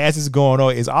 But as it's going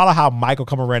on, it's all of how Michael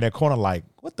come around that corner like,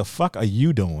 what the fuck are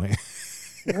you doing?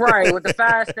 Right, with the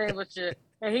fire extinguisher.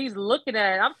 And he's looking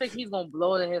at it. I'm thinking he's gonna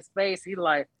blow it in his face. He's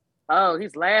like, oh,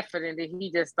 he's laughing, and then he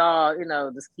just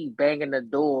just keep banging the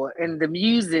door and the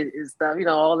music and stuff,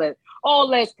 all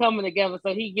that's coming together.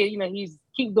 So he he's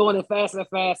keep doing it faster and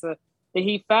faster. Then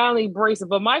he finally breaks it.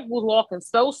 But Mike was walking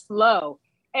so slow.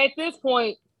 At this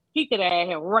point, he could have had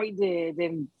him right there.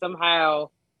 Then somehow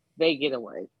they get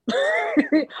away.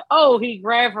 Oh, he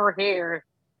grabbed her hair.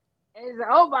 And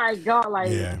oh my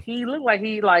God! He looked like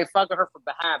he fucking her from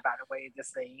behind. By the way, in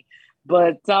this scene.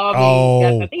 But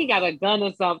I think he got a gun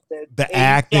or something. The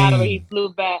acting. He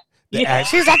flew back.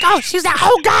 She's like,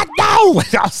 oh God, no!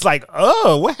 I was like,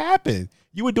 oh, what happened?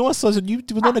 You were doing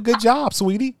a good job,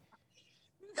 sweetie.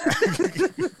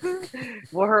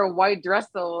 With her white dress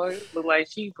on, looked like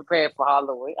she prepared for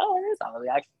Halloween. Oh, it is Halloween.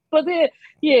 But then,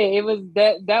 it was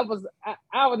that was I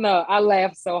don't know. I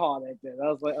laughed so hard at that.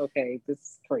 I was like, okay, this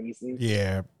is crazy.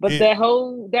 Yeah. But that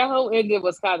whole ending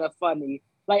was kind of funny.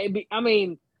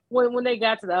 When they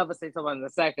got to the other state, in a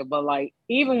second, but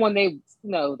even when they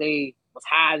they was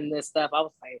hiding this stuff, I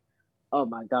was like, oh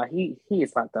my God, he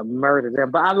is about to murder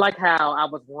them. But I like how I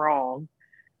was wrong.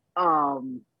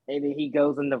 And then he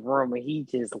goes in the room and he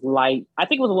just I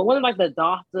think it was one of the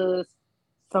doctors,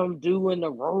 some dude in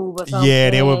the robe or something. Yeah,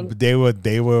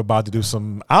 they were about to do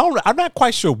some. I'm not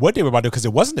quite sure what they were about to do because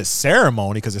it wasn't a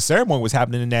ceremony, because the ceremony was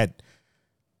happening in that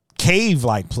cave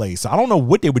place. I don't know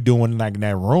what they were doing in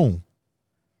that room.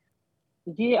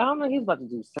 Yeah, I don't know. He's about to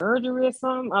do surgery or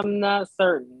something. I'm not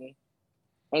certain.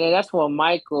 And then that's when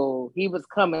Michael, he was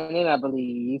coming in, I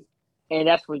believe. And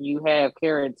that's when you have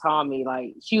Kara and Tommy,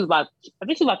 I think she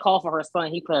was calling for her son.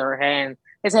 He put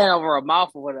his hand over her mouth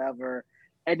or whatever.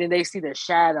 And then they see the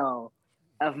shadow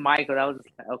of Michael. I was just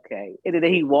like, okay. And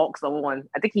then he walks on.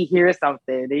 I think he hears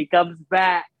something. Then he comes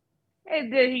back.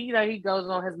 And then he goes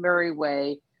on his merry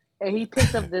way. And he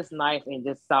picked up this knife and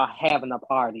just started having a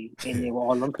party. And there were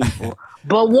all them people.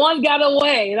 But one got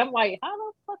away. And I'm like, how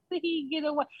the fuck did he get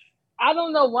away? I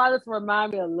don't know why this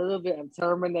reminded me a little bit of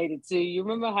Terminator 2. You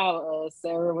remember how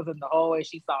Sarah was in the hallway?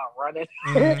 She started running.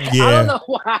 Yeah. I don't know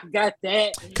why I got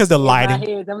that. Because the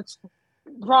lighting.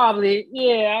 Probably.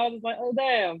 Yeah. I was like, oh,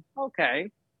 damn.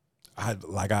 Okay. I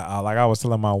was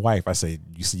telling my wife, I said,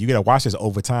 you gotta watch this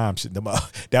overtime shit.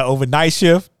 That overnight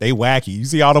shift, they wacky. You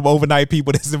see all them overnight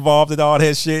people that's involved in all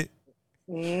that shit.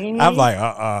 Mm-hmm. I'm like,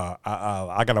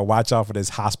 I gotta watch out for this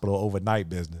hospital overnight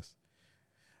business.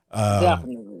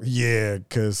 Definitely. Yeah,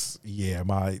 because we at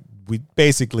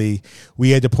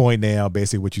the point now,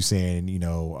 basically what you're saying,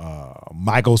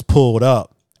 Michael's pulled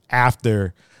up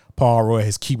after Paul Roy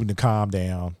is keeping the calm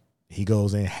down. He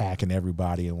goes in hacking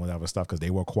everybody and whatever stuff because they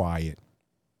were quiet.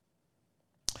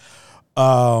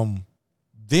 Then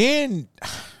I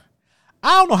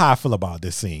don't know how I feel about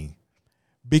this scene,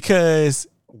 because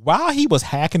while he was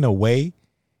hacking away,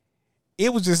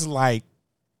 it was just like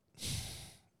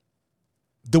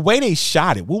the way they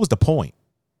shot it. What was the point?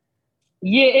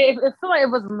 Yeah, it felt like it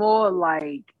was more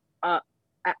like an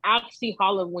actually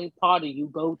Halloween party you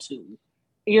go to.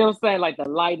 You know what I'm saying? Like the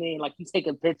lighting, like you take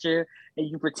a picture and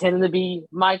you pretend to be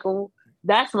Michael.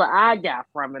 That's what I got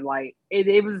from it. Like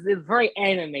it was very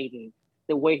animated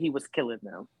the way he was killing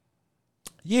them.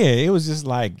 Yeah, it was just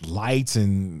like lights,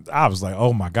 and I was like,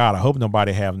 "Oh my God! I hope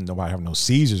nobody have no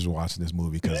seizures watching this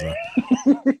movie, because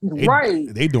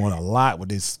right, they doing a lot with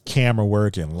this camera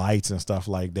work and lights and stuff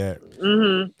like that."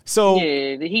 Mm-hmm. So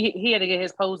yeah, he had to get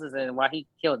his poses in while he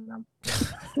killed them.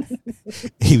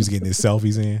 He was getting his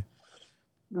selfies in.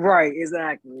 Right,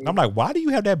 exactly. I'm like, why do you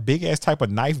have that big ass type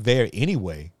of knife there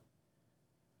anyway?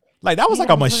 Like that was like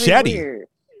a machete. Weird.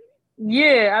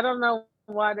 Yeah, I don't know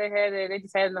why they had it. They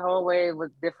just had it in the hallway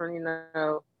with different,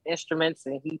 instruments,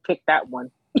 and he picked that one.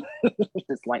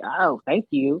 It's like, oh, thank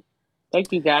you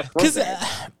guys. Because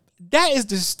that is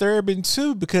disturbing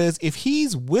too. Because if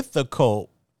he's with the cult,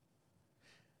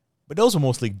 but those were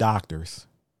mostly doctors.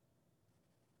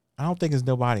 I don't think there's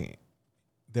nobody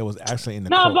that was actually in the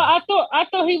cult. No, but I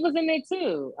thought he was in there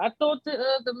too. I thought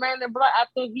the man in black. I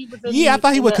thought he was. I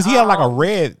thought he was, because he had like a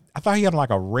red. I thought he had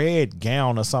like a red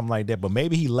gown or something like that. But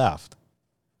maybe he left.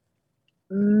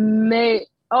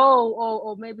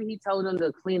 Maybe he told them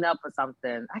to clean up or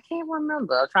something. I can't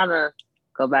remember. I'm trying to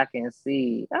go back and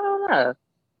see. I don't know.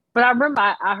 But I remember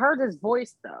I heard his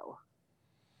voice though.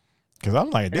 Cause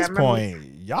I'm like, at this point,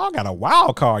 y'all got a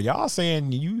wild card. Y'all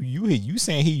saying you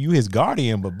saying you his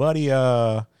guardian, but buddy,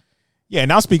 yeah.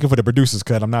 And I'm speaking for the producer's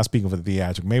cut. I'm not speaking for the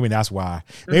theatrical. Maybe that's why.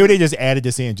 Maybe they just added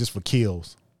this in just for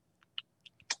kills.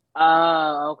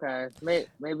 Okay.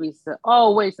 Maybe so.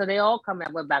 Oh wait, so they all come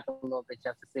out. Went back a little bit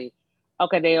just to see.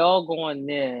 Okay, they all going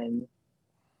in,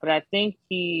 but I think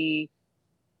he.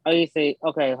 Oh, you say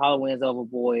okay? Halloween's over,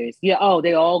 boys. Yeah. Oh,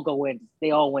 they all go in. They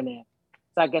all went in.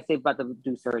 So I guess they're about to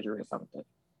do surgery or something.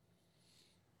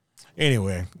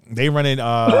 Anyway, they running.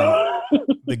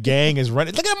 The gang is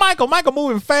running. Look at Michael. Michael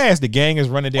moving fast. The gang is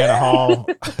running down the hall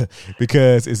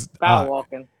because it's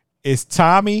walking. It's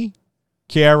Tommy,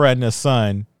 Kiara, and the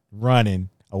son running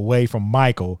away from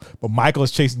Michael, but Michael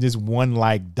is chasing this one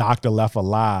like doctor left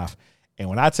alive. And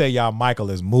when I tell y'all,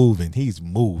 Michael is moving. He's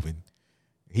moving.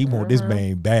 He want this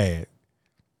man bad.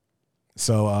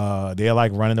 So they're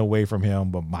like running away from him,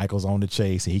 but Michael's on the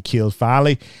chase. And he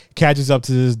finally catches up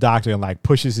to this doctor and like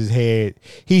pushes his head.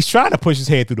 He's trying to push his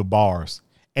head through the bars.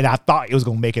 And I thought it was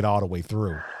going to make it all the way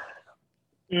through.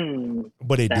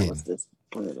 But it didn't.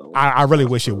 I really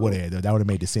wish it would have. That would have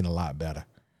made the scene a lot better.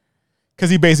 Because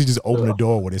he basically just opened the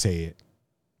door with his head.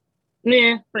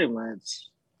 Yeah, pretty much.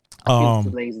 He's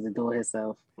too lazy to do it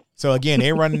himself. So again,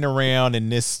 they're running around in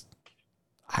this,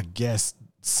 I guess,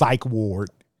 psych ward.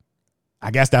 I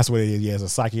guess that's what it is. Yeah, it's a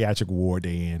psychiatric ward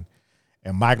they're in.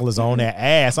 And Michael is on that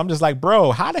ass. I'm just like,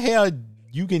 bro, how the hell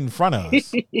you get in front of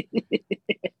us?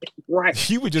 Right.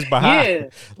 You were just behind. Yeah.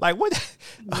 Like, what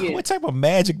type of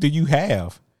magic do you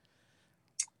have?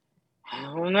 I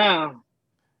don't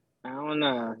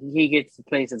know. He gets to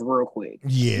places real quick.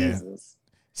 Yeah. Jesus.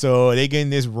 So they get in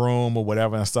this room or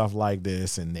whatever and stuff like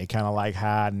this, and they kind of like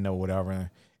hiding or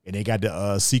whatever. And they got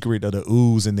the secret of the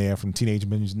ooze in there from Teenage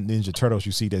Mutant Ninja Turtles.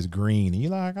 You see that's green, and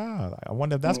you're like, I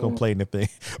wonder if that's gonna play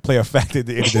a factor in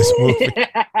this movie.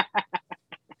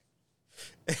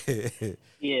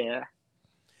 Yeah.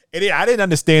 And I didn't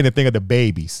understand the thing of the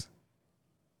babies.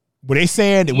 Were they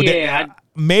saying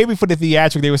maybe for the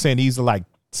theatrical they were saying these are like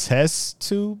test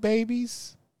tube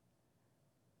babies?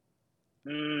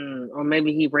 Or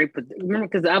maybe he raped. Remember,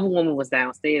 because the other woman was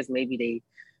downstairs. Maybe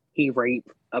he raped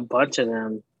a bunch of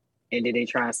them. And did they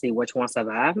try to see which one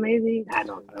survived? Maybe, I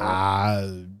don't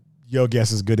know. Your guess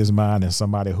is as good as mine. And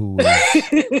somebody who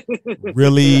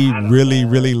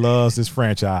really loves this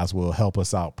franchise will help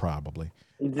us out probably.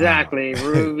 Exactly,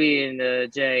 Ruby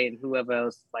and Jay and whoever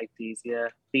else like these. Yeah,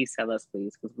 please tell us,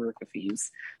 please, because we're confused.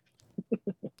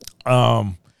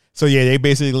 So yeah, they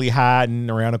basically hiding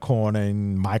around the corner,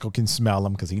 and Michael can smell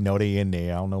them because he know they in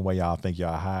there. I don't know why y'all think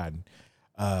y'all hiding.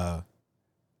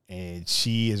 And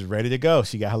she is ready to go.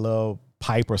 She got her little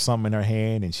pipe or something in her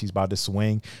hand, and she's about to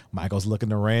swing. Michael's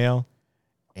looking around,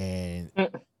 and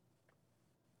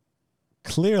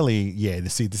clearly, yeah.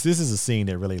 See, this is a scene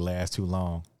that really lasts too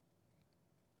long.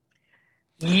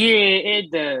 Yeah,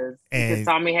 it does. Because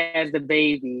Tommy has the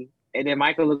baby, and then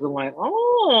Michael looking like,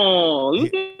 "Oh,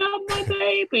 look at my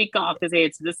baby!" Cocked his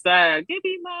head to the side. Give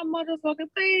me my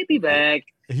motherfucking baby back.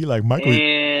 He like, Michael,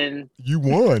 and you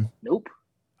won. Nope.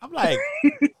 I'm like,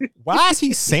 why is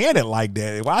he saying it like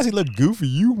that? Why does he look goofy?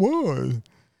 You won.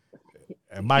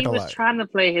 And Michael, he was trying to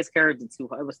play his character too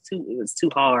hard. It was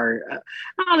too hard. I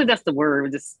don't think that's the word. It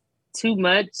was just too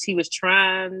much. He was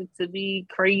trying to be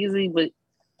crazy, but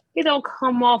he don't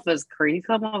come off as crazy. He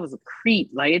come off as a creep.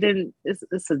 Like it didn't.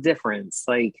 It's a difference.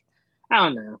 Like I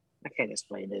don't know. I can't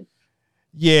explain it.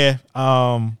 Yeah.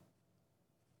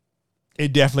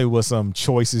 It definitely was some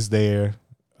choices there.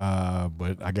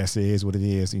 But I guess it is what it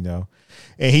is, you know.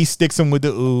 And he sticks them with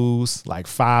the ooze, like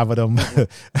 5 of them.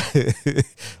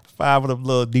 5 of them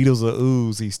little needles of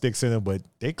ooze he sticks in them, but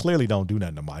they clearly don't do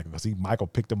nothing to Michael because Michael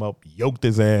picked him up, yoked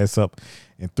his ass up,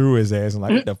 and threw his ass and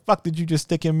like, what the fuck did you just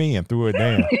stick in me? And threw it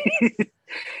down.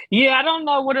 Yeah, I don't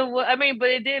know what it was. I mean, but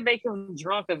it did make him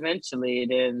drunk eventually.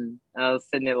 And then I was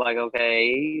sitting there like,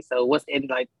 okay, so what's in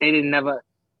like they didn't never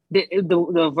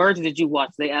the version that you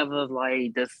watched, they ever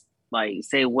like just like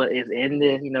say what is in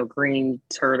the green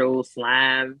turtle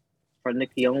slime for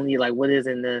Nickelodeon, like what is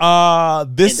in the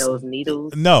in those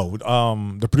needles? No,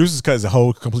 the producer's cut is a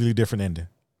whole completely different ending.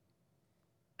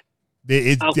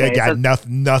 It got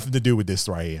nothing to do with this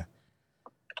right here.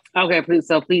 Okay, please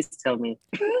tell me.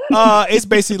 It's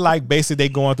basically they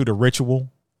going through the ritual.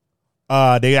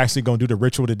 They actually gonna do the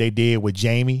ritual that they did with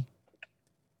Jamie.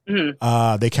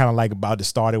 Mm-hmm. They kind of like about to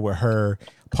start it with her.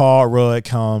 Paul Rudd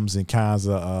comes and kind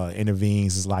of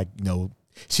intervenes. It's like,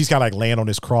 she's kind of like laying on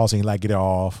this cross and he like get it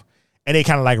off. And they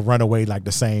kind of like run away like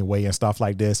the same way and stuff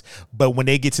like this. But when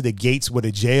they get to the gates where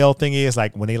the jail thing is,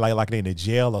 like when they like they're in the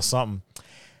jail or something,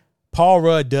 Paul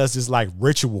Rudd does this like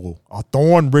ritual, a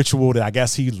Thorn ritual that I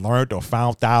guess he learned or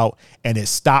found out, and it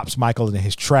stops Michael in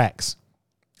his tracks.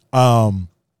 And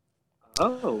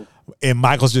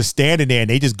Michael's just standing there and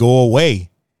they just go away.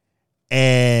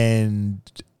 And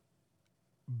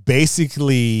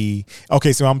basically,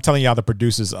 okay, so I'm telling y'all the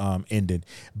producer's ending.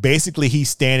 Basically, he's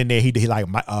standing there. He like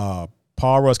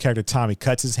Paul Rudd's character Tommy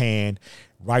cuts his hand,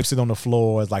 wipes it on the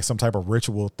floor as like some type of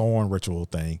ritual, Thorn ritual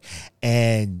thing.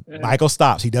 And Michael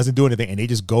stops. He doesn't do anything, and they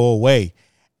just go away.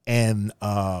 And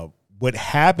what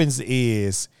happens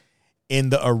is in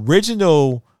the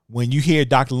original, when you hear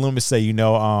Dr. Loomis say,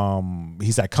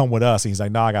 he's like, come with us. And he's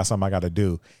like, no, I got something I got to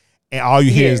do. And all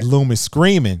you hear is Loomis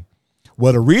screaming.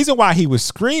 Well, the reason why he was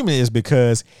screaming is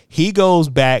because he goes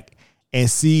back and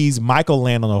sees Michael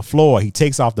land on the floor. He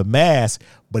takes off the mask,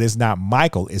 but it's not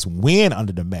Michael. It's Wynn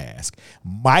under the mask.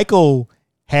 Michael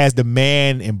has the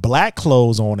man in black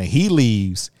clothes on and he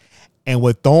leaves. And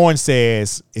what Thorn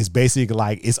says is basically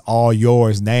like, it's all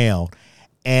yours now.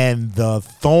 And the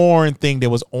Thorn thing that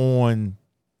was on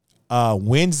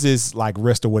Wynn's like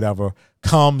wrist or whatever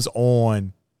comes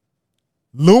on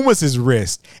Loomis's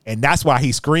wrist, and that's why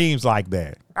he screams like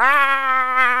that.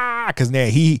 Because now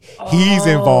he's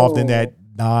involved in that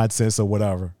nonsense or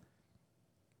whatever.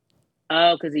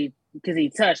 Oh, because he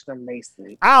touched him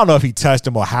basically. I don't know if he touched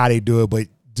him or how they do it, but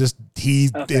just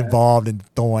he's involved in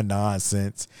throwing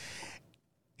nonsense.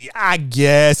 I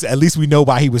guess at least we know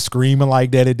why he was screaming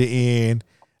like that at the end.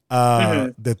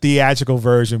 The theatrical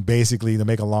version, basically, to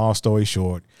make a long story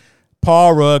short,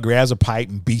 Paul Rudd grabs a pipe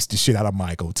and beats the shit out of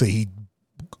Michael till he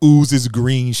oozes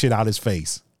green shit out his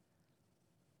face.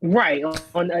 Right,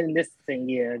 on this thing,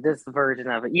 this version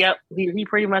of it. Yep, he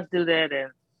pretty much do that,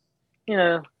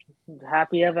 and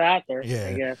happy ever after. Yeah,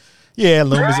 I guess. Yeah,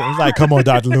 Loomis. It's like, come on,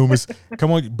 Dr. Loomis,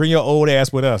 come on, bring your old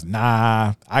ass with us.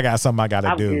 Nah, I got something I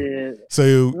gotta do. Good.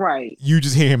 So right, you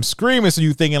just hear him screaming, so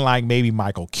you thinking like maybe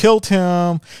Michael killed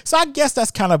him. So I guess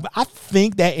that's kind of. I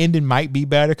think that ending might be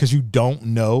better because you don't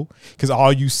know, because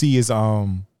all you see is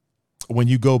when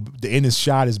you go, the end of the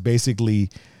shot is basically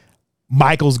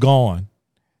Michael's gone.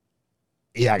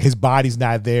 Yeah, his body's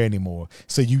not there anymore.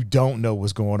 So you don't know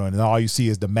what's going on. And all you see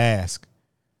is the mask.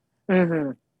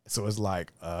 Mm-hmm. So it's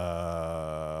like,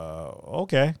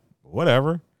 okay,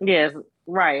 whatever. Yes,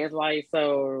 right. It's like,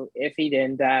 so if he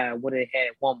didn't die, would have had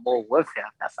one more with him?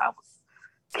 That's what I was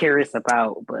curious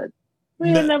about, but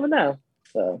we never know.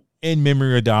 So in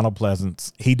memory of Donald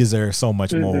Pleasance, he deserves so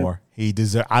much more. I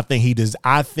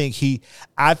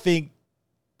think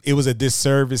it was a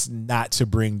disservice not to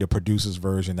bring the producer's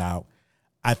version out.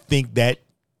 I think that,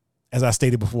 as I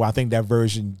stated before, I think that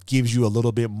version gives you a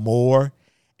little bit more.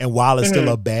 And while it's still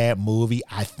a bad movie,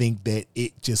 I think that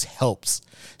it just helps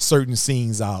certain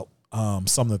scenes out.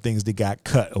 Some of the things that got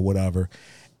cut or whatever.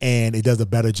 And it does a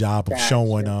better job of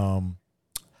showing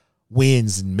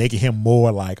wins and making him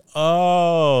more like,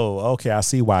 oh, okay, I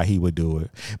see why he would do it.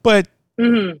 But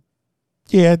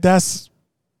yeah, that's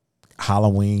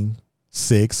Halloween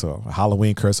 6 or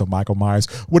Halloween Curse of Michael Myers,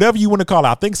 whatever you want to call it.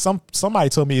 I think somebody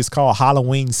told me it's called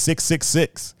Halloween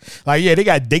 666. Like, yeah,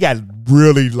 they got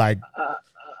really like.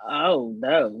 Oh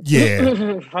no.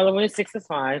 Yeah. Halloween 6 is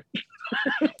fine.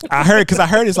 I heard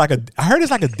it's like a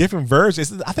different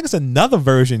version. I think it's another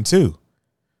version too,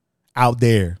 out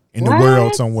there in the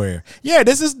world somewhere. Yeah,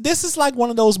 this is like one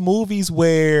of those movies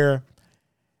where,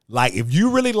 like, if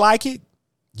you really like it,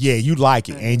 yeah, you like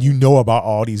it, and you know about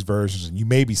all these versions, and you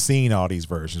may be seeing all these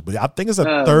versions. But I think it's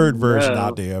a third version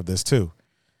out there of this too.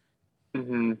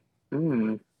 Yeah,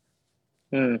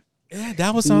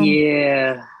 that was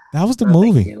that was the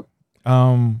movie.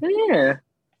 Yeah,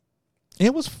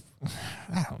 it was.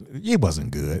 It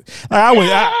wasn't good. Like,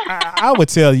 I would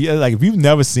tell you, like, if you've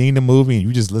never seen the movie and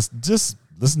you just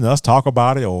listen to us talk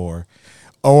about it, or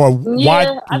watch.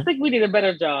 I think we did a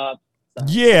better job. So.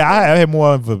 Yeah, I had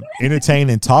more of an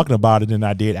entertaining talking about it than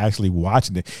I did actually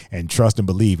watching it. And trust and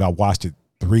believe, I watched it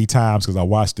 3 times because I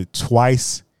watched it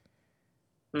twice,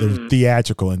 the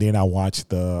theatrical, and then I watched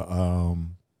the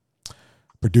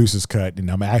producer's cut. And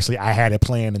I had it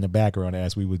playing in the background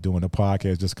as we were doing the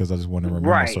podcast just because I just wanted to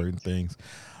remember certain things.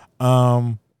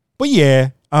 But yeah,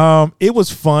 it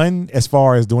was fun as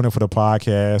far as doing it for the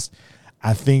podcast.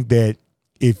 I think that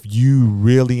if you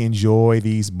really enjoy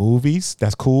these movies,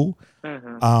 that's cool.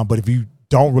 But if you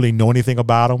don't really know anything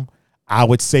about them, I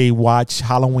would say watch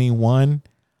Halloween 1,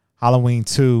 Halloween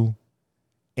 2,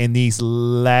 and these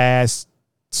last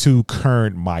 2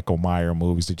 current Michael Myers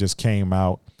movies that just came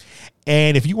out.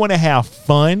 And if you want to have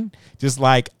fun, just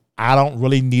like I don't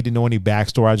really need to know any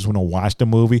backstory. I just want to watch the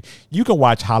movie. You can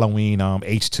watch Halloween,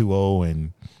 H2O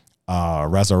and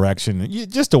Resurrection,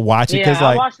 just to watch it. Yeah,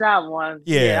 I watched that one.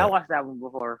 Yeah, I watched that one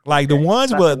before. Like the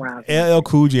ones with LL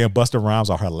Cool J and Busta Rhymes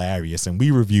are hilarious, and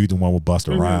we reviewed the one with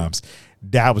Busta Rhymes.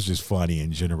 That was just funny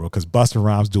in general because Busta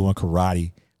Rhymes doing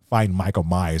karate, fighting Michael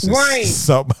Myers, is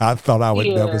something I thought I would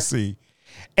never see.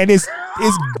 And it's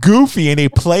goofy, and they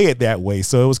play it that way,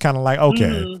 so it was kind of like,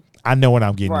 okay, I know what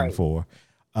I'm getting in for.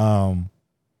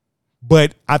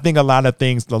 But I think a lot of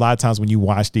times when you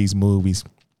watch these movies,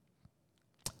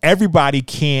 everybody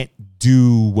can't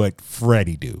do what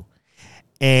Freddy do.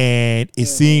 And it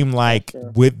seemed like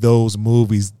with those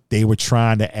movies, they were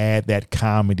trying to add that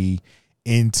comedy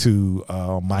into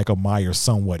Michael Myers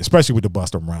somewhat, especially with the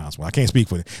Busta Rhymes one. I can't speak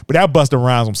for it, but that Busta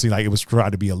Rhymes one seemed like it was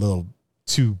trying to be a little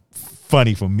too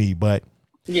funny for me, but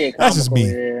that's just me.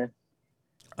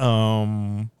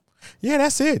 Yeah,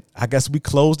 that's it. I guess we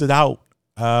closed it out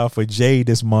for Jay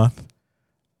this month.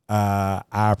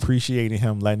 I appreciated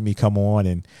him letting me come on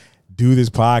and do this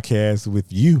podcast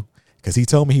with you because he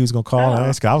told me he was gonna call and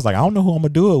ask. I was like, I don't know who I'm gonna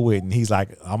do it with, and he's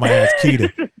like, I'm gonna ask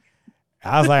Keita.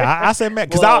 I was like, I said, man,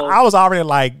 because I was already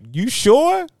like, you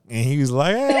sure? And he was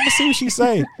like, I'm gonna see what she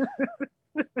say.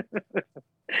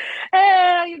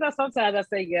 Sometimes I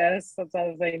say yes,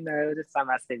 sometimes I say no. This time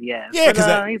I said yes. Yeah,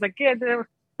 because he's like, yeah, there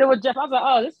was Jeff. I was like,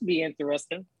 oh, this would be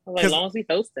interesting. I was like, as long as he's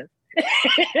hosting.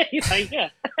 He's like, yeah.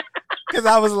 Because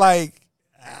I was like,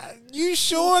 you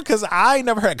sure? Because I ain't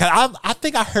never heard. Because I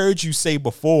think I heard you say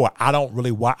before, I don't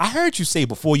really watch. I heard you say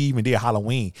before you even did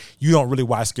Halloween, you don't really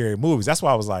watch scary movies. That's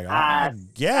why I was like, I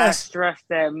guess. I stressed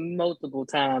that multiple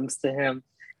times to him,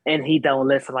 and he don't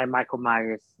listen like Michael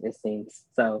Myers, it seems.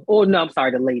 So, no, I'm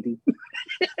sorry, the lady.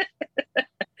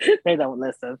 They don't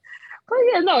listen. But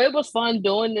yeah, no, it was fun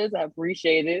doing this. I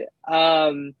appreciate it.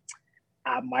 I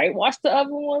might watch the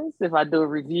other ones if I do a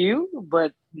review,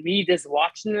 but me just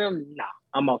watching them, nah,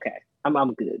 I'm okay.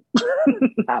 I'm good.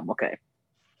 I'm okay.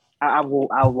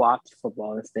 I'll watch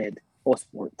football instead or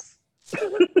sports.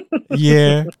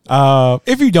 Yeah.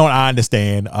 If you don't, I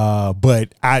understand.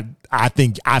 But I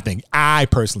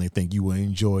personally think you will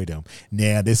enjoy them.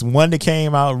 Now, this one that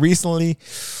came out recently,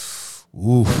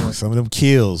 some of them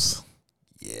kills.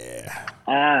 Yeah.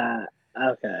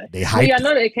 Okay. I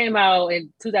know that it came out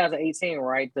in 2018,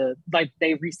 right?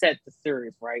 They reset the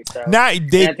series, right? So now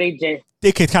they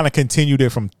could kind of continued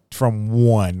it from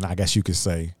one, I guess you could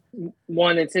say.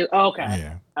 1 and 2. Okay.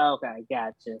 Yeah. Okay,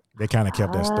 gotcha. They kind of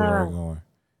kept that story going.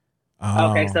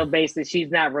 Okay, so basically she's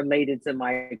not related to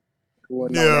Mike.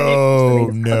 No.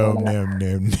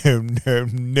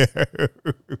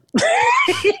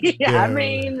 I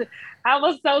mean, I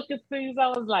was so confused. I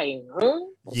was like, huh?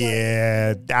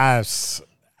 Yeah,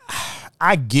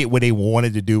 I get what they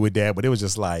wanted to do with that, but it was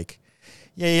just like,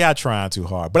 y'all trying too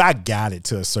hard. But I got it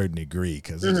to a certain degree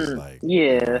because it's just like,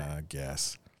 I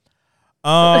guess.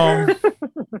 Yeah,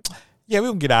 we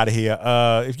can get out of here.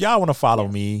 If y'all want to follow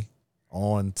me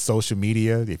on social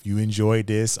media, if you enjoyed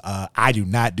this, I do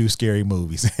not do scary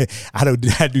movies. I don't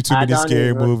do too many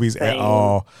scary movies at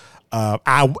all.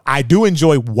 I do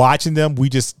enjoy watching them. We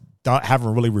just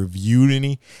haven't really reviewed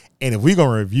any. And if we're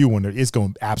gonna review one, it's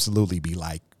gonna absolutely be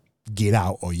like Get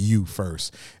Out or You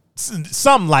first.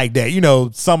 Something like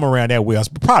that, something around that way.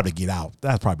 Probably Get Out.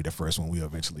 That's probably the first one we'll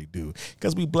eventually do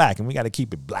because we black and we got to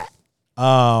keep it black.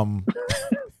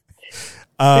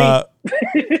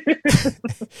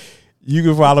 You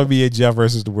can follow me at Jeff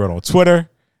versus the World on Twitter,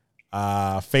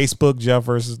 Facebook, Jeff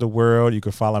versus the World. You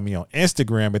can follow me on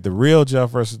Instagram at The Real Jeff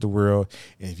versus the World.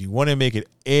 And if you want to make it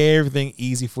everything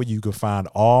easy for you, you can find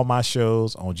all my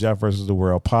shows on Jeff versus the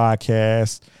World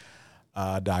podcast.com.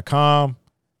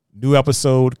 New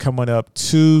episode coming up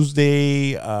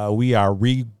Tuesday. We are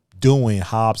redoing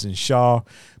Hobbs and Shaw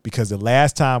because the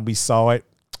last time we saw it,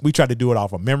 we tried to do it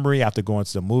off of memory after going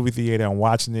to the movie theater and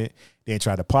watching it. Then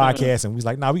tried to podcast, and we was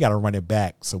like, we got to run it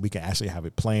back so we can actually have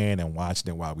it playing and watching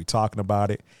it while we talking about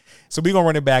it. So we're going to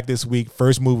run it back this week.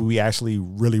 First movie we actually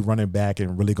really running back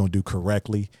and really going to do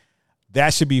correctly.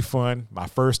 That should be fun. My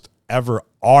first ever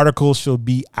article should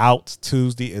be out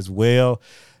Tuesday as well,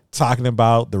 talking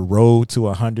about the road to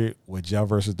 100 with Jeff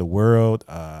versus the World.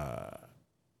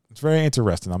 It's very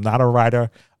interesting. I'm not a writer.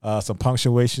 Some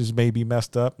punctuations may be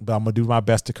messed up, but I'm going to do my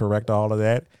best to correct all of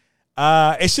that.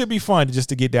 It should be fun just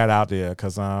to get that out there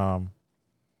because,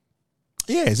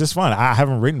 it's just fun. I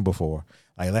haven't written before.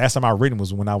 Like last time I written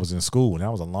was when I was in school, and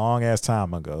that was a long ass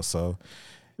time ago. So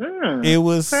it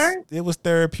was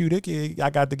therapeutic. I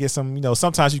got to get some,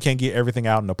 sometimes you can't get everything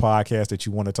out in the podcast that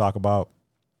you want to talk about,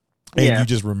 and you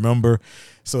just remember.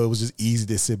 So it was just easy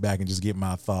to sit back and just get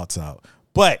my thoughts out.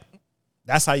 But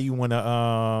that's how you want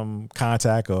to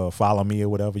contact or follow me or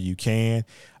whatever you can.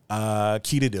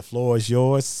 Keita, the floor is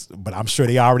yours, but I'm sure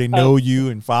they already know you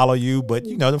and follow you, but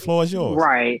the floor is yours.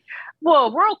 Right.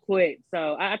 Well, real quick,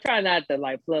 so I try not to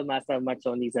like plug myself much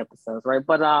on these episodes, right?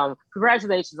 But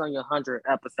congratulations on your 100th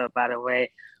episode, by the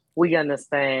way. We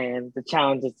understand the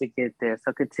challenges to get there,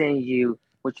 so continue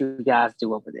what you guys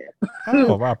do over there.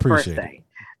 Oh, I appreciate First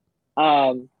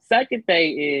thing. Second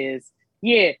thing is,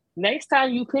 next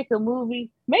time you pick a movie,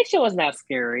 make sure it's not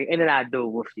scary, and then I do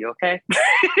it with you, okay?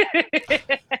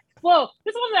 Well,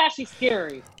 this wasn't actually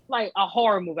scary, like a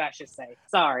horror movie, I should say.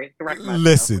 Sorry, correct myself.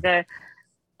 Listen, okay?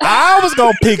 I was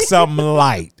gonna pick something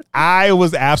light. I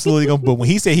was absolutely gonna, but when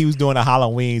he said he was doing the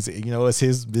Halloweens,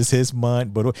 it's his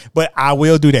month. But I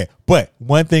will do that. But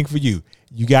one thing for you,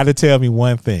 you got to tell me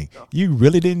one thing. You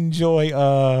really didn't enjoy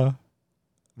the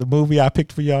movie I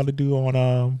picked for y'all to do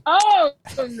on Oh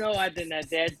no, I did not.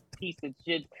 That piece of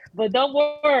shit. But don't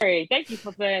worry. Thank you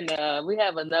for saying. We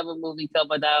have another movie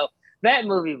coming out. That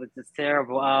movie was just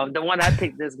terrible. The one I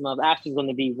picked this month actually is going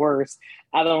to be worse.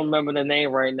 I don't remember the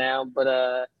name right now, but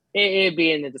it'll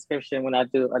be in the description when I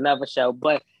do another show.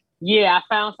 But yeah, I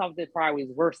found something probably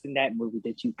worse than that movie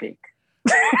that you picked.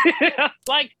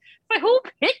 like who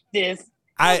picked this?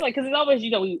 I was like, because it's always,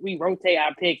 we rotate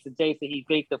our picks, and Jason, he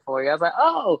picked it for you. I was like,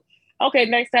 oh, okay,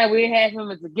 next time we have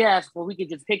him as a guest, well, we could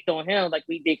just pick on him like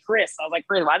we did Chris. I was like,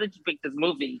 Chris, why did you pick this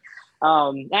movie?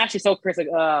 Actually, so Chris,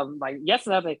 like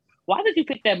yesterday, I was like, why did you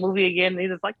pick that movie again? And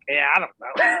he's just like, yeah, I don't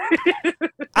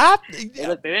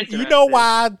know. You know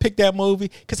why I picked that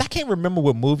movie? Because I can't remember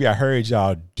what movie I heard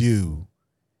y'all do.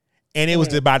 And it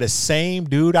was about the same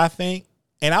dude, I think.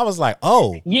 And I was like,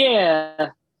 oh. Yeah.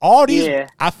 All these,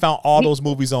 I found all those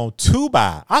movies on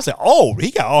Tubi. I said, oh, he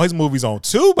got all his movies on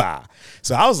Tubi.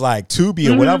 So I was like,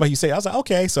 Tubi or whatever he said. I was like,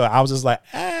 okay. So I was just like,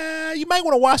 you might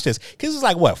want to watch this. Because it's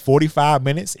like, what, 45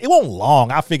 minutes? It wasn't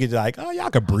long. I figured like, oh, y'all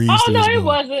could breeze through this movie. It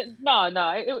wasn't. No,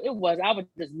 it wasn't. I was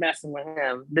just messing with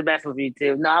him. The best with you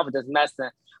too. No, I was just messing.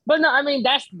 But no, I mean,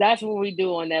 that's what we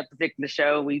do on that particular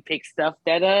show. We pick stuff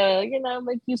that,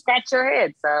 make you scratch your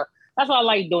head. So that's what I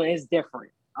like doing. It's different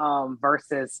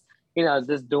versus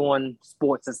just doing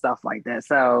sports and stuff like that.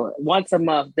 So once a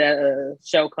month, that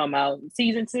show come out.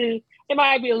 Season 2, it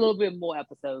might be a little bit more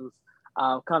episodes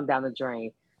come down the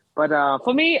drain. But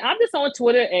for me, I'm just on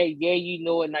Twitter at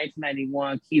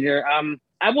 1991 Keeter.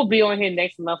 I will be on here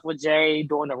next month with Jay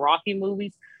doing the Rocky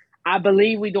movies. I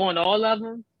believe we're doing all of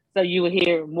them, so you will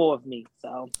hear more of me.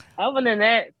 So other than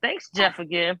that, thanks, Jeff,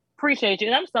 again. Appreciate you.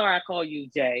 And I'm sorry I call you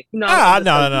Jay. No.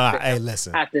 Hey,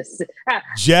 listen.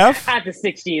 Jeff. After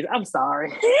 6 years, I'm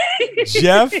sorry.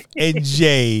 Jeff and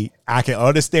Jay, I can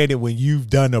understand it when you've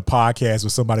done a podcast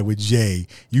with somebody with Jay.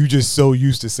 You just so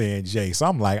used to saying Jay. So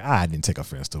I'm like, I didn't take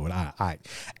offense to it. I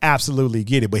absolutely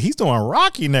get it. But he's doing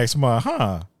Rocky next month,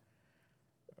 huh?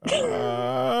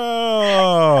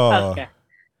 Oh. Okay.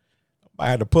 I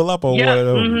had to pull up on one of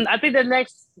those. I think the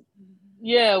next,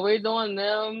 we're doing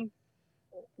them.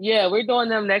 Yeah, we're doing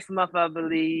them next month, I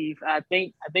believe. I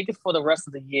think it's for the rest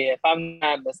of the year, if I'm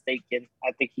not mistaken.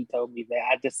 I think he told me that.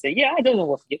 I just said, I do know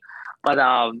with you. But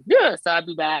so I'll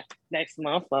be back next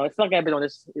month. It's like I've been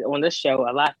on this show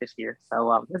a lot this year.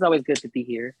 So it's always good to be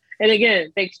here. And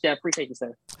again, thanks, Jeff. Appreciate you,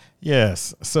 sir.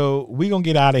 Yes. So we're gonna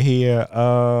get out of here.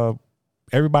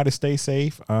 Everybody stay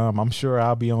safe. I'm sure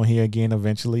I'll be on here again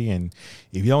eventually. And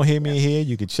if you don't hear me here,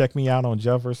 you can check me out on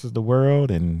Jeff versus the World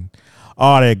and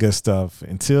all that good stuff.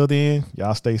 Until then,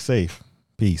 y'all stay safe.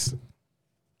 Peace.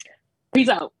 Peace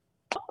out.